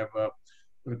there, and I've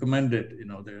recommended,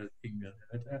 their thing.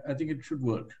 I think it should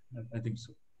work. I think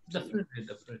so. Definitely.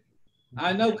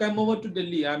 I now come over to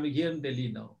Delhi. I'm here in Delhi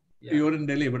now. Yeah. You're in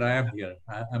Delhi, but I am here.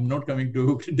 I'm not coming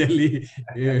to Delhi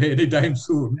anytime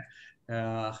soon.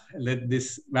 Let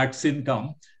this vaccine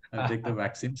come. I'll take the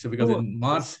vaccine. So because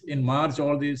in March,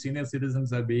 all the senior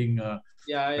citizens are being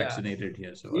vaccinated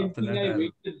here. So after that, I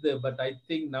waited there, but I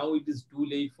think now it is too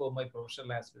late for my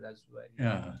professional aspect as well.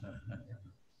 Yeah.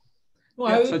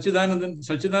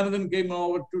 Sachidanandan came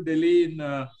over to Delhi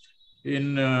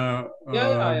in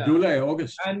July,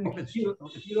 August. And he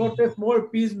wrote a small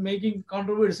piece making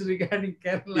controversy regarding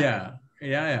Kerala.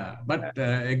 Yeah. But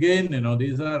again,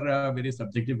 these are very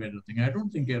subjective kind of thing. I don't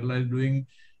think Kerala is doing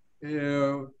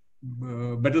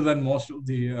better than most of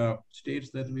the states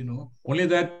that we know. Only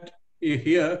that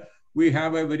here we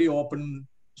have a very open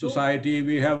society,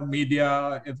 we have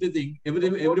media, everything,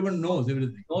 everyone knows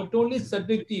everything. Not only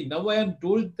subjective, now I am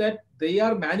told that they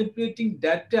are manipulating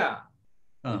data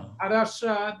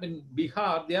Maharashtra and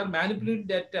Bihar, they are manipulating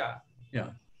data. Yeah.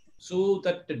 So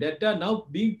that the data now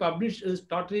being published is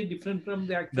totally different from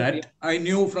the actual. That I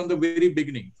knew from the very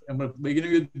beginning.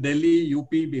 Beginning with Delhi,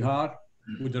 UP, Bihar,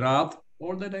 Gujarat,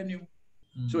 all that I knew.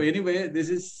 So anyway, this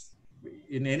is,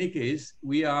 in any case,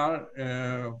 we are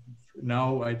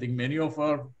now, I think many of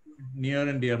our near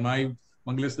and dear, my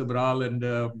Mangles Dabral and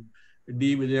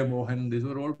D. Vijay Mohan, these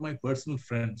were all my personal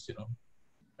friends, you know,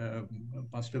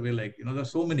 passed away, like, you know,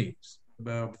 there's so many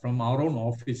from our own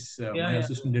office. My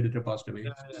assistant editor passed away.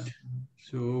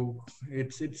 So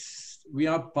we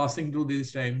are passing through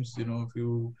these times, you know, if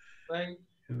you,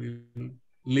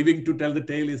 living to tell the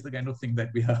tale is the kind of thing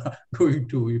that we are going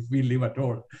to, if we live at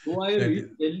all. Though I reach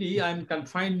Delhi, I'm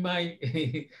confined my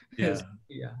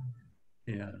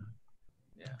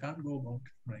Can't go about,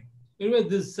 right? Anyway,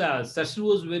 this session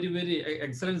was very, very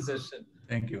excellent session.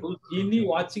 Thank you. I was keenly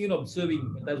watching and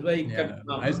observing. That's why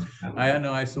I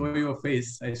know. I saw your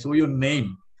face. I saw your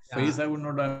name. Face I would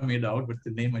not have made out, but the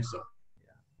name I saw.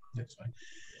 That's fine.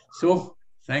 So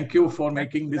thank you for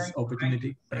making this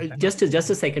opportunity. Just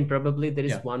a second. Probably there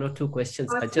is one or two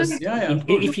questions.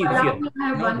 If you have no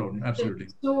problem. Absolutely.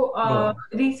 So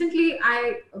recently,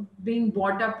 I being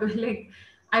brought up like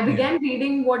I began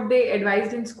reading what they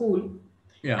advised in school.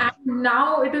 Yeah. And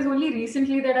now it is only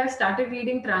recently that I started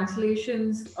reading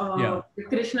translations.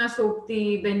 Krishna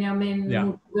Sokti, Benjamin,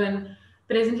 Murugan.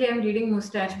 Presently, I'm reading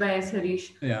Mustache by S.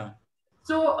 Harish. Yeah.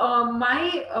 So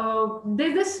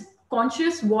there's this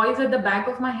conscious voice at the back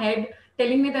of my head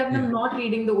telling me that I'm not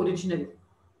reading the original.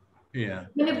 Yeah.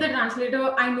 Even if the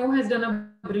translator I know has done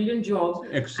a brilliant job,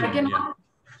 excellent.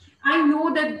 I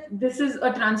know that this is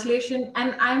a translation,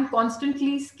 and I'm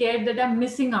constantly scared that I'm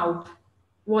missing out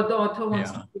what the author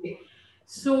wants to say.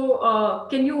 So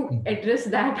can you address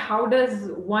that? How does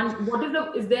one,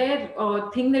 is there a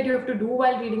thing that you have to do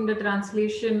while reading the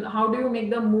translation? How do you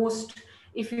make the most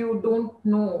if you don't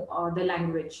know the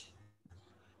language?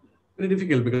 Very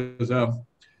difficult, because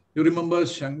you remember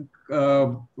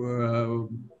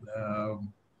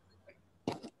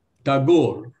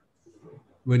Tagore,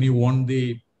 when he won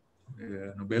the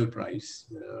Nobel Prize,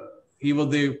 he was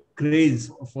the craze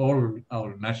of all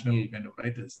our national kind of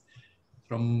writers.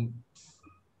 From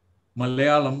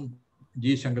Malayalam,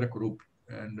 G. Shankara Kurup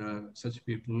and such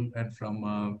people, and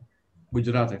from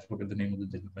Gujarat, I forget the name of the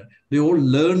gentleman, they all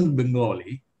learned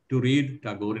Bengali to read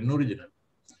Tagore in original.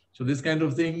 So this kind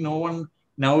of thing, no one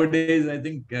nowadays, I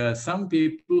think some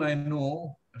people I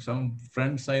know, some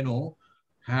friends I know,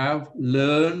 have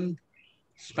learned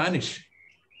Spanish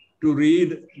to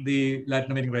read the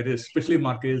Latin American writers, especially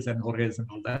Marquez and Jorge and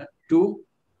all that, to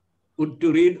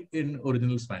read in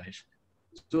original Spanish.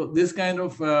 So this kind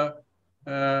of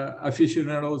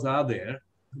aficionados are there,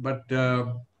 but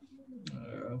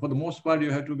for the most part, you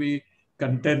have to be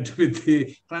content with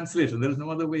the translation. There is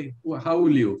no other way. How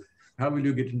will you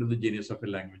get into the genius of a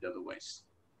language otherwise,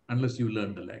 unless you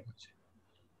learn the language?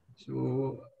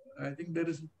 So I think there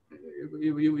is,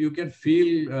 you can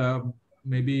feel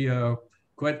maybe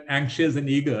quite anxious and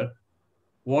eager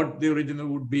what the original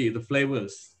would be, the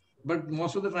flavors. But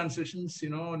most of the translations,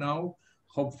 now,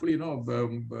 hopefully,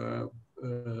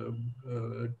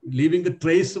 leaving the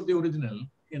trace of the original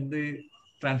in the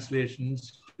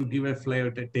translations to give a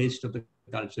flavor, a taste of the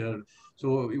culture.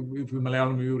 So if you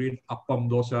Malayalam, you read Appam,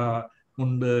 Dosa,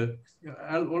 Munde,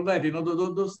 all that,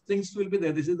 those things will be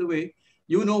there. This is the way,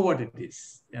 you know what it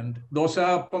is. And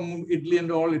Dosa, Appam, Idli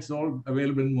and all, it's all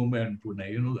available in Mumbai and Pune,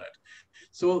 you know that.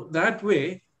 So that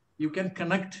way, you can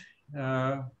connect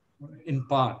in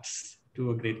parts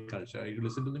to a great culture. You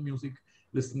listen to the music,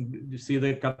 you see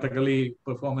the Kathakali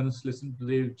performance, listen to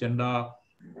the Chanda,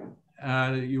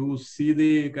 you see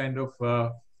the kind of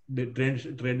the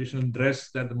traditional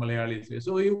dress that the Malayalis wear.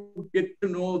 So you get to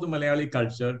know the Malayali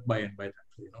culture by and by that,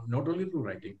 not only through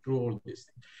writing, through all these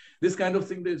things. This kind of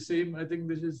thing, the same, I think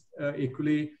this is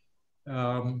equally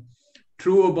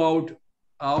true about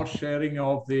our sharing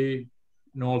of the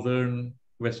northern,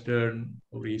 western,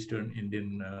 or eastern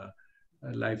Indian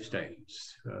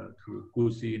lifestyles through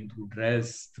cuisine, through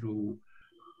dress, through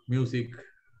music,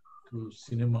 through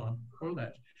cinema, all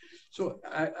that. So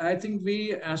I think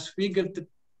as we get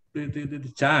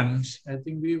the chance, I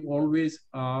think we always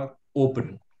are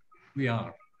open. We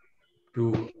are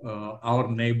to our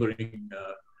neighboring.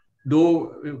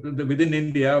 Though within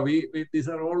India, these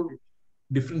are all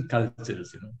different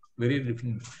cultures, very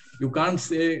different. You can't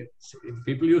say,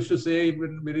 people used to say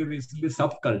even very recently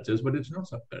subcultures, but it's not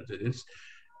subculture, it's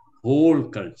whole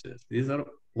cultures. These are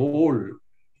whole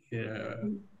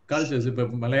cultures. If a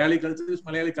Malayali culture is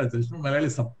Malayali culture, it's not Malayali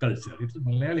subculture, it's a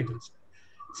Malayali culture.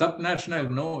 Subnational,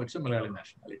 no, it's a Malayali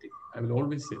nationality. I will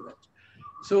always say that.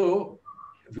 So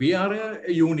we are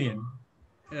a union,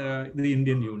 the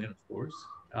Indian Union, of course.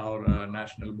 Our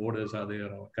national borders are there,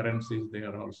 our currencies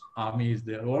there, our army is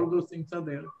there, all those things are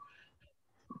there.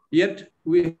 Yet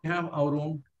we have our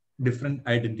own different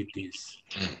identities.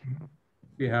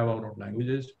 We have our own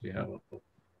languages, we have our own.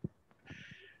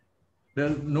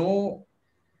 There's no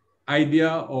idea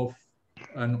of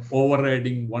an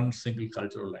overriding one single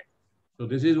cultural line. So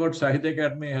this is what Sahitya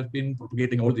Academy has been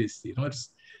propagating all this.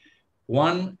 It's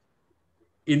one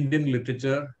Indian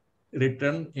literature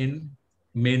written in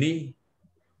many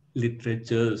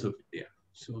literatures of India.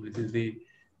 So this is the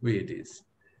way it is.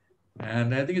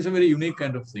 And I think it's a very unique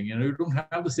kind of thing. You don't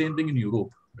have the same thing in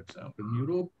Europe, for example. In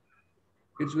Europe,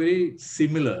 it's very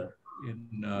similar.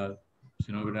 When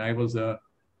I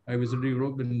visited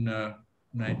Europe in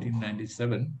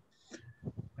 1997,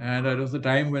 and that was the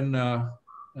time when a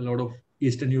lot of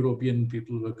Eastern European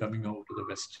people were coming out to the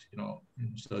West,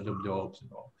 in search of jobs.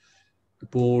 The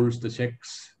Poles, the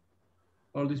Czechs,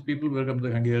 all these people were coming,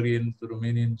 the Hungarians, the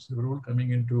Romanians, they were all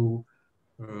coming into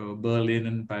Berlin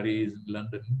and Paris and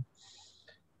London.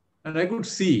 And I could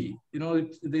see,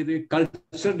 the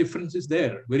cultural difference is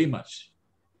there very much.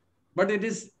 But it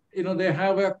is, they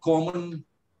have a common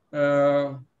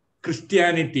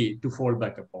Christianity to fall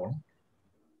back upon.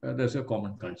 There's a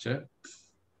common culture.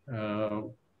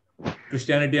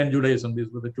 Christianity and Judaism, these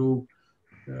were the two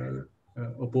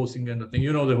opposing kind of thing.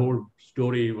 The whole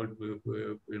story,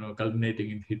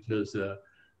 culminating in Hitler's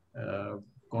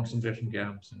concentration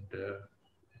camps. And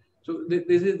so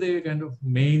this is the kind of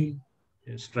main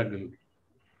struggle.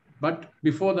 But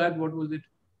before that, what was it?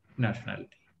 Nationality.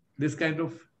 This kind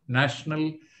of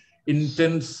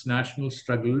intense national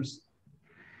struggles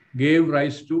gave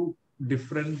rise to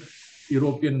different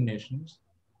European nations.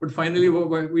 But finally,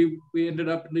 we ended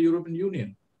up in the European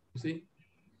Union. You see,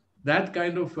 that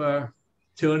kind of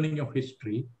churning of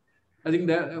history, I think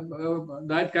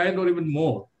that kind or even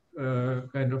more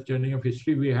kind of churning of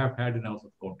history we have had in our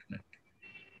subcontinent.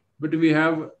 But we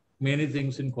have many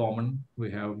things in common.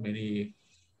 We have many,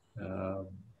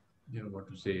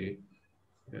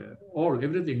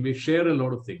 everything. We share a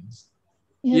lot of things.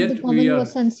 Yeah, the common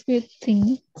Sanskrit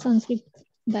thing, Sanskrit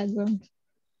background.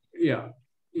 Yeah,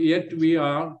 yet we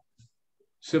are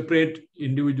separate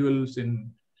individuals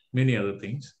in many other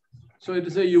things. So it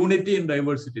is a unity in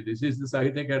diversity. This is the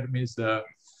Sahitya Academy's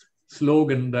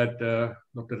slogan that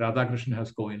Dr. Radhakrishnan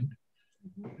has coined.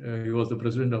 He was the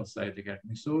president of Sahitya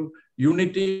Academy. So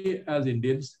unity as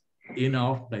Indians in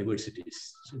our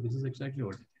diversities. So this is exactly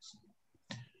what it is.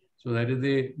 So that is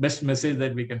the best message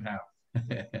that we can have.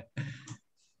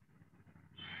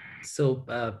 So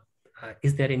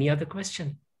is there any other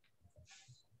question?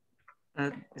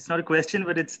 It's not a question,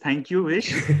 but it's thank you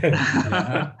wish.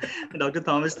 Dr.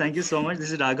 Thomas, thank you so much.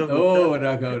 This is Raghav. Oh,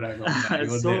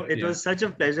 Raghav. So it was such a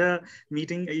pleasure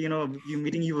meeting,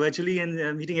 meeting you virtually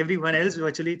and meeting everyone else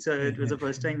virtually. It was the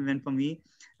first time event for me,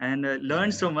 and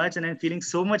learned so much, and I'm feeling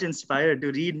so much inspired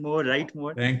to read more, write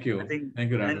more. Thank you. Thank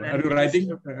you, Raghav. Are you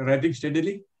writing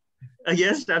steadily?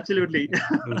 Yes, absolutely. Do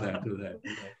that.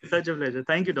 Such a pleasure.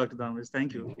 Thank you, Dr. Thomas.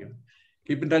 Thank you.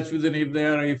 Keep in touch with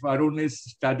If Arun is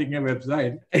starting a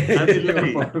website.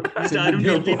 Absolutely. Arun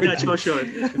will be in touch for sure.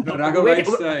 Raghav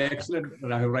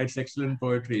writes excellent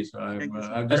poetry. So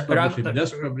I've just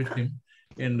published him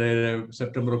in the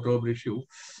September-October issue.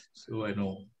 So I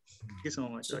know. Thank you so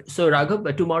much. So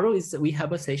Raghav, tomorrow we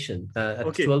have a session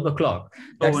at 12 o'clock.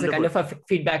 That's a kind of a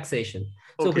feedback session.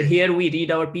 So here we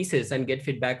read our pieces and get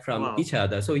feedback from each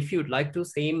other. So if you'd like to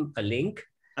send a link,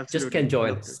 just can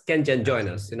join us,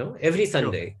 every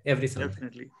Sunday,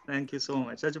 Definitely. Thank you so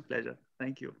much. Such a pleasure.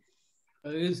 Thank you.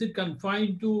 Is it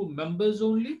confined to members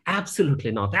only?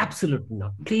 Absolutely not. Absolutely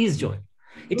not. Please join.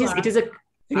 It is a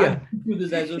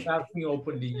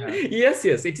openly. Yes.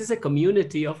 It is a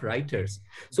community of writers.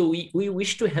 So we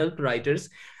wish to help writers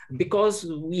because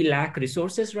we lack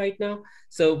resources right now.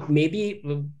 So maybe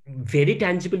very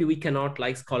tangibly we cannot,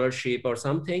 like scholarship or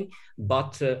something,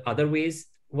 but other ways,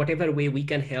 whatever way we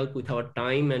can help with our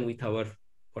time and with our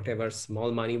whatever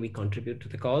small money we contribute to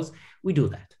the cause, we do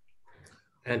that.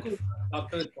 And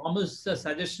Dr. Thomas'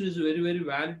 suggestion is very, very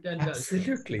valid. And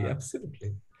absolutely.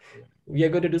 We are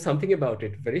going to do something about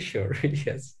it, very sure.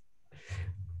 Yes.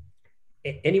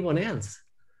 Anyone else?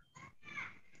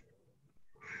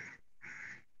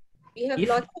 We have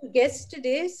lots of guests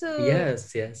today, so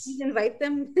yes, please invite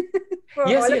them.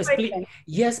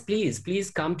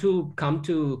 Please come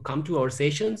to our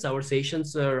sessions. Our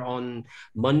sessions are on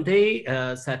Monday,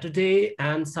 Saturday,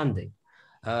 and Sunday.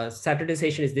 Saturday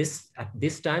session is at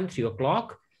this time, 3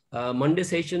 o'clock. Monday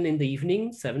session in the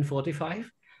evening,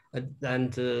 7:45,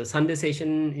 and Sunday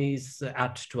session is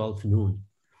at 12 noon.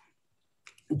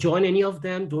 Join any of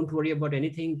them. Don't worry about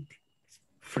anything.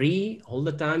 Free all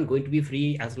the time, going to be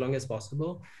free as long as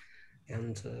possible.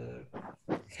 And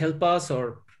help us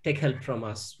or take help from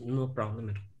us. No problem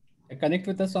at all. Connect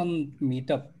with us on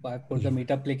Meetup. I put the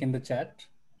Meetup link in the chat.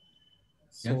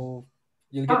 So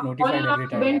you'll get notified every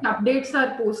time. Event updates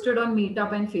are posted on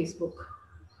Meetup and Facebook.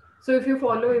 So if you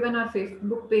follow even our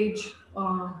Facebook page,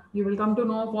 you will come to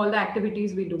know of all the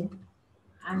activities we do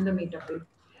and the Meetup page.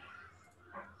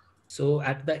 So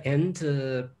at the end,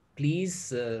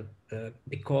 please,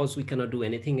 because we cannot do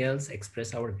anything else,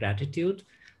 express our gratitude.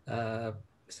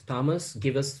 Mr. Thomas,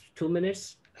 give us 2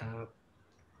 minutes.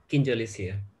 Kinjal is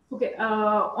here. Okay,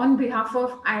 on behalf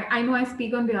of, I know I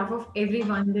speak on behalf of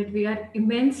everyone that we are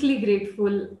immensely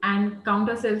grateful and count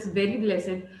ourselves very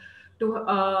blessed to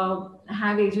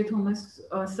have AJ Thomas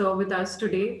sir with us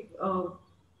today.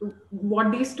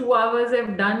 What these 2 hours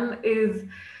have done is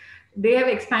they have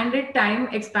expanded time,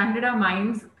 expanded our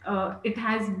minds. It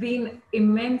has been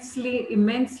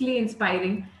immensely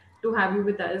inspiring to have you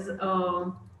with us.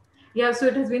 Yeah, so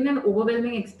it has been an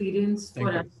overwhelming experience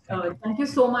for us. Thank you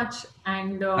so much.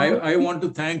 And I want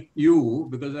to thank you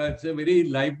because it's a very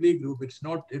lively group. It's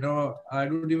not, I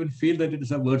don't even feel that it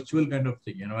is a virtual kind of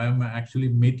thing. I'm actually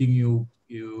meeting you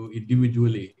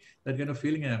individually. That kind of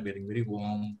feeling I'm getting, very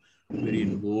warm, very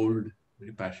involved,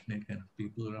 very passionate kind of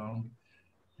people around.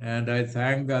 And I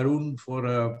thank Arun for,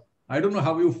 I don't know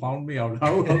how you found me out.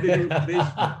 How did you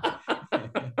trace me?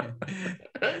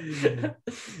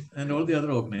 And all the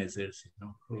other organizers,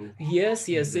 Yes,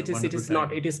 it is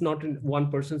not one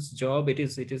person's job. It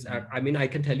is, I mean, I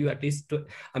can tell you at least,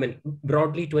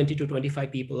 broadly 20 to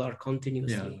 25 people are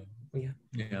continuously. Yeah,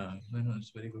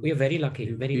 it's very good. We are very lucky.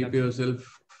 You very keep lucky.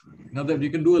 yourself, that you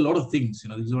can do a lot of things.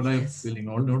 This is what I'm feeling.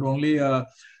 Not only, not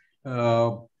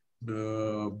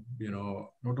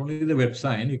only the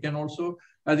website, you can also,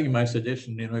 I think my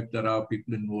suggestion, if there are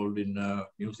people involved in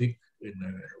music,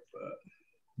 in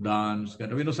dance,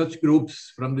 kind of, such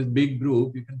groups from this big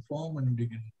group, you can form and you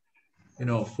can,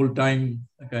 full-time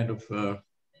kind of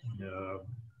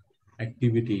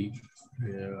activity.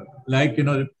 Like,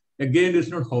 again, it's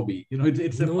not hobby,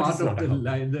 it's a part of the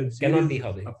line, the cannot be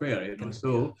hobby affair,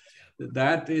 so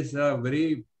that is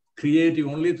very creative.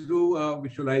 Only through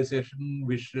visualization,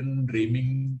 vision,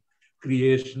 dreaming,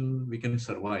 creation, we can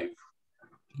survive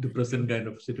the present kind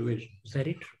of situation.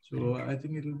 Very true. So I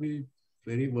think it will be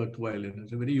very worthwhile, and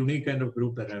it's a very unique kind of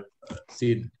group that I've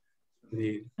seen.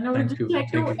 And I would just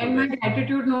like to end my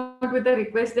gratitude note with a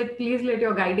request that please let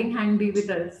your guiding hand be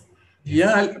with us.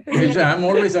 Yeah, I'm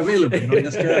always available.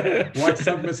 Just a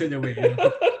WhatsApp message away.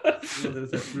 So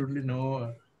there's absolutely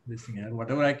no this thing.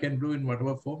 Whatever I can do in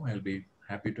whatever form, I'll be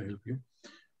happy to help you,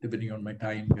 depending on my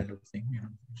time, kind of thing.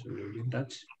 So we'll be in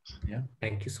touch. Yeah.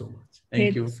 Thank you so much.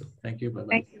 Thank you. Thank you. Bye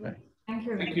bye. Thank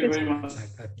you. Thank you very much.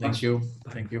 Thank you.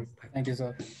 Thank you. Thank you,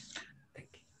 sir.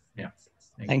 Yeah.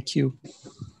 Thank you.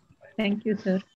 Thank you, sir.